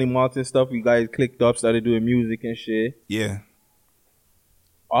and Sonny Martin stuff, you guys clicked up, started doing music and shit. Yeah.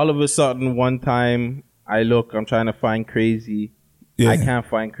 All of a sudden, one time, I'm trying to find Crazy. Yeah. I can't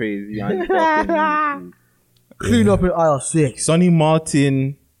find Crazy on fucking Clean up in aisle 6. Sonny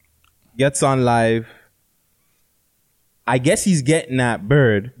Martin gets on live. I guess he's getting that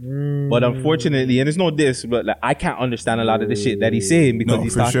Bird, but unfortunately, and it's no diss, but like, I can't understand a lot of the shit that he's saying because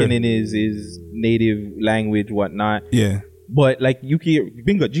he's talking in his native language, whatnot. Yeah. But like you can hear,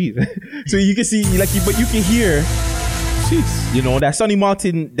 bingo, geez. So you can see, but you can hear, you know, that Sonny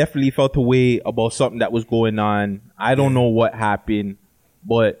Martin definitely felt a way about something that was going on. I don't know what happened,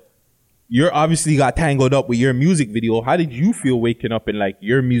 but you're obviously got tangled up with your music video. How did you feel waking up and like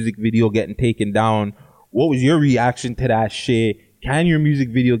your music video getting taken down? What was your reaction to that shit? Can your music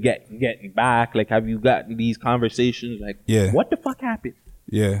video get back? Like, have you gotten these conversations? Like, what the fuck happened?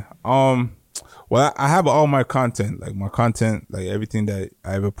 Yeah. Well, I have all my content. Like, my content, like, everything that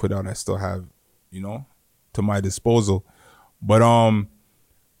I ever put out, I still have, you know, to my disposal. But,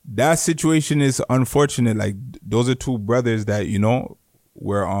 that situation is unfortunate. Like, those are two brothers that, you know,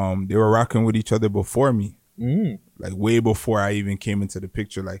 they were rocking with each other before me. Like way before I even came into the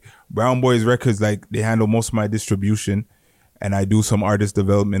picture. Like Brown Boys Records, like they handle most of my distribution and I do some artist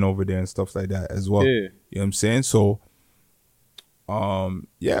development over there and stuff like that as well. Yeah. You know what I'm saying? So, it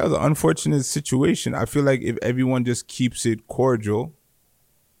was an unfortunate situation. I feel like if everyone just keeps it cordial,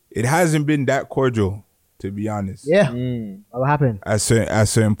 it hasn't been that cordial, to be honest. Yeah. What happened? At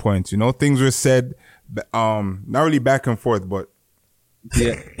certain points, you know, things were said, not really back and forth, but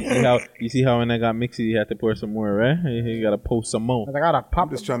yeah, you see how when I got Mixie, you had to pour some more, right? You gotta post some more. I gotta pop.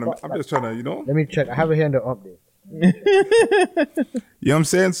 I'm just trying to, you know. Let me check. I have it here in the update. You know what I'm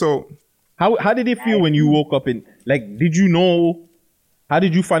saying? So, how did it feel when you woke up and like? Did you know? How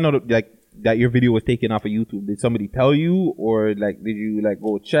did you find out like that your video was taken off of YouTube? Did somebody tell you, or like did you like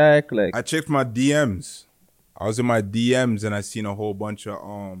go check? Like I checked my DMs. I was in my DMs and I seen a whole bunch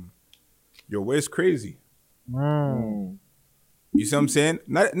of yo, where's Crazy? You see what I'm saying?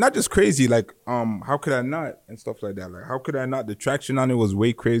 Not just Crazy, like, how could I not? And stuff like that. Like, how could I not? The traction on it was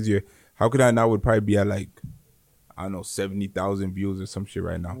way crazier. How could I not? Would probably be at like, I don't know, 70,000 views or some shit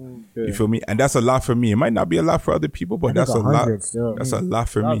right now. Okay. You feel me? And that's a lot for me. It might not be a lot for other people, but that's a lot. Still. That's a lot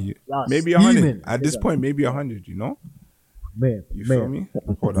for me. Maybe 100. At this point, maybe 100, you know? Man. You feel me?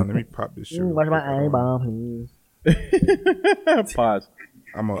 Hold on, let me pop this shit. Watch my eyeball, please. Pause.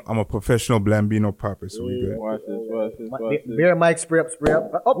 I'm a professional Blambino popper, so we good. Watch this. Beer mic, spray up.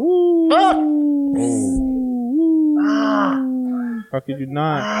 Oh. How could you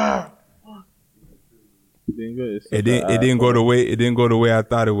not? It didn't go the way I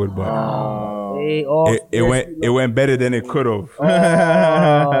thought it would, but it went better than it could have.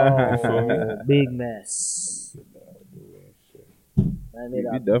 Big mess.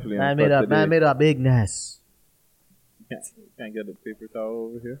 Man made a big mess. Can't get the paper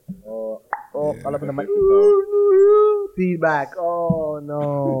towel over here. All up in the mic. Feedback. Oh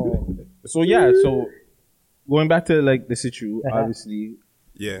no. So going back to like the situation, obviously.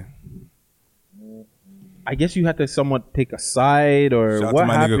 Yeah. I guess you had to somewhat take a side or shout what out to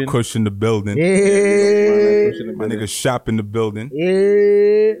my happened. nigga Kush in the building. Yeah. My nigga Shop in the building.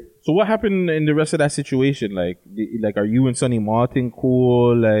 Yeah. So what happened in the rest of that situation? Like are you and Sonny Martin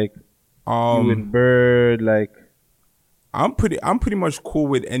cool? Like you and Bird, like I'm pretty much cool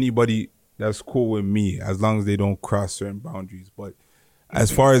with anybody that's cool with me as long as they don't cross certain boundaries. But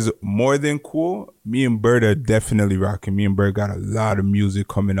as far as more than cool, me and Bird are definitely rocking. Me and Bird got a lot of music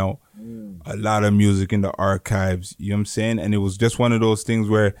coming out. A lot of music in the archives. You know what I'm saying? And it was just one of those things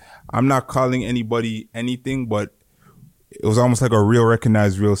where I'm not calling anybody anything, but it was almost like a real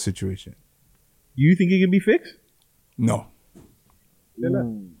recognized real situation. You think it can be fixed? No.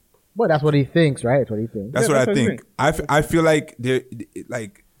 Well, that's what he thinks, right? That's what he thinks. That's what I think. I feel like the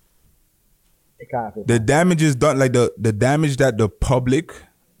damage is done. Like the damage that the public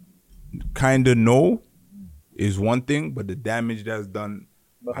kind of know is one thing, but the damage that's done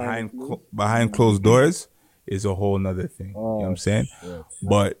behind closed doors is a whole nother thing. You know what I'm saying? Shit.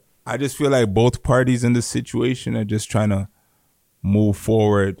 But I just feel like both parties in the situation are just trying to move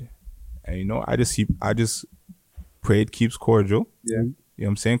forward. And, you know, I just pray it keeps cordial. Yeah. You know what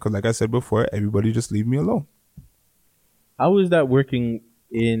I'm saying? Because like I said before, everybody just leave me alone. How is that working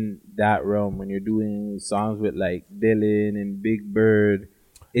in that realm when you're doing songs with like Dylan and Big Bird?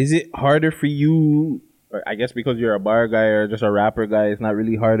 Is it harder for you? Or I guess because you're a bar guy or just a rapper guy, it's not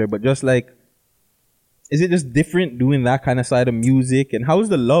really harder. But just like, is it just different doing that kind of side of music? And how is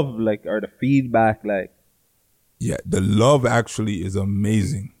the love like, or the feedback like? Yeah, the love actually is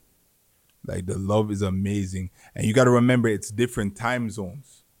amazing. Like the love is amazing. And you got to remember it's different time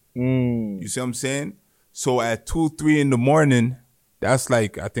zones. You see what I'm saying? So at 2, 3 in the morning, that's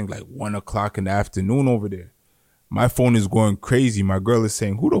like, I think like 1 o'clock in the afternoon over there. My phone is going crazy. My girl is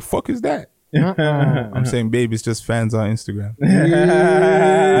saying, who the fuck is that? I'm saying, babe, it's just fans on Instagram. You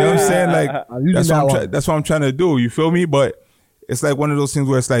know what I'm saying? Like, that's what I'm trying to do. You feel me? But it's like one of those things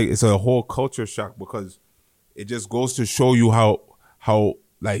where it's like, it's a whole culture shock because it just goes to show you how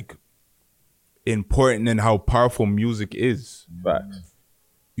like important and how powerful music is. But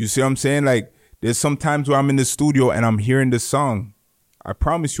you see what I'm saying? Like, there's some times where I'm in the studio and I'm hearing the song. I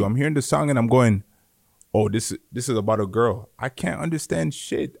promise you, I'm hearing the song and I'm going, oh, this is about a girl. I can't understand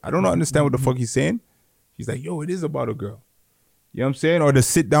shit. I don't understand what the fuck he's saying. He's like, yo, it is about a girl. You know what I'm saying? Or the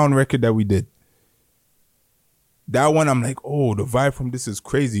Sit Down record that we did. That one, I'm like, oh, the vibe from this is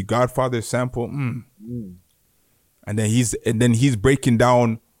crazy. Godfather sample. And then he's breaking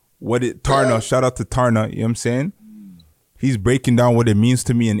down what it, Tarna, shout out to Tarna, you know what I'm saying? He's breaking down what it means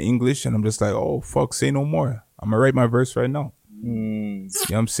to me in English, and I'm just like, oh, fuck, say no more. I'm gonna write my verse right now. You know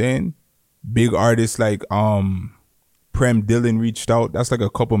what I'm saying? Big artists like Prem Dillon reached out. That's like a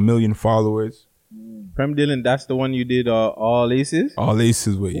couple million followers. Prem Dillon, that's the one you did All Aces? All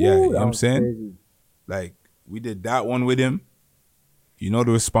Aces with, yeah. Ooh, you know what I'm saying? crazy. Like, we did that one with him. You know,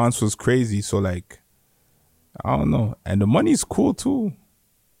 the response was crazy. So, like, I don't know. And the money's cool, too.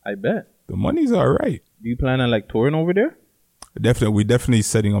 I bet. The money's all right. Do you plan on, like, touring over there? Definitely. We're definitely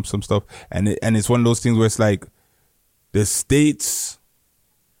setting up some stuff. And it's one of those things where it's like, the States,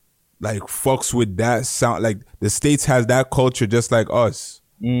 like, fucks with that sound. Like, the States has that culture just like us.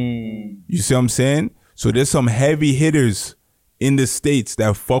 You see what I'm saying? So there's some heavy hitters in the States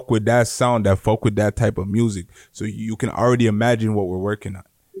that fuck with that sound, that fuck with that type of music. So you can already imagine what we're working on.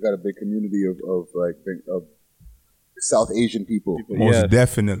 We got a big community of South Asian people. Most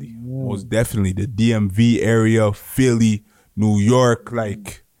definitely. Most definitely. The DMV area, Philly, New York,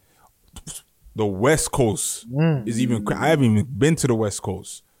 like the West Coast is even, I haven't even been to the West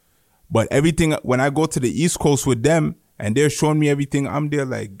Coast. But everything, when I go to the East Coast with them and they're showing me everything, I'm there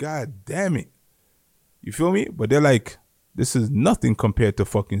like, God damn it. You feel me? But they're like, this is nothing compared to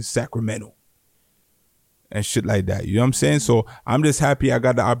fucking Sacramento and shit like that. You know what I'm saying? So I'm just happy I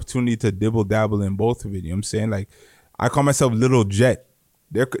got the opportunity to dibble dabble in both of it. You know what I'm saying? Like, I call myself Little Jet.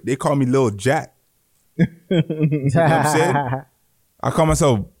 They call me Little Jack. You know what I'm saying? I call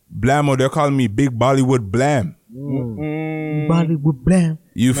myself Blammo. They're calling me Big Bollywood Blam. Bollywood Blam.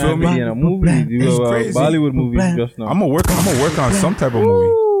 You feel me? In a movie, It's crazy. Bollywood movie just now. I'm gonna work on some type of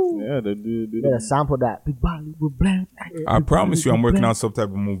movie. Yeah, they do. Yeah, sample that. Big Bollywood Blam. I promise you I'm working on some type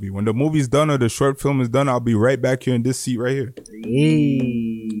of movie. When the movie's done or the short film is done, I'll be right back here in this seat right here.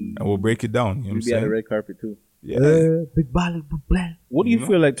 Hey. And we'll break it down. You know what I'm You'll be at the saying? red carpet too. Yeah. Big Bollywood Blam. What do you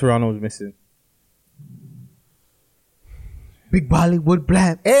feel like Toronto's missing? Big Bollywood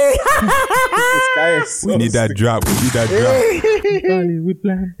Blam. Hey. This guy is so We need that drop. We need that drop. Big Bollywood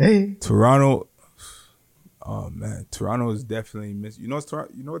Blam. Hey. Toronto. Oh man, Toronto is definitely missing. You know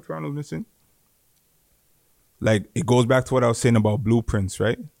what Toronto's missing? Like, it goes back to what I was saying about blueprints,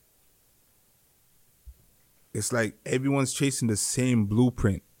 right? It's like everyone's chasing the same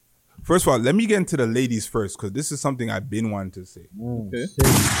blueprint. First of all, let me get into the ladies first, because this is something I've been wanting to say. Okay. You know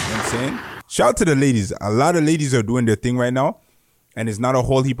what I'm saying? Shout out to the ladies. A lot of ladies are doing their thing right now, and it's not a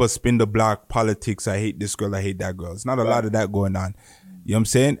whole heap of spin the block politics. I hate this girl, I hate that girl. It's not a lot of that going on. You know what I'm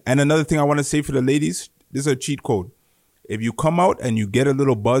saying? And another thing I want to say for the ladies, this is a cheat code. If you come out and you get a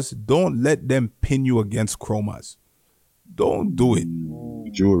little buzz, don't let them pin you against chromas. Don't do it.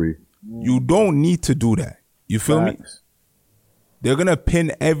 Jewelry. You don't need to do that. You feel me? They're gonna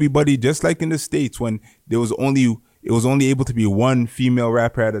pin everybody, just like in the States when it was only able to be one female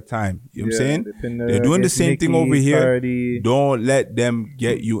rapper at a time. You know what I'm saying? They're doing the same thing over here. Don't let them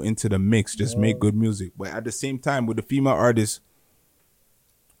get you into the mix. Just make good music. But at the same time, with the female artists,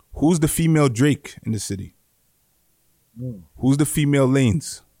 who's the female Drake in the city? Who's the female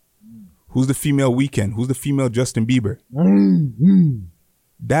Lanes? Who's the female Weeknd? Who's the female Justin Bieber?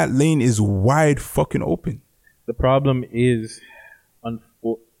 That lane is wide fucking open. The problem is,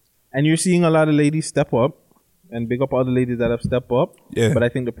 and you're seeing a lot of ladies step up, and big up all the ladies that have stepped up. Yeah. But I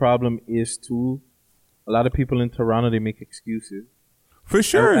think the problem is too, a lot of people in Toronto, they make excuses. For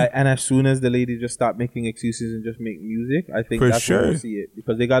sure. And as soon as the ladies just stop making excuses and just make music, I think For that's sure. when we'll see it.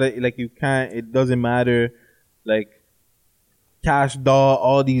 Because they gotta, like, you can't, it doesn't matter, like, Cash Doll,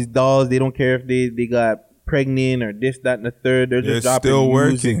 all these dolls, they don't care if they got pregnant or this, that, and the third. They're just dropping still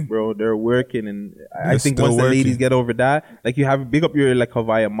music, working. bro. They're working. And I They're think still once the ladies working. get over that, like, you have big up your, like,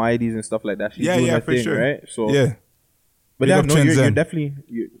 Havaya Mighties and stuff like that. She's doing her for thing, sure. right? So, yeah. But Big yeah, up no, Chen you're Zhen. definitely...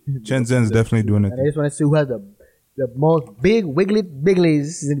 Chen Zhen's definitely doing it. And I just want to see who has the most big wiggly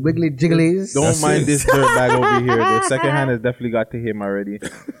bigglies and wiggly jigglies. Don't mind this dirt bag over here. The second hand has definitely got to him already.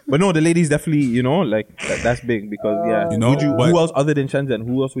 But no, the ladies definitely, you know, like that's big because yeah. You know, who else other than Shenzhen?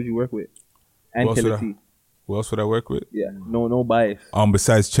 Who else would you work with? And Who else Killer would I- T. Who else would I work with? Yeah, no bias.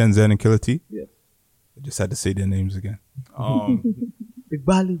 Besides Chen Zhen and Killer T? Yeah. I just had to say their names again. Big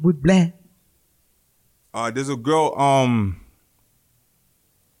Bollywood black. There's a girl,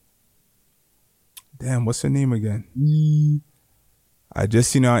 damn, what's her name again? I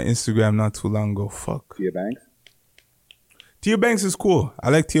just seen her on Instagram not too long ago. Fuck. Tia Banks. Tia Banks is cool. I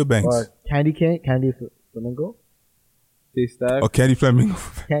like Tia Banks. Or Candy Flamingo. T-Stack. Or Candy Flamingo.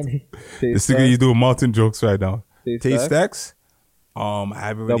 Candy. This nigga, he's doing mountain jokes right now. Tay Tay Stacks. I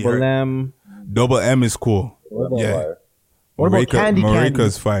haven't really Double heard. M. Double M is cool. Yeah. What about Candy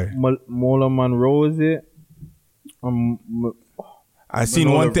Marika's fire. Mola Monroe, is it? I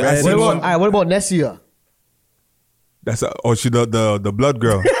seen one thing. I What seen about, one. all right, what about Nessia? That's she the blood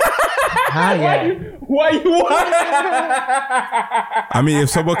girl. Ah, yeah. Why you I mean, if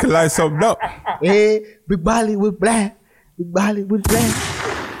someone can light something up. Hey, Big Bollywood black. Big Bollywood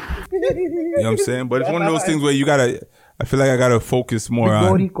black. You know what I'm saying? But it's one of those things where you gotta. I feel like I gotta focus more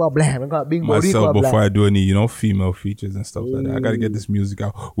on Boricua black. I got Big myself Boricua before black. I do any, female features and stuff like that. I gotta get this music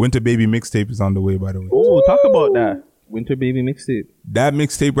out. Winter Baby mixtape is on the way, by the way. Oh, talk about that. Winter Baby mixtape. That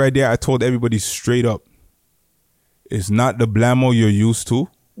mixtape right there, I told everybody straight up, it's not the blammo you're used to.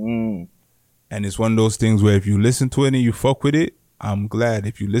 And it's one of those things where if you listen to it and you fuck with it, I'm glad.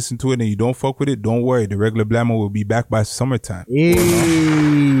 If you listen to it and you don't fuck with it, don't worry. The regular blammo will be back by summertime. Any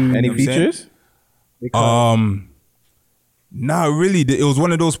know what I'm features? Nah, really. It was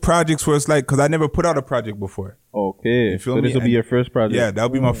one of those projects where it's like, because I never put out a project before. Okay. You feel So me? this will be And- your first project. Yeah, that'll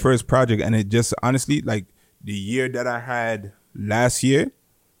be my first project. And it just, honestly, like, the year that I had last year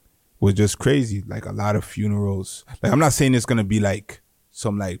was just crazy. Like, a lot of funerals. Like, I'm not saying it's going to be like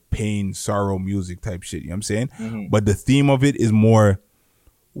some like pain, sorrow music type shit. You know what I'm saying? But the theme of it is more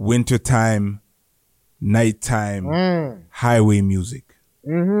wintertime, nighttime, highway music.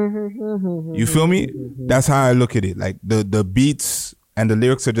 You feel me? That's how I look at it. Like the beats and the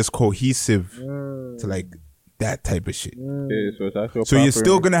lyrics are just cohesive to like that type of shit. Okay, so that's your So you're proper-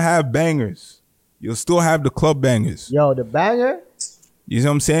 still gonna have bangers. You'll still have the club bangers. Yo, the banger. You know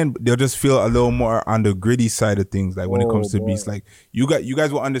what I'm saying? They'll just feel a little more on the gritty side of things. Like when it comes to boy. beats, like you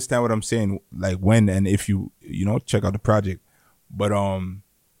guys will understand what I'm saying. Like when and if you check out the project. But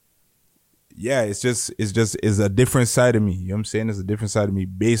yeah, it's a different side of me. You know what I'm saying? It's a different side of me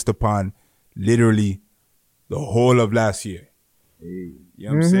based upon literally the whole of last year. You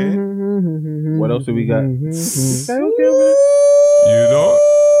know what I'm saying? What else do we got? You know?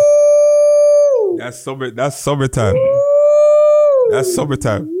 That's summertime. That's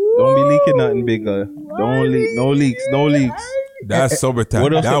summertime. Don't be leaking nothing bigger. Don't leak. No leaks. No leaks. That's summertime.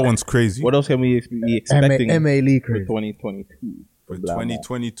 What else That can- one's crazy. What else can we be expecting MA for leakers. 2022? For Blah, blah.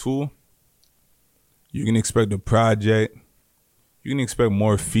 2022, you can expect the project. You can expect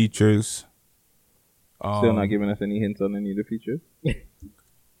more features. Still not giving us any hints on any of the features.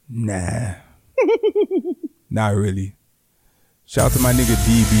 Nah. Not really. Shout out to my nigga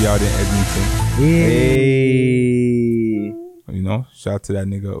DB out in Edmonton. Hey. You know, shout out to that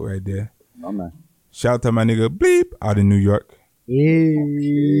nigga right there. Oh, man. Shout out to my nigga Bleep out in New York.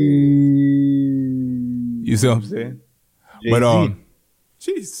 You see what I'm saying? But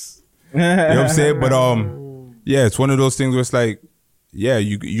jeez. You know what I'm saying? But yeah, it's one of those things where it's like, yeah,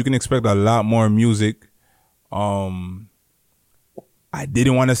 you can expect a lot more music. I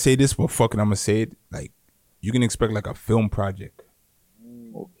didn't want to say this, but fucking I'm gonna say it. Like, you can expect like a film project.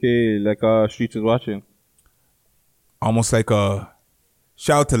 Okay, like Streets is watching. Almost like a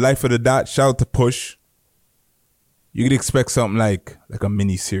shout out to Life of the Dot, shout out to Push. You can expect something like a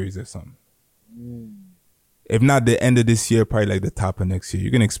mini series or something. If not the end of this year, probably like the top of next year.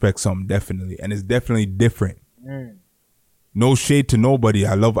 You can expect something definitely, and it's definitely different. no shade to nobody.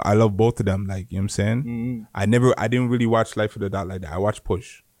 I love both of them. Like, you know what I'm saying? I didn't really watch Life of the Dot like that. I watched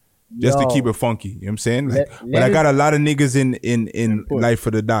Push. Just to keep it funky. You know what I'm saying? Like, but I got a lot of niggas in Life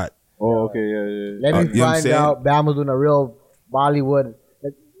of the Dot. Oh, okay, yeah. Let me find out Bama's doing a real Bollywood.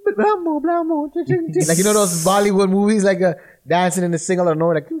 Like, like, you know those Bollywood movies, like dancing in the single or no,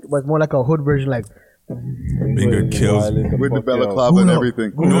 like, but more like a hood version, like. Binga kills with the balaclava and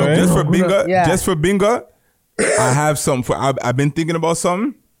everything. No, just for Binga, I have something. I've been thinking about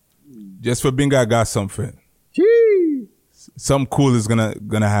something. Just for Binga, I got something. Something cool is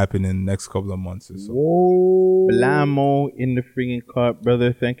gonna happen in the next couple of months or so. Blamo in the friggin' cut,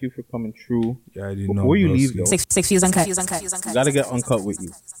 brother. Thank you for coming through. Yeah, I didn't know. Before you leave, though, Six views uncut. you gotta get uncut with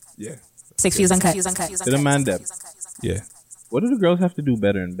you. Yeah. 6 views uncut. To the man, Deb. Yeah. What do the girls have to do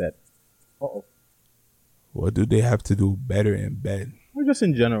better in bed? What do they have to do better in bed? Or just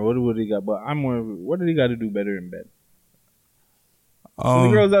in general, what do they got? But I'm more. What do they got to do better in bed? So the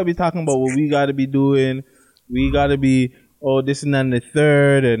girls that be talking about what we got to be doing, we got to be this and that and the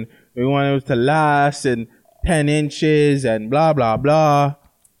third, and we want it to last and 10 inches and blah blah blah.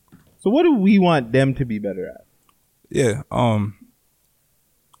 So what do we want them to be better at? Yeah.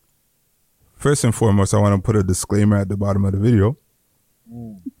 First and foremost, I want to put a disclaimer at the bottom of the video.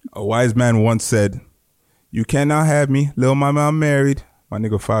 A wise man once said, "You cannot have me, little mama, I'm married." My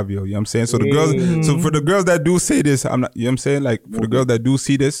nigga Fabio, you know what I'm saying? So the girls, so for the girls that do say this, I'm not, you know what I'm saying? Like, for the girls that do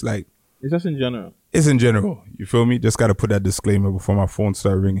see this, like, it's just in general. It's in general. You feel me? Just got to put that disclaimer before my phone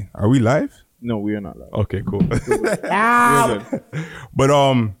start ringing. Are we live? No, we are not live. Okay, cool. But I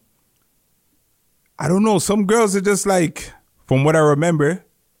don't know. Some girls are just like, from what I remember,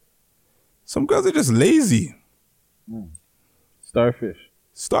 some girls are just lazy. Starfish.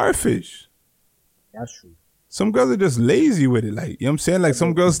 That's true. Some girls are just lazy with it. Like, you know what I'm saying? Like,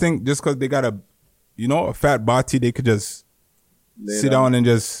 some girls think just because they got a fat body, they could just sit down and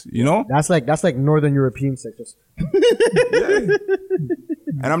just, you know? That's like Northern European sex. Just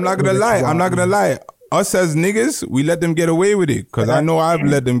And I'm not gonna lie. Us as niggas, we let them get away with it. Cause I know I've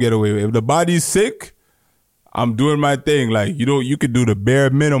let them get away with it. If the body's sick, I'm doing my thing. Like, you could do the bare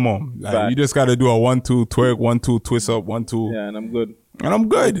minimum. Like, you just gotta do a 1-2 twerk, 1-2 twist up, 1-2. Yeah, and I'm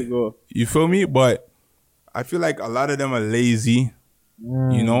good. You feel me? But I feel like a lot of them are lazy,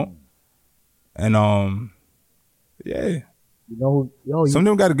 you know? And yeah. You know, some of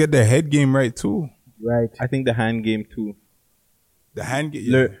them gotta get their head game right too. Right. I think the hand game too. The hand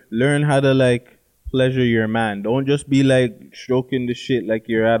game. Learn how to like pleasure your man. Don't just be like stroking the shit like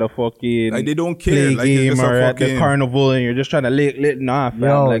you're at a fucking like they don't care like game or at the carnival and you're just trying to lick nah,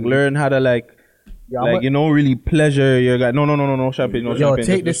 fam. Like learn how to like really pleasure your guy. No champagne, no champagne.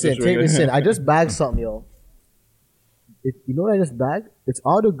 Take this in. I just bagged something, yo. You know what I just bagged? It's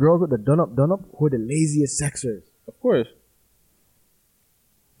all the girls with the done up who are the laziest sexers. Of course.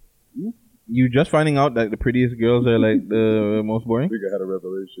 You just finding out that the prettiest girls are like the most boring? I think I had a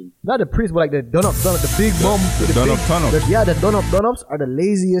revelation. Not the prettiest, but like the done up, the big bum. The done up. The done ups are the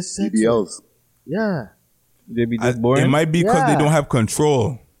laziest sexers. BBLs. Yeah. They be just boring? It might be because they don't have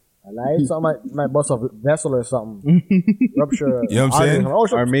control. I like something might bust a vessel or something. Rupture. You know what I'm saying?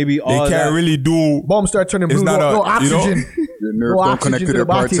 Or maybe all they can't really do. Bombs start turning blue. No oxygen. Your nerves don't connect to their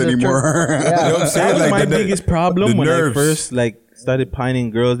parts anymore. Yeah. You know what I'm saying? That was my biggest problem when nerves. I first like started pining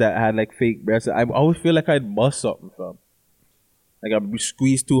girls that had like fake breasts. I always feel like I'd bust something from. Like I'd be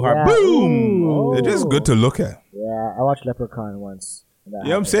squeezed too hard. Yeah. Boom! Ooh. They're just good to look at. Yeah, I watched Leprechaun once. You know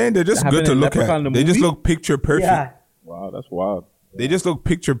what I'm saying? They're just good to look at. They just look picture perfect. Yeah. Wow, that's wild. They just look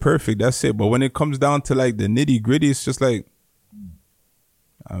picture perfect. That's it. But when it comes down to like the nitty gritty, it's just like.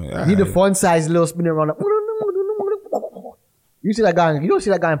 I need the fun size little spinning around. You see that guy? You don't see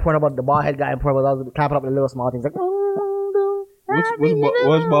that guy in porn about the bald head guy in porn about clapping up the little small things like.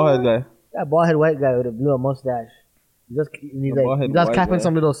 What's bald head guy? That bald head white guy with a blue mustache. He's just clapping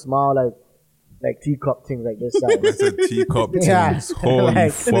some little small like teacup things like this size. That's a teacup things. Yeah. Holy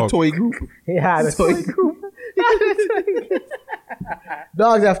Like, fuck. The toy group. Yeah, the toy group.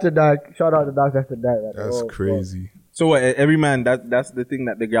 Dogs After Dark. Shout out to Dogs After Dark. That's crazy. So every man, that's the thing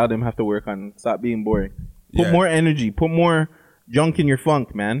that the gal them have to work on. Stop being boring. Put more energy. Put more junk in your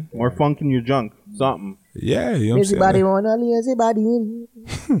funk, man. More funk in your junk. Something. Yeah, you know what I'm saying? Everybody wanna lazy body in.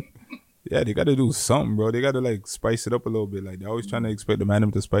 Yeah, they gotta do something, bro. They gotta like spice it up a little bit. Like they're always trying to expect the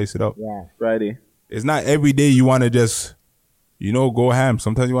man to spice it up. Yeah. Friday. It's not every day you wanna just, go ham.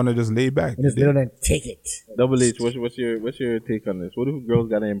 Sometimes you wanna just lay back. And just little and take it. Double H, what's your take on this? What do girls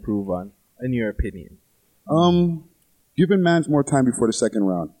gotta improve on, in your opinion? Giving mans more time before the second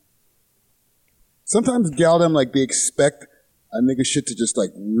round. Sometimes gal them like they expect a nigga shit to just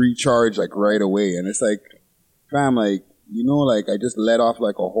like recharge like right away, and it's like, fam, like you know, like I just let off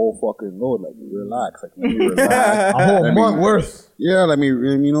like a whole fucking load. Like relax, like let me relax. A whole month worth. Yeah, let me,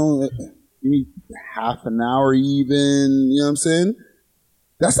 you know, give me half an hour even. You know what I'm saying?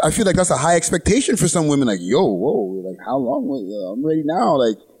 I feel like that's a high expectation for some women. Like, yo, whoa, like how long? I'm ready now.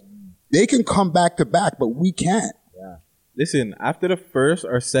 Like they can come back to back, but we can't. Yeah. Listen, after the first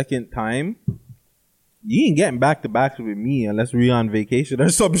or second time, you ain't getting back to backs with me unless we on vacation or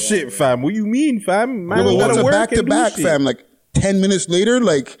some shit, fam. What you mean, fam? Man, Yeah, gotta what's a work back to and do back, shit. fam? Like 10 minutes later,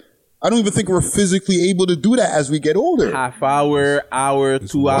 like I don't even think we're physically able to do that as we get older. Half hour, 2 hours.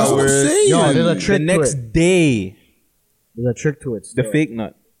 That's what I'm saying. Yo, there's a trick The next to it. day, There's a trick to it. the still. fake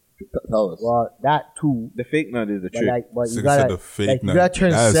nut. Tell us. Well, that too. The fake nut is the But trick. like, but you Nigga said gotta, the fake like, you nut. gotta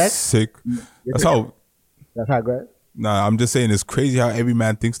turn That's sex. sick. That's how. That's how great. Nah, I'm just saying it's crazy how every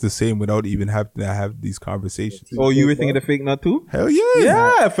man thinks the same without even having to have these conversations. Oh, you were thinking the fake nut too? Hell yeah.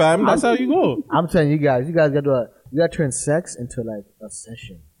 Yeah, fam. That's how you go. I'm telling you guys gotta turn sex into like a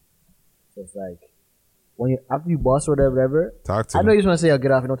session. So it's like when you after you boss or whatever. Talk to I know me. you just want to say, "Oh,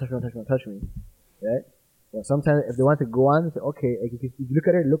 get off! Don't touch me! Don't touch me! Don't touch me!" Right? But sometimes if they want to go on, they say, okay, like if you look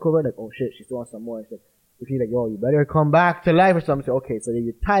at her, look over, like, oh shit, she still wants some more. And if you're like, yo, you better come back to life or something. So, okay, so then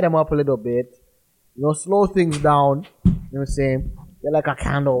you tie them up a little bit, you know, slow things down. You know what I'm saying? Get like a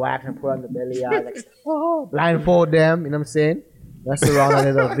candle wax and put on the belly, like blindfold them. You know what I'm saying? Mess around a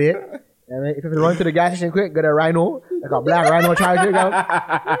little bit. And if you run to the gas station quick, get a rhino, like a black rhino charger. Yo,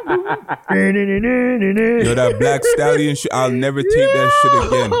 that Black Stallion shit, I'll never take that shit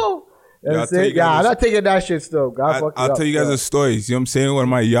again. I'm not taking that shit still. I'll tell you guys a story. See what I'm saying? One of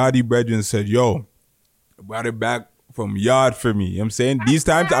my yardie brethren said, yo, brought it back from yard for me. You know what I'm saying? These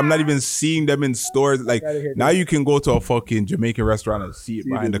times, I'm not even seeing them in stores. Like, now you can go to a fucking Jamaican restaurant and see it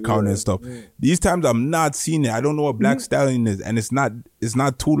behind the counter and stuff. These times, I'm not seeing it. I don't know what Black Stallion is. And it's not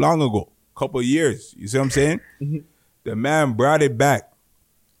too long ago. Couple of years. You see what I'm saying? The man brought it back.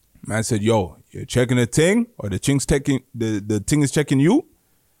 Man said, yo, you're checking the ting, or the thing's checking, the ting is checking you?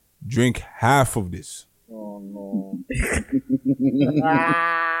 Drink half of this. Oh no.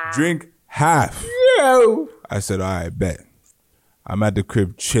 Drink half. Yo. I said, all right, bet. I'm at the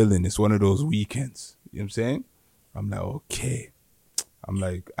crib chilling. It's one of those weekends. You know what I'm saying? I'm like, okay. I'm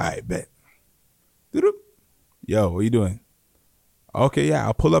like, all right, bet. Doop. Yo, what you doing? Okay, yeah,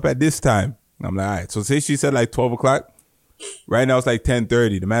 I'll pull up at this time. I'm like, all right. So say she said like 12 o'clock. Right now it's like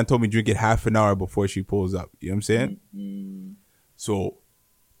 10:30. The man told me drink it half an hour before she pulls up. You know what I'm saying? So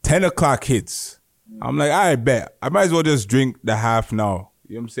 10 o'clock hits. I'm like, all right, bet. I might as well just drink the half now.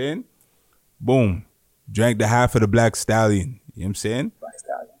 You know what I'm saying? Boom. Drank the half of the Black Stallion. You know what I'm saying? Black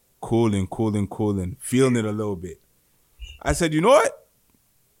Stallion. Cooling. Feeling it a little bit. I said, you know what?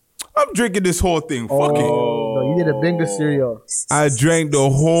 I'm drinking this whole thing. Fuck it. No, you did a bingo cereal. I drank the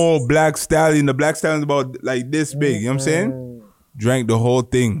whole Black Stallion. The Black Stallion's about like this big. You know what I'm saying? Drank the whole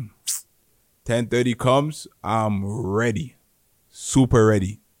thing. 10:30 comes. I'm ready. Super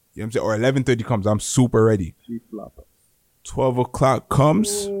ready. You know what I'm saying? Or 11:30 comes. I'm super ready. 12 o'clock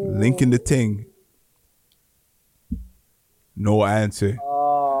comes. Linking the thing. No answer.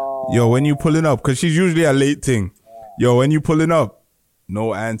 Yo, when you pulling up? Because she's usually a late thing. Yo, when you pulling up?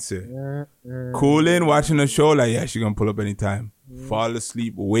 No answer. Cooling, watching the show, like, yeah, she gonna pull up anytime. Fall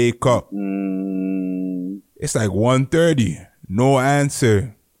asleep, wake up. It's like 1:30. No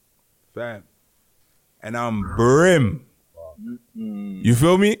answer. Fam. And I'm brim. You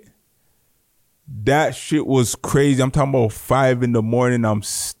feel me? That shit was crazy. I'm talking about 5 in the morning. I'm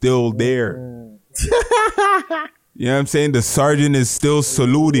still there. You know what I'm saying? The sergeant is still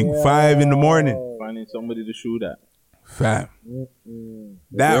saluting. 5 in the morning. Finding somebody to shoot at. Fam.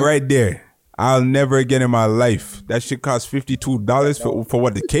 That right there, I'll never again in my life. That shit cost $52 for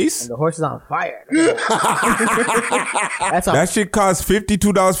what, the case? And the horse is on fire. That shit cost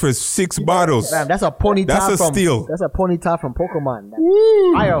 $52 for 6 bottles. Man, that's a ponytail. That's a steal. That's a ponytail from Pokemon.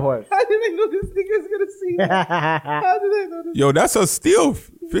 Fire horse. How did I know this nigga's gonna see that? How did I know this? Yo, that's a steal.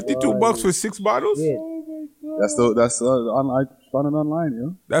 $52 for 6 bottles? That's online. Found it online,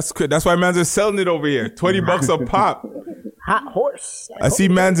 yo. That's why mans are selling it over here. $20 a pop. Hot horse. I see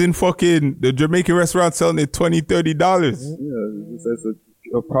mans in fucking the Jamaican restaurant selling it $20, $30. Yeah, it's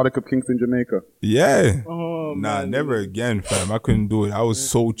a product of Kingston, Jamaica. Yeah. Nah, never again, fam. I couldn't do it. I was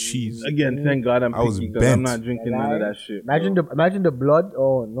so cheese. Again, thank God I was bent. I'm not drinking none of that shit. Imagine the blood.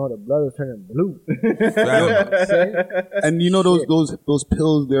 Oh no, the blood is turning blue. And you know those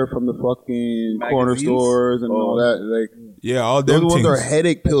pills there from the fucking corner stores and all that. Like, Yeah, all them Those things. ones are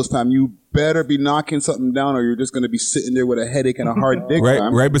headache pills, fam. You better be knocking something down, or you're just gonna be sitting there with a headache and a hard dick,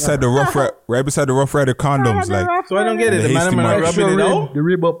 fam. Right beside the Rough Rider condoms, like. So I don't get it. The man are rubbing it out. The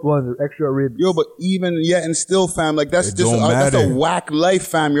rib up ones, the extra ribs. Yo, but even yet and still, fam, like that's It just don't that's a matter. whack life,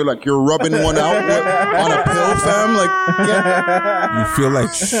 fam. You're rubbing one out on a pill, fam. Like, You feel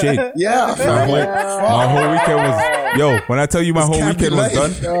like shit. yeah, fam. Like, My whole weekend was when I tell you my whole can't be weekend was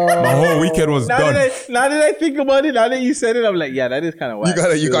life. done. My whole weekend was done. Now that I think about it, now that you said it, I'm like, yeah, that is kind of whack.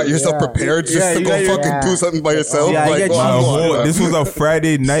 you got yourself prepared just Yeah, to you go got fucking do something by yourself. Yeah, I like, get oh, you. come on, This was a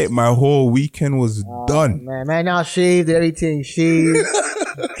Friday night. My whole weekend was done. Man, now shaved everything, shaved.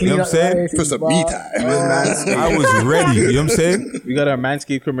 You know what I'm saying? for some me time. I was ready. You know what I'm saying? We got our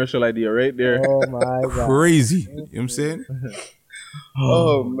Manscaped commercial idea right there. Oh my god. Crazy. You know what I'm saying?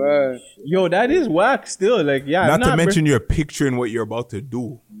 Oh man, Yo, that is whack still. Like, yeah. Not to mention you're picturing what you're about to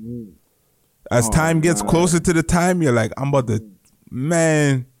do. As time gets closer to the time, you're like, I'm about to,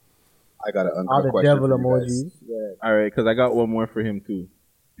 man. I got an All uncut the question devil for you guys. emojis. Yeah. All right, because I got one more for him too.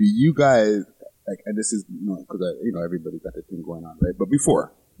 Do you guys like? And this is because everybody got the thing going on, right? But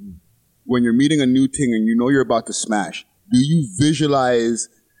before, when you're meeting a new thing and you know you're about to smash, do you visualize?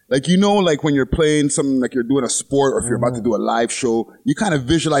 Like, like when you're playing something, like you're doing a sport or if you're about to do a live show, you kind of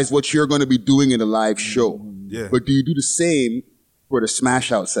visualize what you're going to be doing in a live show. Yeah. But do you do the same for the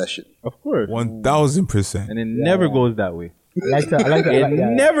smash out session? Of course. 1000%. And it never goes that way. I like that. It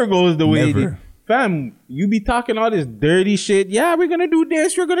never goes the way it Never. is. Fam, you be talking all this dirty shit. Yeah, we're gonna do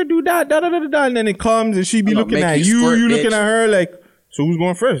this, we're gonna do that, and then it comes and she be I'ma looking make at you you, squirt, you bitch. looking at her like, so who's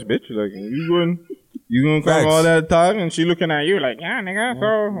going first, bitch? Like, you gonna come Facts. all that talk and she looking at you like, yeah, nigga,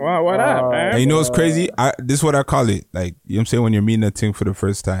 so what up, man? And you know what's crazy? This is what I call it. Like, you know what I'm saying? When you're meeting a thing for the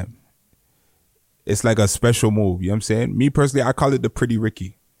first time, it's like a special move. You know what I'm saying? Me personally, I call it the Pretty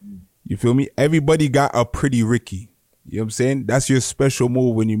Ricky. You feel me? Everybody got a Pretty Ricky. You know what I'm saying? That's your special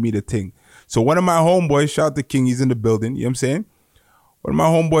move when you meet a thing. So one of my homeboys, shout out to King, he's in the building. You know what I'm saying? One of my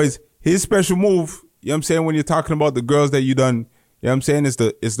homeboys, his special move, you know what I'm saying? When you're talking about the girls that you done, you know what I'm saying?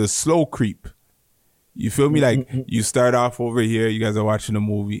 It's the slow creep. You feel me? Like, you start off over here, you guys are watching a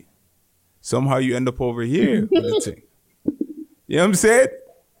movie. Somehow you end up over here with the thing. You know what I'm saying?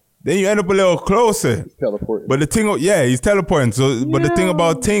 Then you end up a little closer. He's teleporting. But the thing, he's teleporting. So, but the thing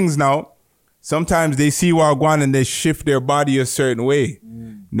about things now, sometimes they see Wagwan and they shift their body a certain way.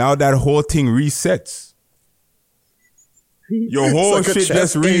 Now that whole thing resets. Your whole like a shit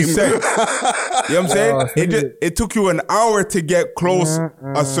chess just game. reset. You know what I'm saying? It took you an hour to get close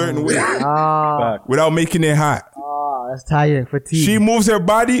a certain way without making it hot. That's tiring. Fatigue. She moves her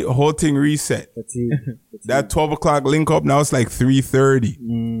body, whole thing reset. Fatigue. That 12 o'clock link up, now it's like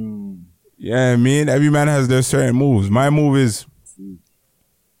 3:30. Yeah, I mean, every man has their certain moves. My move is,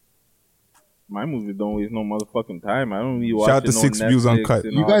 My movies don't waste no motherfucking time. I don't be watching Shout out to no 6 Views Netflix Uncut.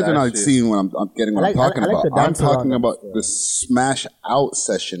 and You all guys are that not shit. seeing what I'm getting what I I'm like- talking I like about. the I'm dancer talking on about that the smash out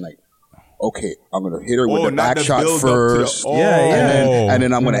session. Like, okay, I'm gonna hit her with Oh, the not back the shot build up to the- first. Oh. And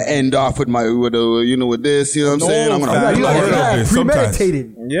then I'm gonna end off with with this. You know what I'm saying? I'm gonna fam. blow A her little up. bit, sometimes.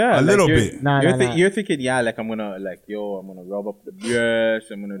 Premeditated. Yeah, A like little you're- bit. Nah, You're thinking, yeah, like I'm gonna rub up the breast.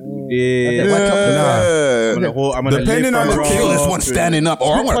 I'm gonna do this. Yeah. I'm gonna Depending lift on the her Kill this up one and- standing up,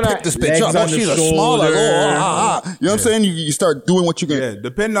 or I'm gonna pick this bitch up. Legs Oh, on the she's a smaller. shoulder. You know what I'm saying? You start doing what you can. Yeah,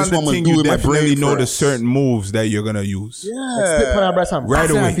 depending on This the one was thing, doing you my definitely brain know the first. certain moves that you're gonna use. Yeah. Right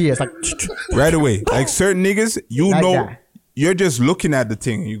away. It's like, Right away. Like certain niggas, you Like know, that. you're just looking at the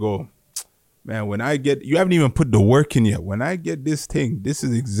thing and you go, man, you haven't even put the work in yet. When I get this thing, this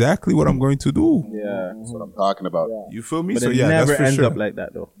is exactly what I'm going to do. Yeah, That's what I'm talking about. You feel me? but So it yeah, never that's for ends sure. up like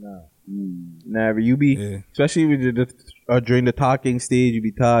that though. Never. You be especially with during the talking stage. You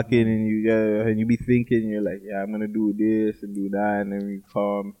be talking and you be thinking. You're like, yeah, I'm gonna do this and do that, and then we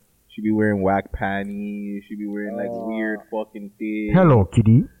come. She be wearing whack panties. She be wearing like weird fucking things. hello,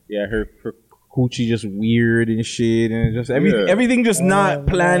 kitty. Yeah, her coochie just weird and shit, and just everything just not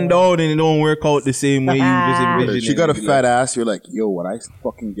planned out, and it don't work out the same way you just envision. She it. got a You be fat like, ass. You're like, yo, when I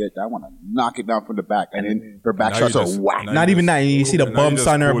fucking get that, I want to knock it down from the back, and then her back Now shots you are just- whack. now Not even that. You see the Now you bumps just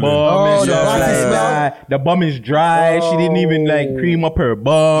on her cooling. bum. Oh, and the stuff bumps like smell. that. The bum is dry. She didn't even like cream up her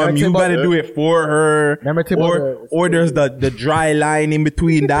bum. Remember You Timbo- gotta do it for her. Remember Timbo- Or there's the dry line in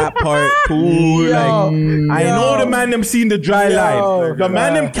between that part too. Like I know the man them seen the dry line. The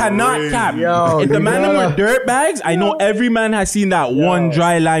man them cannot cap. If the man them were dirt bags, I know every man has seen that one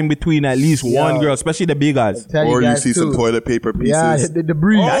dry line between at least one girl, especially the big guys. Or you see some toilet paper pieces. Yeah, the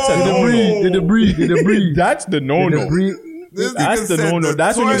debris. That's a the no-no. debris. The debris. The debris. That's the no-no. The debris. That's the no.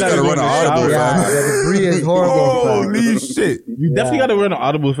 That's when you gotta gotta run an audible. The breed is horrible. Holy shit! You definitely gotta run an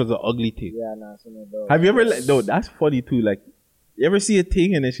audible for the ugly thing. Yeah, nah, so no, though. Have you ever? No, that's funny too. Like, you ever see a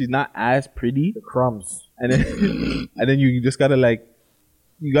thing and then she's not as pretty, The crumbs. and then you just gotta like,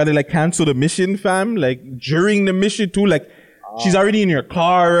 cancel the mission, fam. Like during the mission too, like. She's already in your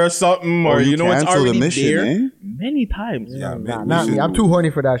car or something, or you know it's already the mission, there. Eh? Many times. Yeah, man. Not me. I'm too horny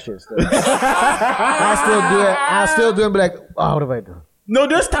for that shit. Still. I still do it. Be like, oh, what have I done? No,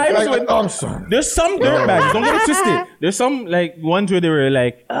 there's times when I'm sorry. there's some dirtbags. Don't get it twisted. There's some like ones where they were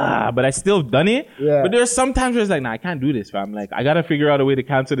like, but I still done it. Yeah. But there's sometimes where it's like, nah, I can't do this, fam. Like, I gotta figure out a way to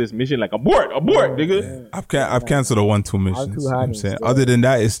cancel this mission. Like, abort, nigga. I've canceled the 1-2 missions. too You know what I'm horny, saying. so- Other than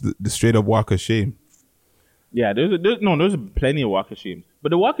that, it's the straight up walk of shame. Yeah, there's plenty of walk of shames. But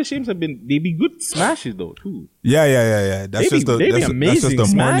the walk of shames they be good smashes though too. Yeah. That's They just be that's just amazing the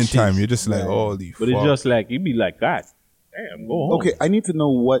morning smashes. time. You're just like, holy But fuck. it's just like, you be like, God, damn, go home. Okay, I need to know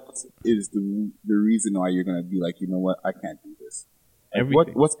what is the reason why you're gonna be like, you know what, I can't do this. Like,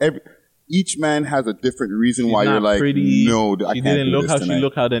 Everything. each man has a different reason She's why you're not like, pretty. no, I She can't didn't do look this how tonight. she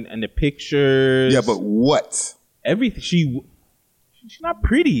looked out in the pictures. Yeah, but what? Everything. She's not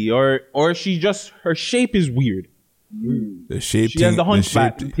pretty, or she just, her shape is weird. The shape. She has the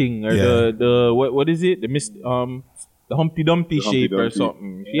hunchback shape thing, or yeah. the what is it? The Humpty Dumpty shape or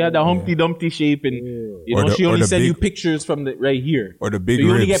something. She had the Humpty Dumpty shape, and you know she only send you pictures from the right here, or the big so you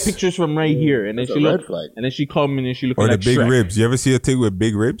ribs. only get pictures from right here, and then That's she a red look, flag. and then she come and then she look or like the big Shrek. ribs. You ever see a thing with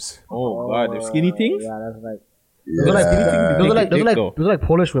big ribs? Oh god, the skinny things. Yeah, that's like. Yeah. Those are like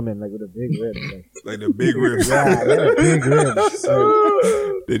Polish women, like with a big ribs. Like the big ribs. Yeah, they're big ribs.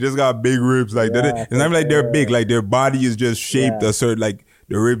 They just got big ribs. Like it's not like they're big. Like their body is just shaped a certain. Like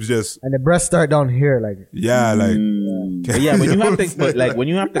the ribs just. And the breasts start down here, like. Yeah, like. But yeah, when you have to, but like when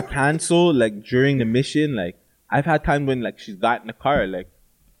you have to cancel, like during the mission, like I've had time when like she's got in the car, like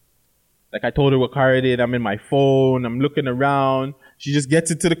I told her what car it is. I'm in my phone. I'm looking around. She just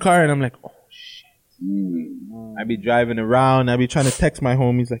gets into the car, and I'm like, oh shit. I be driving around. I be trying to text my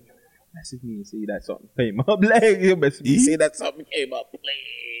homies like, message me and say that something came up. Like, you message me say that something came up,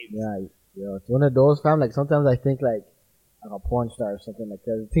 please. Yeah, it's one of those, fam. Like sometimes I think like a porn star or something like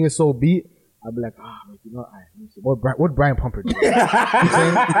that. The thing is so beat. I'll be like, you know, what Brian Pumper do? You know what I'm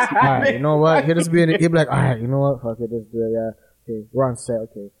saying? Alright, you know what? He'll just be he'll be like, alright, you know what? Fuck it, just do it, yeah. Okay, we're on set,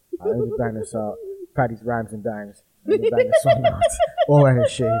 okay. Alright, let me bang this out. Try these rhymes and dimes. Let me bang this song out. Oh, and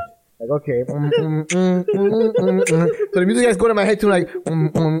shit. Like, okay. So the music has going in my head too, like,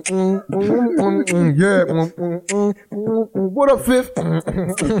 yeah. What up, Fifth?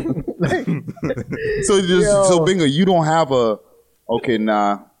 So Bingo, you don't have a, okay,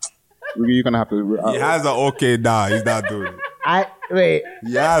 nah. You're gonna have to. He has an okay nah. He's not doing it. Wait.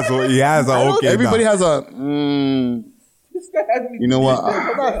 He has an okay. Everybody nah. has a. You know what?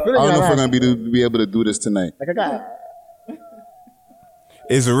 I don't know if we're gonna be able to do this tonight. Like I got.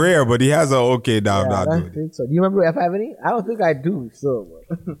 It's rare, but he has an okay nah. I'm not I doing it. think so. Do you remember if I have any? I don't think I do. So.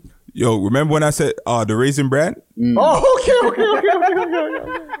 Yo, remember when I said the Raisin Bran? Oh, okay.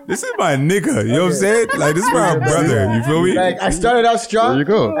 This is my nigga. You know what I'm saying? Like, this is my brother. You feel me? Like, I started out strong. There you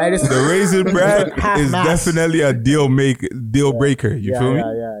go. The Raisin Bran is definitely a deal breaker. You feel me?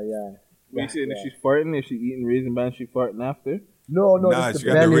 Yeah. You saying if she's farting, if she's eating Raisin Bran, she farting after? No, Nah, just she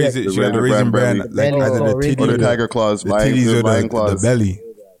got the Raisin. She got the Raisin Bran. Like belly. either the titty Or the tiger claws, the titties or the belly.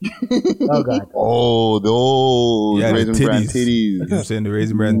 Oh god. Oh, those Yeah, the Raisin Bran titties. titties. You know what I'm saying? The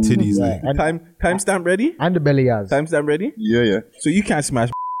Raisin Bran titties. Like. And timestamp ready? And the belly ass. Timestamp ready? Yeah. So you can't smash.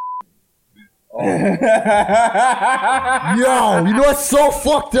 Yo, you know what's so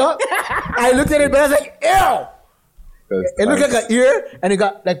fucked up? I looked at it, but I was like, ew. It looked like an ear, and it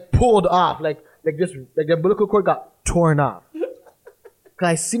got like pulled off, like this, like the umbilical cord got torn off. Cause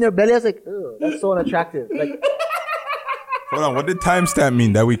I seen her belly, I was like, ew, that's so unattractive. Like, Hold on, what did timestamp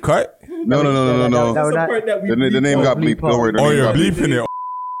mean? That we cut? No. The name got bleeped. Don't worry. Oh, you're bleeping it.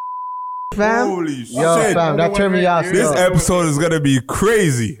 fam. Holy shit. Yo, fam, that turned me off. This episode is gonna be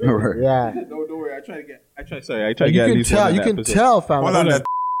crazy. Yeah. Don't worry. I try to get at You least can one tell. in You that can episode. tell, fam. Hold on, that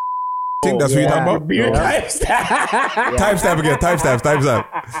thing. That's what you're talking about? Beer timestamp. Timestamp again. Timestamp.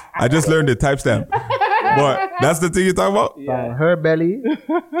 I just learned it. Timestamp. But that's the thing you're talking about? Fam, her belly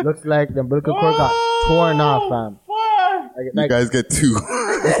looks like the umbilical cord got torn off, fam. You guys get two.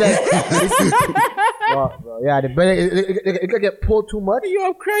 Bro, yeah, the belly it could get pulled too much. You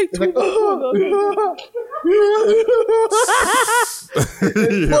have crazy. It's like,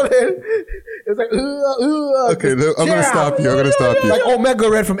 it's like, Okay, I'm gonna stop you. Like Omega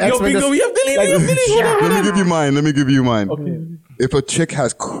Red from X-Men. Bingo, we have to leave. Let me give you mine. Okay. If a chick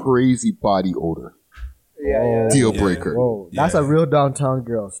has crazy body odor, Deal breaker. Whoa, that's a real downtown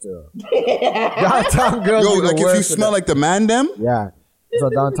girl still. Downtown girl. Yo, like if you smell like the man them. Yeah. It's a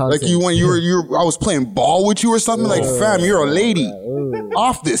downtown. Like you when I was playing ball with you or something. Like fam, you're a lady.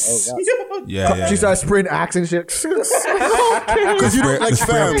 Off this. She started spraying Axe and shit. Because you don't like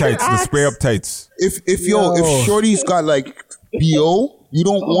fam. The spray up tights. If Shorty's got like BO, you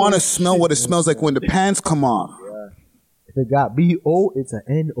don't want to smell what it smells like when the pants come off. If it got BO, it's an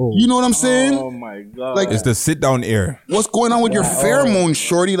NO. You know what I'm saying? Oh my god! Like it's the sit down air. What's going on with your pheromones,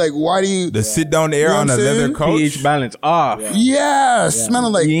 Shorty? Like why do you the sit down air you know on a leather couch? pH balance off. Yeah,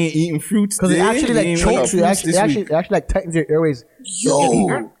 smelling like you ain't eating fruits because it actually like chokes you. It actually like tightens your airways. Yo,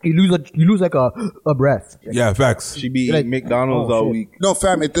 you lose like a breath. Yeah, facts. She be eating McDonald's all week. No,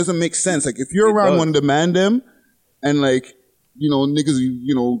 fam, it doesn't make sense. Like if you're around one of the man them, and like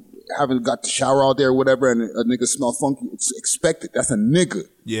niggas, haven't got the shower out there or whatever, and a nigga smell funky, it's expected. That's a nigga.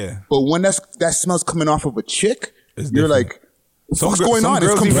 Yeah. But when that smells coming off of a chick, you're like, what's going on?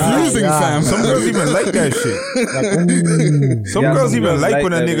 It's even- confusing, fam. Some girls even like that shit. Some girls even like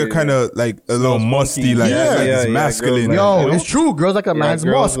when a nigga kind of like a little musty, like it's masculine. Yo, it's true. Girls like a man's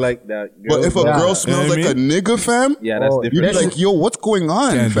girls musk. like that. But if a girl smells like a nigga, fam, that's different. you'd be like, yo, what's going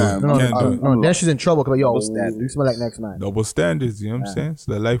on, Can't do it. fam? Can't do it. No, then she's in trouble. Cause yo, you smell like next man. Double standards, you know what I'm saying? It's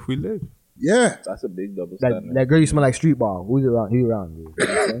the life we live. Yeah. That's a big double Like standard. that girl, you smell like street ball. Who's around? Who around? You know what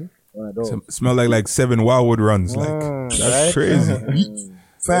I'm saying? One of those. Smell like 7 Wildwood runs. Like that's crazy.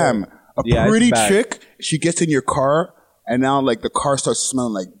 Fam, a Yeah, pretty it's bad. chick, she gets in your car, and now like the car starts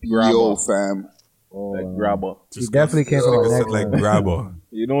smelling like BO, fam. Like grabber. She definitely came from Nigga a said like neck. grabber.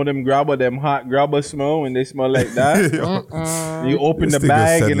 You know them grabber, them hot grabber smell when they smell like that? You open This the nigga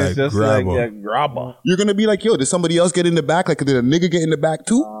bag said and it's like just grabber. like that grabber. You're gonna be like, yo, did somebody else get in the back? Like, did a nigga get in the back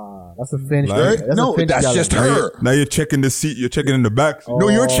too? That's a Finch. Like- That's No, a Finch that's gallon. just her. Now you're checking the seat. You're checking in the back. No,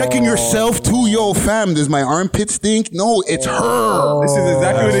 you're checking yourself too, yo, fam. Does my armpit stink? No, it's her. This is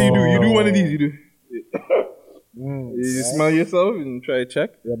exactly what you do. You do one of these. You do. You just smell yourself and try to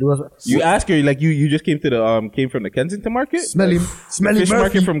check. Yeah, do us- You ask her like you just came to the came from the Kensington market. Smelly Fish Murphy.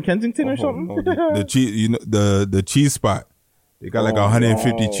 market from Kensington or something. The cheese, the cheese spot. They got like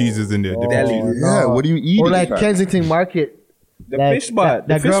 150 cheeses in there. Different Deli. cheeses. Yeah, what do you eat? Or like Kensington Market. The Like, fish spot.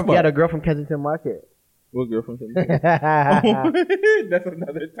 That the fish girl, spot. yeah, the girl from Kensington Market. What girl from Kensington? That's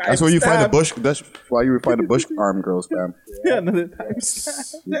another time. That's where you find the stamp. bush. That's why you find the bush arm girls, fam. Yeah, another time.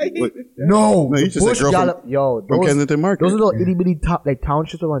 stamp. No, you just said Bush girl from- Gallop. Yo, from Kensington Market. Those little itty bitty top like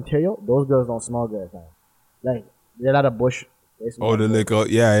townships of Ontario. Those girls don't smell good, man. Like they're not a bush. They smell Oh, the good. liquor.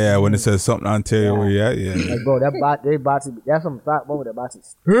 Yeah. When it says something Ontario, where you at? Yeah. Like bro, that's some fat woman that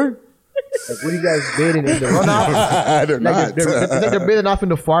boxy. Huh? Like what are you guys bathing in the runoff? They're not. It's like they're bathing off in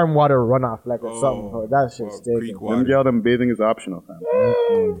the farm water runoff, like or something. Oh, that shit's Creek stinking. water. Them bathing is optional,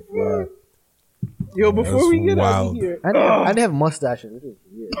 fam. Yo, before we get out of wild. here, And they have mustaches. This is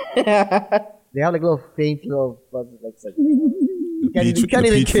weird. They have like little faint little like you can't the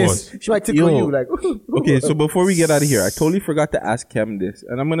even peach kiss. fuzz. She might tickle Yo. you like. okay, so before we get out of here, I totally forgot to ask Kem this,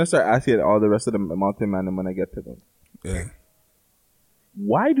 and I'm gonna start asking all the rest of the mountain man when I get to them. Yeah.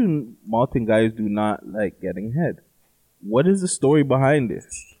 Why do mountain guys do not like getting head? What is the story behind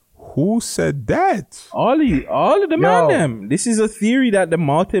this? Who said that? All of the man them. This is a theory that the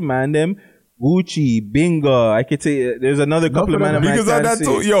mountain man them, Gucci, Binga. I could say there's another couple of man them. Because of that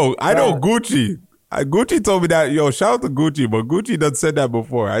too. Yo, I know Gucci. Gucci told me that. Yo, shout out to Gucci, but Gucci done said that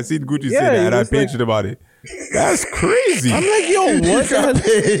before. I seen Gucci say that, and I paged about it. That's crazy. I'm like, yo, what?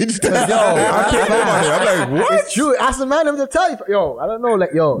 Paged. I can't know about it. I'm like, what? It's true. Ask the man them to tell you. Yo, I don't know. Like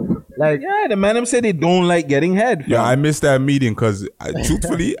Yeah, the man them said they don't like getting head. Yeah, fam. I missed that meeting because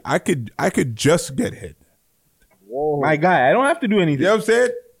truthfully, I could just get head. My guy, I don't have to do anything. You know what I'm saying?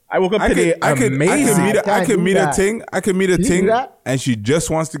 I woke up today amazing. I could meet a ting. I could meet a Can you ting, do that? and she just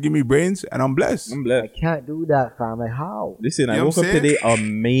wants to give me brains, and I'm blessed. I'm blessed. can't do that, fam. Like how? Listen, I You know woke what up I'm saying? today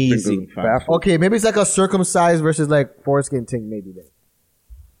amazing, fam. Okay, maybe it's like a circumcised versus like foreskin thing. Maybe then.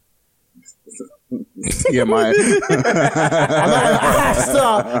 TMI.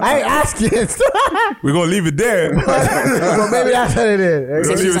 I ain't asking. We're gonna leave it there. Well, maybe that's what it is. We're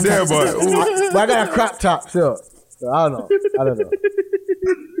gonna leave it there, but But I got a crop top still. So I don't know.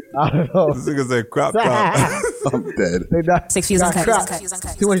 I don't know. this nigga said crop top. I'm dead. They not, 6 views got uncut.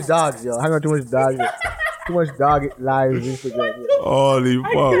 crap. Too much dogs, yo. Hang on, too much dogs. Too much dog lives. Instagram. Holy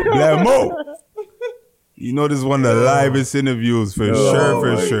fuck, Black Mo. You know this is one of the livest interviews for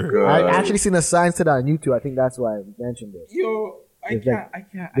sure. I actually seen the signs to that on YouTube. I think that's why I mentioned it. Yo, I It's can't. like I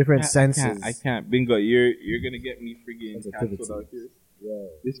can't. different I can't, senses. I can't. Bingo, you're gonna get me friggin' That's a canceled ticket. out here.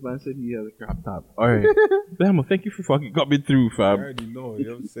 This man said he has a crop top. All right. Blammo, thank you for fucking coming through, fam. I already know, you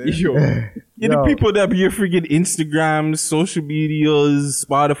know what I'm saying? Yo, the people that be your freaking Instagrams, social medias,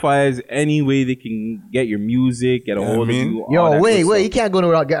 Spotify's, any way they can get your music, get a hold of you. Yo, wait, you can't go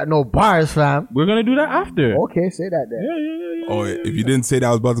without getting no bars, fam. We're gonna do that after. Okay, say that then. Yeah. Oh, if you didn't say that,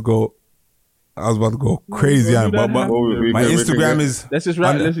 I was about to go crazy on it. But my Instagram is. Let's just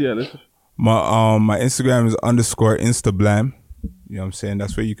wrap. Let's. My Instagram is _instablam. You know what I'm saying?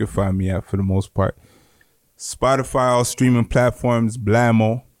 That's where you can find me at for the most part. Spotify, all streaming platforms, Blammo. You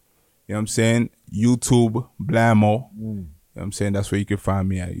know what I'm saying? YouTube, Blammo. You know what I'm saying? That's where you can find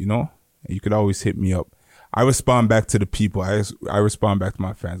me at, you know? And you could always hit me up. I respond back to the people. I respond back to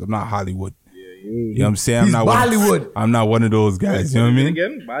my fans. I'm not Hollywood. You know what I'm saying? He's Bollywood. I'm not one of those guys. You know what I mean?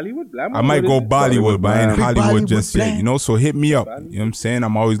 Again, Bollywood, Blammo. I might go Bollywood, but I ain't Hollywood just yet. You know? So hit me up. You know what I'm saying?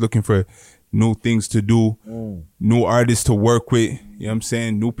 I'm always looking for new things to do, new artists to work with, you know what I'm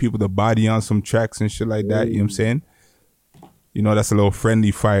saying? New people to body on some tracks and shit like that, you know what I'm saying? You know, that's a little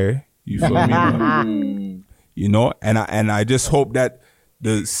friendly fire. You feel me? You know, and I just hope that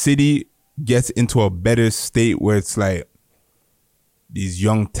the city gets into a better state where it's like these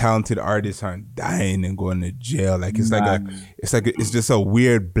young talented artists aren't dying and going to jail. Like it's just a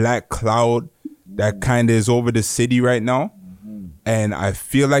weird black cloud that kind of is over the city right now. And I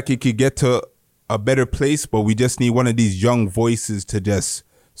feel like it could get to a better place, but we just need one of these young voices to just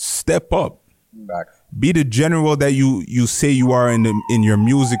step up. Be the general that you say you are in your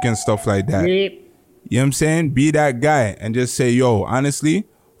music and stuff like that. You know what I'm saying? Be that guy and just say, yo, honestly,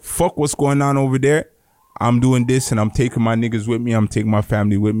 fuck what's going on over there. I'm doing this and I'm taking my niggas with me. I'm taking my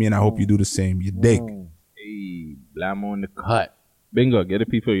family with me, and I hope you do the same. You dig? Hey, Blammo in the cut. Bingo, get the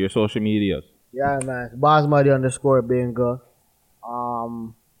people your social medias. Yeah, man. Bosmuddy_Bingo.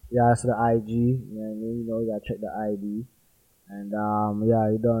 That's the IG. You know what I mean? You know, you gotta check the ID. And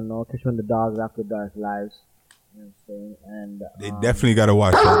you don't know. Catch me on the Dogs After Dark lives. You know what I'm saying? And they definitely gotta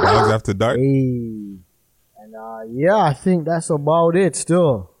watch that Dogs After Dark. Hey. And I think that's about it.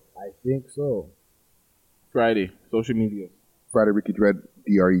 Still, I think so. Friday, social media. Friday Ricky Dread,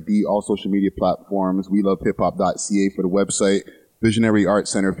 DRED, all social media platforms. We love hiphop.ca for the website. Visionary Art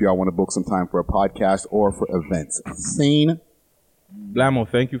Center if y'all want to book some time for a podcast or for events. Scene. Blammo,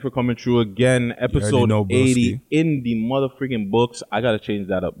 thank you for coming through again. Episode 80 in the motherfucking books. I gotta change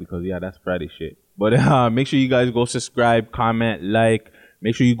that up because that's Friday shit. But make sure you guys go subscribe, comment, like.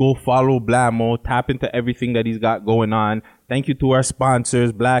 Make sure you go follow Blammo. Tap into everything that he's got going on. Thank you to our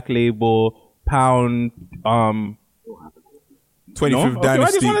sponsors, Black Label, Pound, 25th Dynasty.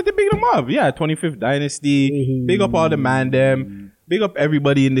 I just wanted to big them up. Yeah, 25th Dynasty. Big up all the man them. Big up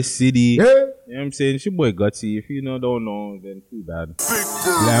everybody in the city. You know what I'm saying? It's your boy Gutsy. If you don't know, then too bad.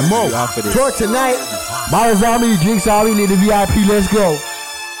 Blammo. Talk tonight. Bottles on me, drinks on me, need the VIP. Let's go.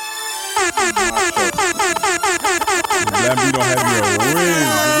 Lambo don't have your win. You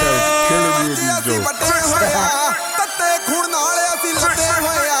guys killing me with these jokes.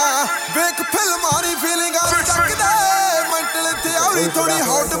 थोड़ी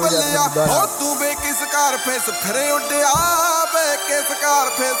hot Ballia हो तू Beki scar face फिरे उड्डिया बेके scar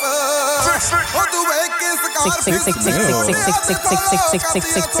face हो तू Beki scar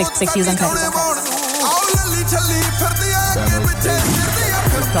six season cut. आओ लल्ली छल्ली फिरदी आगे पीछे फिरदी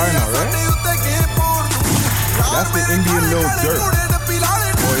फिरदी That's the Indian Lil Durk.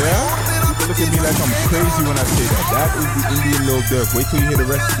 Oh yeah? People look at me like I'm crazy when I say that. That is the Indian Lil Durk. Wait till you hear the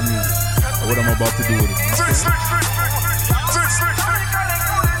rest of the music or what I'm about to do with it.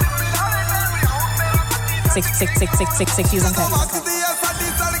 Six season cut.